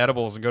some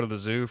edibles and go to the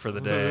zoo for the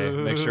day.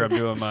 Make sure I'm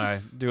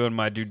doing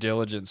my due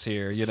diligence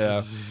here, you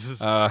know.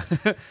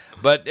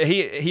 But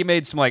he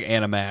made some like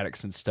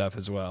animatics and stuff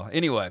as well.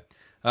 Anyway,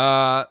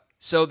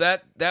 so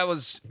that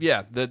was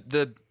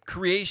the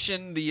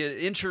creation,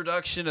 the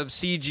introduction of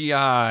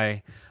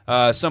CGI.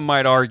 Some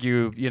might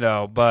argue, you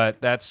know,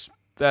 but that's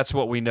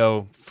what we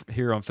know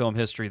here on Film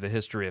History, the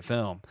history of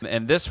film.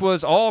 And this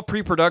was all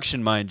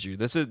pre-production, mind you.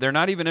 They're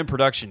not even in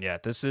production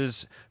yet. This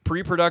is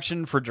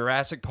pre-production for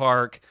Jurassic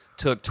Park.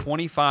 Took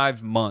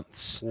 25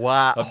 months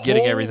of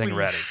getting everything Holy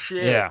ready.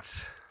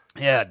 Shit.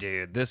 Yeah,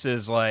 dude. This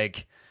is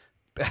like,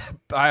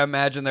 I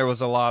imagine there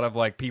was a lot of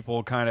like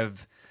people kind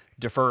of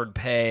deferred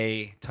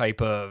pay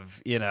type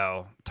of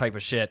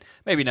shit.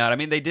 Maybe not. I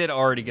mean, they did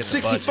already get the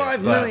budget.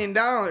 $65 million.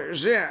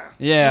 Yeah.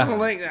 Yeah. I don't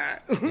like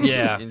that.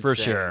 Yeah, for Insane.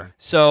 sure.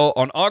 So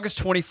on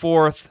August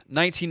 24th,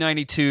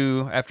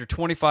 1992, after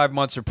 25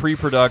 months of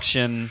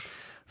pre-production,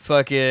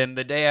 fucking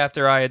the day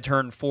after I had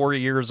turned 4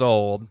 years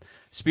old,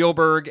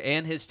 Spielberg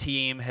and his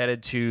team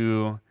headed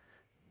to,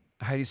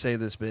 how do you say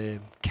this,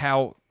 babe?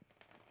 Kaua?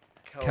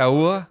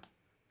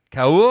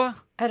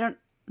 I don't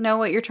know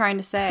what you're trying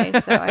to say,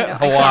 so I don't.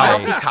 Hawaii. I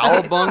can't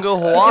help you. Cowabunga,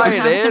 Hawaii,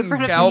 have it in dude.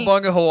 front of me.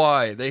 Cowabunga,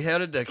 Hawaii. They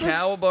headed to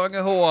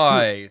Cowabunga,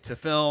 Hawaii to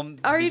film.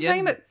 Are you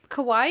talking about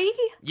Kauai?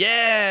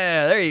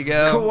 Yeah, there you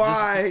go.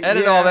 Kauai, Just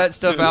edit yeah. all that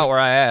stuff out where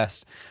I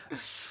asked.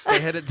 They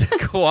headed to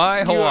Kauai,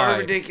 You are Hawaii.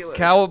 ridiculous.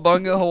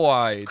 Cowabunga,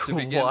 Hawaii to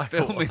begin Kauai,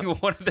 filming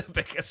one of the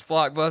biggest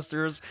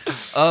blockbusters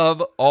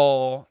of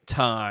all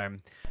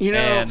time. You know,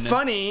 And-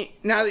 funny,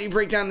 now that you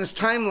break down this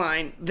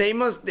timeline,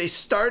 they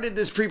started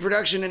this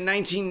pre-production in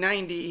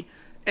 1990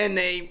 and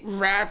they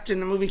wrapped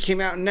and the movie came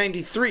out in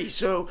 93.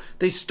 So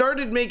they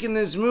started making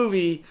this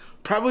movie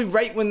probably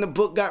right when the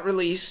book got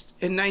released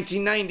in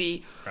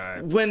 1990,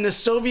 Right. when the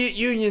Soviet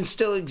Union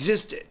still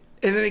existed.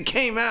 And then it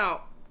came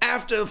out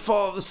after the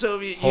fall of the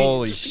Soviet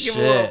Holy Union. Just to give a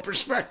little shit.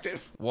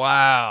 perspective.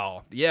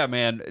 Wow. Yeah,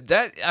 man.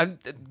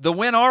 The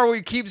When Are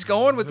We keeps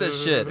going with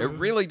this shit. It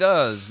really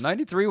does.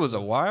 93 was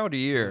a wild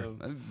year.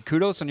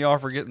 Kudos on y'all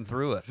for getting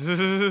through it.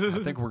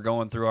 I think we're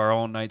going through our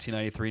own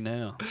 1993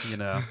 now, you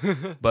know.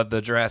 But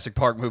the Jurassic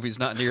Park movie's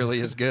not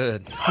nearly as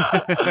good.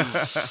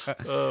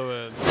 Oh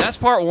man. That's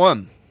part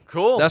one.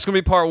 Cool. That's going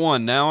to be part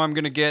one. Now I'm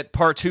going to get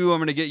part two. I'm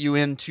going to get you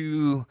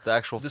into the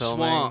actual the filming.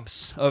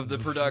 swamps of the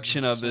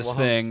production of this Swamps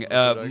thing.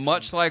 of production.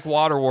 Much like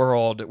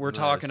Waterworld, we're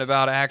talking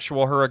about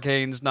actual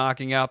hurricanes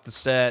knocking out the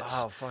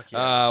sets. Oh, fuck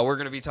yeah. We're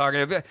going to be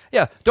talking about,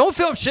 don't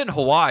film shit in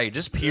Hawaii,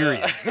 just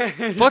period.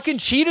 Fucking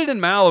cheated in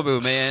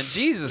Malibu, man.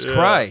 Jesus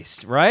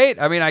Christ, right?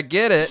 I mean, I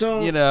get it,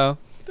 So- you know.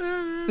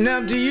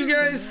 Now, do you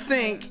guys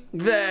think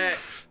that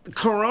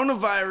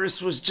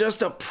coronavirus was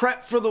just a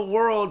prep for the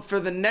world for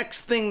the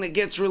next thing that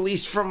gets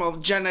released from a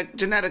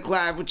genetic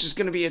lab, which is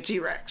going to be a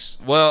T-Rex?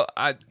 Well,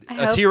 a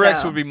hope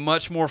T-Rex so. would be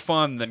much more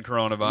fun than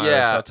coronavirus,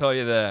 Yeah. I'll tell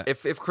you that.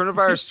 If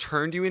coronavirus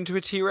turned you into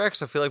a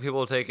T-Rex, I feel like people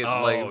will take it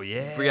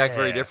react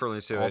very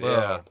differently to it. Although,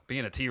 Yeah.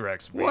 being a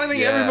T-Rex would be Well, I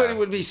think Yeah. everybody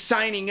would be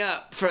signing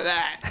up for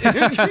that.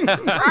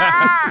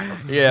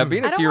 Yeah,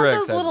 being a I don't T-Rex. want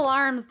those has little its-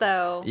 arms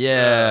though.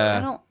 Yeah.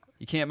 I don't.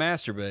 You can't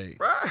masturbate.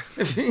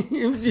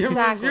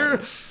 Exactly. You're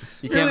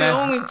You the can't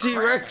only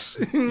T-Rex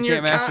in your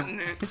can't master-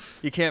 continent.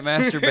 You can't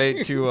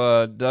masturbate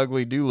to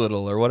Dudley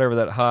Doolittle or whatever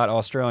that hot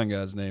Australian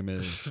guy's name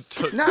is.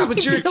 Nah,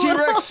 but you're a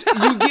T-Rex.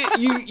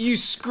 You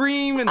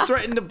scream and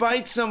threaten to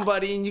bite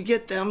somebody, and you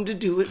get them to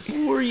do it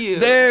for you.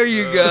 There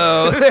you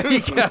go. There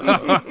you go.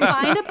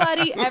 Find a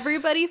buddy.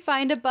 Everybody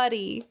find a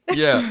buddy.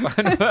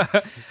 Yeah.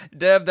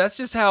 Deb, that's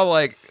just how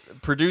like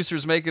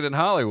producers make it in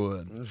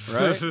Hollywood,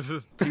 right?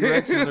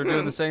 T-Rexes are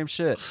doing the same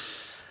shit.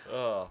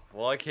 Oh,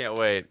 well, I can't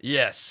wait.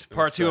 Yes,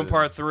 part two and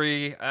part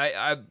three.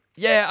 I'm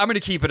going to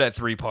keep it at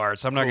 3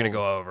 parts. I'm not going to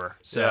go over.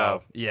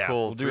 So, yeah,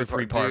 cool. we'll do a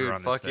 3-parter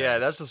on this Fuck thing. yeah,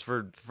 that's just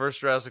for the first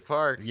Jurassic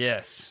Park.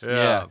 Yes.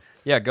 Yeah.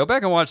 Yeah, go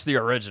back and watch the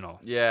original.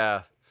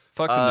 Yeah.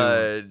 Fuck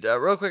the new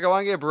one. Real quick, I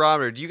want to get a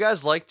barometer. Do you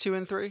guys like 2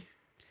 and 3?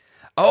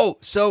 Oh,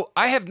 so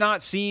I have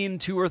not seen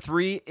 2 or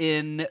 3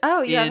 in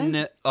Oh, you in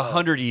haven't?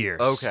 100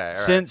 years. Okay, all right.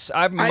 Since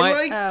I I might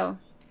like Oh.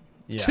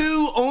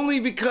 2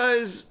 only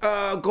because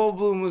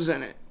Goldblum was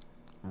in it.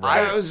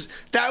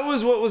 That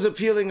was what was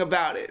appealing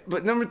about it.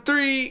 But number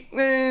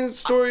 3,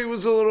 story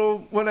was a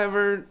little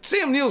whatever.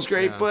 Sam Neill's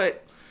great,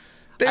 but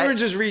they were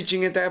just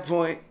reaching at that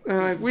point.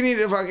 Like, we need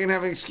to fucking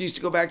have an excuse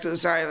to go back to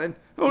this island.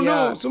 Oh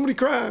no, somebody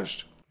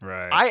crashed.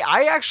 Right.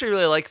 I actually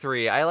really like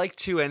 3. I like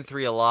 2 and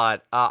 3 a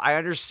lot. I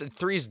understand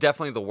 3 is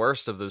definitely the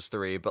worst of those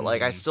 3, but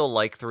like I still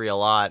like 3 a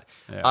lot.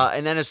 Yeah.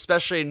 And then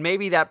especially, and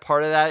maybe that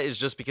part of that is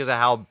just because of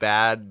how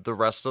bad the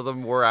rest of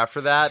them were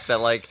after that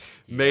like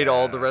made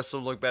all the rest of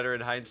them look better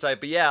in hindsight.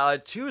 But yeah,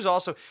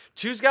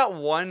 2's got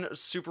one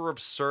super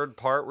absurd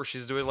part where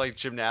she's doing like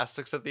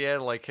gymnastics at the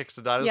end, like kicks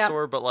the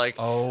dinosaur, but like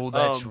Oh,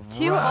 that's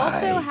 2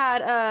 also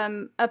had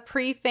a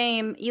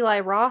pre-fame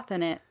Eli Roth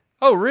in it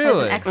Oh, as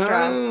really? an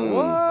extra.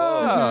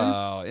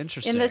 Wow,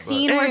 interesting. In the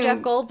scene where Jeff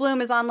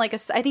Goldblum is on like I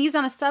think he's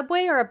on a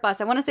subway or a bus.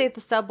 I want to say it's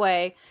the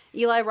subway.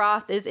 Eli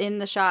Roth is in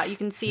the shot. You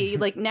can see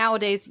like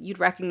nowadays you'd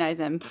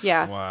recognize him.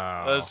 Yeah.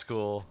 Wow. that's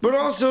cool. But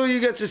also, you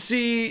get to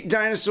see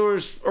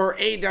dinosaurs or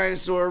a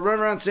dinosaur run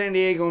around San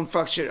Diego and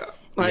fuck shit up.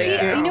 Like,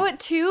 You know what?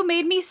 2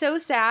 made me so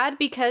sad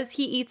because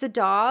he eats a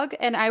dog,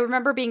 and I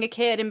remember being a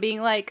kid and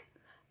being like,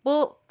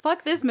 "Well,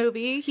 fuck this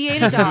movie. He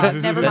ate a dog.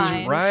 Never That's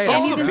mind." right. And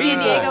All he's the in San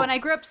people. Diego, and I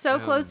grew up so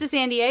close to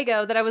San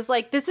Diego that I was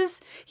like,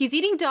 he's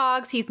eating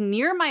dogs. He's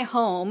near my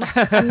home.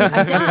 I'm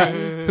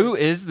done. Who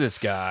is this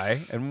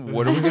guy? And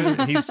what are we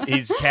gonna? He's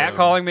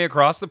catcalling me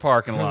across the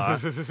parking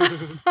lot.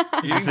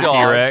 He's a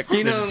T-Rex.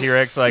 You know, There's a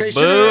T-Rex like they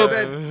should've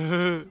had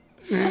boob.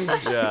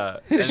 Yeah.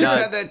 They And, should have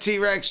had that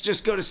T-Rex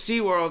just go to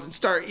SeaWorld and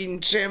start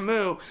eating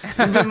Shamu.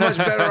 It'd been much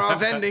better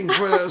off ending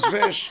for those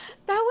fish.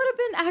 That would have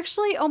been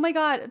actually, oh my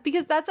God,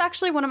 because that's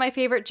actually one of my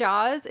favorite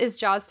Jaws is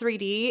Jaws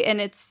 3D,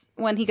 and it's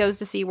when he goes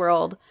to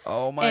SeaWorld.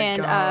 Oh my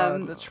And,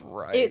 god, that's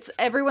right. It's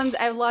a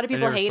lot of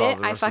people never hate saw it.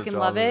 the I rest of the fucking Jaws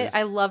love it. movies.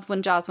 I loved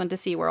when Jaws went to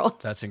SeaWorld.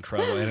 That's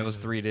incredible, and it was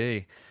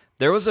 3D.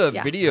 There was a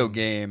Yeah. video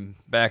game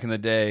back in the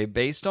day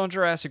based on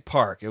Jurassic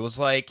Park. It was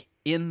like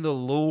in the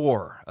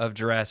lore of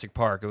Jurassic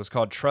Park. It was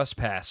called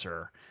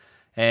Trespasser,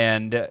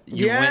 and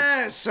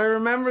Yes, I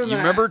remember that. You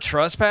remember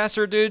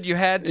Trespasser, dude? You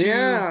had to.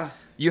 Yeah.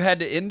 You had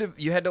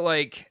to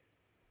like,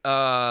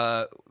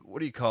 what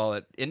do you call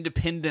it?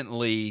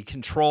 Independently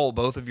control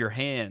both of your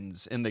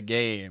hands in the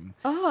game.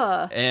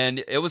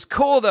 And it was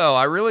cool though.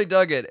 I really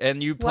dug it.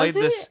 And you played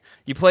Was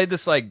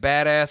this like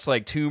badass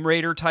like Tomb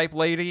Raider type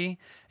lady.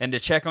 And to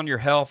check on your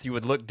health, you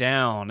would look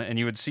down and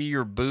you would see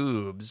your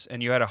boobs,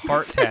 and you had a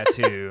heart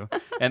tattoo,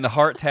 and the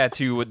heart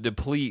tattoo would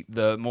deplete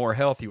the more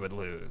health you would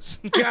lose.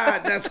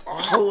 God, that's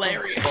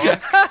hilarious.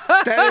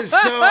 That is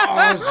so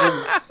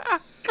awesome.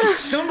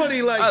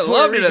 Somebody like I Puerto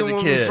loved it Rican as a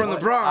woman kid. from the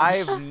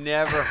Bronx. I've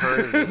never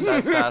heard of this.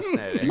 That's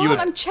fascinating. Mom,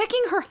 I'm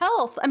checking her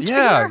health. I'm checking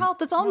Yeah. her health.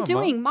 That's all I'm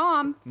doing,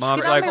 Mom.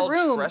 Mom's Get out like- of my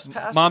room.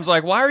 Trespassing? Mom's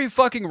like, why are you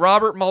fucking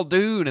Robert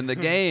Muldoon in the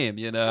game?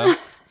 You know,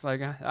 It's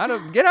like, I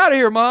don't get out of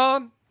here,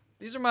 Mom.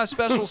 These are my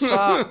special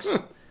socks.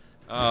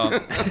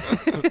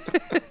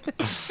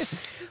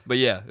 But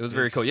yeah, it was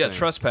very cool. Yeah,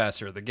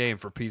 Trespasser, the game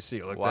for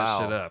PC. Look that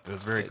shit up. It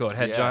was very cool.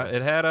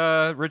 It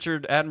had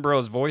Richard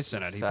Attenborough's voice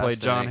in it. He played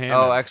John Hammond.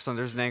 Oh, excellent.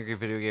 There's an Angry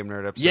Video Game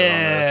Nerd episode on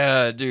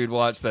Yeah, dude,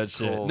 watch that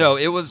shit. Cool. No,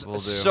 it was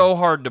so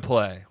hard to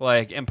play.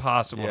 Like,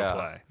 impossible to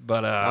play.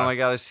 But oh my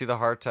god, I see the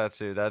heart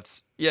tattoo.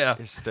 That's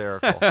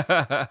hysterical.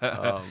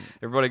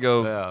 Everybody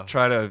go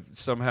try to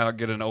somehow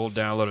get an old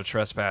download of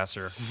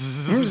Trespasser.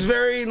 It was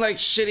very like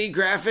shitty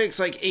graphics,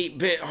 like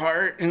 8-bit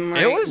heart, and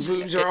like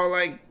boobs are all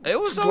like it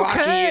was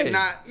blocky okay. and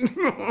not.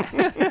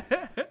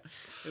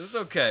 It was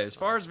okay. As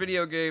far as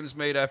video games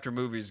made after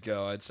movies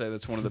go, I'd say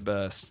that's one of the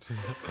best.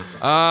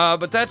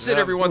 But that's it,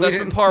 everyone. That's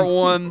been part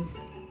 1.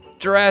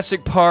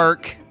 Jurassic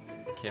Park.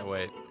 Can't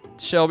wait.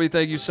 Shelby,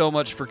 thank you so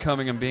much for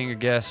coming and being a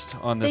guest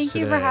on this Thank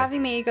today. you for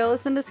having me. Go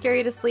listen to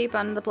Scary to Sleep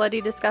on the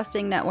Bloody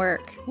Disgusting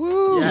Network.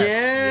 Woo!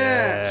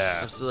 Yeah.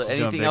 Absolutely.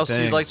 Doing Anything big else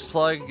you'd like to things.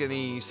 plug?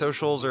 Any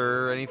socials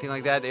or anything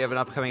like that? Do you have an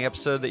upcoming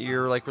episode that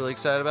you're like really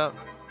excited about?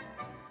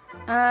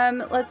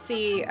 Let's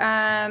see.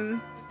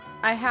 I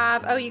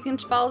have. Oh, you can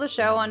follow the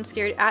show on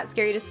Scary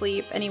to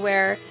Sleep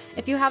anywhere.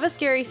 If you have a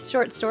scary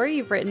short story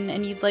you've written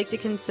and you'd like to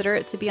consider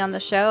it to be on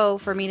the show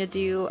for me to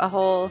do a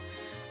whole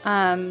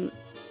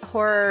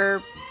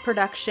horror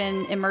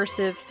production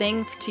immersive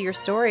thing to your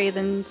story,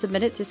 then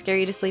submit it to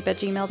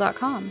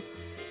scarytosleep@gmail.com.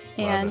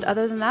 And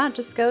other than that,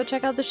 just go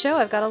check out the show.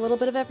 I've got a little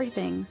bit of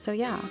everything. So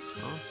yeah.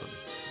 Awesome.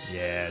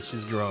 Yeah,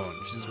 she's growing.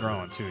 She's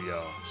growing too,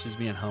 y'all. She's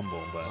being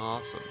humble, but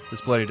Awesome.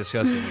 this Bloody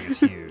Disgusting thing is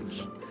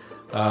huge.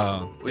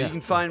 Well, you can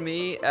find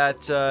me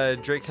at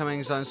Drake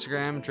Cummings on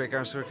Instagram,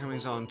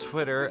 Drake_Cummings on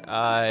Twitter,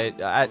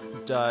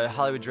 at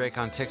Hollywood Drake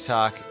on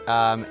TikTok,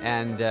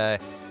 and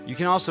you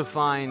can also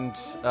find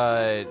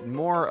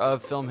more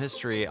of Film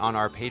History on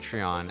our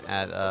Patreon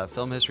at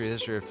Film History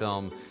of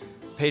Film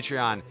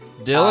Patreon.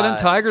 Dylan and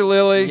Tiger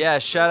Lily. Yeah,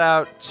 shout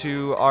out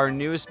to our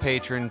newest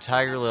patron,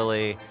 Tiger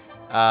Lily.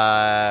 We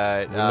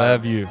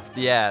love you.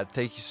 Yeah,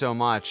 thank you so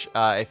much.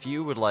 If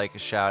you would like a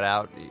shout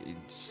out,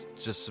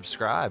 just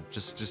subscribe.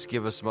 Just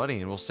give us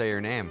money and we'll say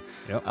your name.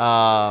 Yep. $3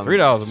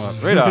 a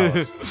month.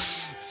 $3.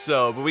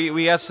 So, but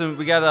we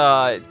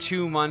got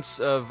 2 months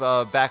of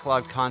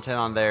backlogged content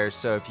on there.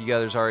 So if you guys,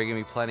 there's already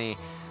gonna be plenty.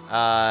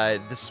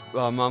 This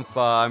month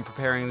I'm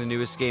preparing the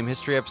newest game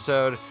history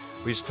episode.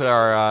 We just put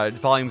our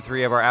volume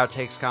 3 of our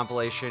outtakes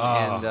compilation,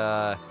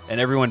 and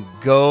everyone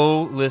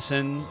go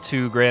listen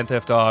to Grand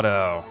Theft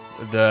Auto,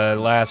 the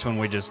last one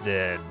we just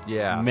did.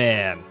 Yeah,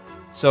 man,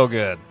 so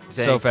good,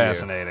 Thank so you.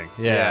 fascinating.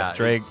 Yeah,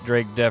 Drake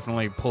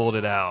definitely pulled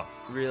it out.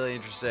 Really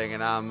interesting,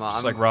 and I'm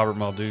like Robert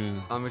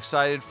Muldoon. I'm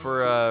excited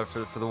for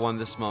the one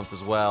this month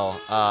as well.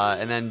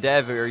 And then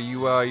Dev, are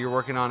you you're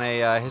working on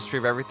a history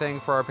of everything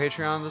for our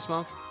Patreon this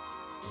month?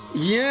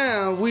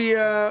 Yeah, we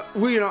I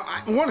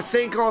want to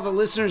thank all the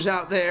listeners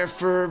out there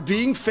for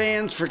being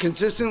fans, for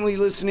consistently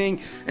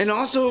listening, and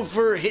also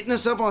for hitting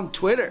us up on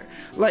Twitter.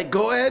 Like,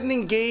 go ahead and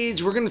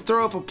engage. We're gonna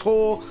throw up a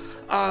poll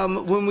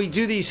when we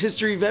do these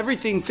history of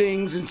everything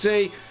things and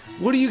say,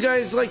 what do you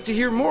guys like to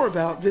hear more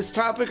about, this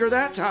topic or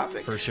that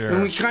topic? For sure.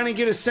 And we kind of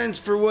get a sense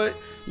for what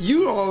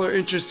you all are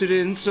interested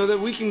in, so that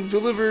we can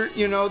deliver,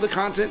 the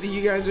content that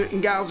you guys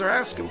and gals are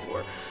asking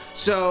for.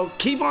 So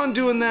keep on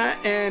doing that,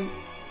 and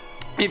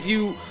if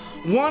you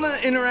want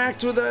to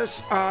interact with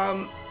us,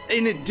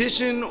 in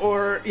addition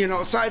or,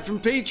 aside from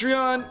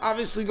Patreon,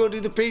 obviously go do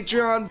the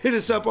Patreon, hit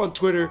us up on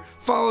Twitter,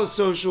 follow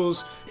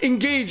socials,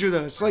 engage with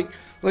us. Like,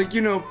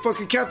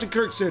 fucking Captain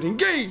Kirk said,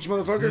 engage,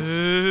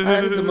 motherfucker. I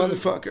added the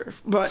motherfucker.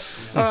 But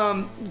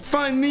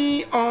find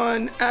me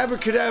on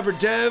Abracadabra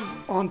Dev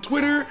on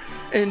Twitter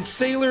and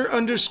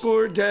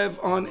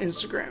Sailor_Dev on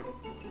Instagram.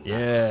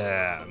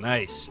 Yeah,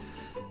 nice.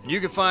 You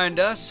can find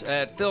us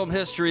at Film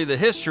History, the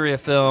history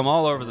of film,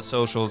 all over the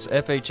socials,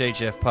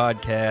 FHHF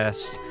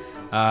Podcast.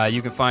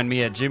 You can find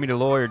me at Jimmy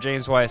DeLoy or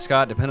James Y.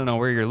 Scott, depending on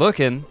where you're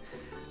looking.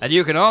 And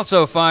you can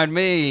also find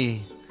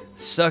me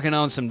sucking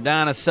on some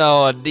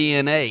dinosaur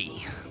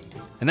DNA.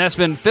 And that's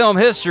been Film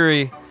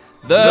History,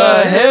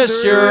 the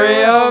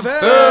history of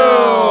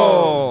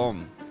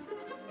film.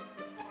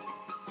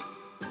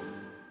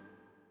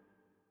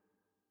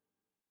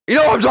 You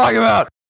know what I'm talking about!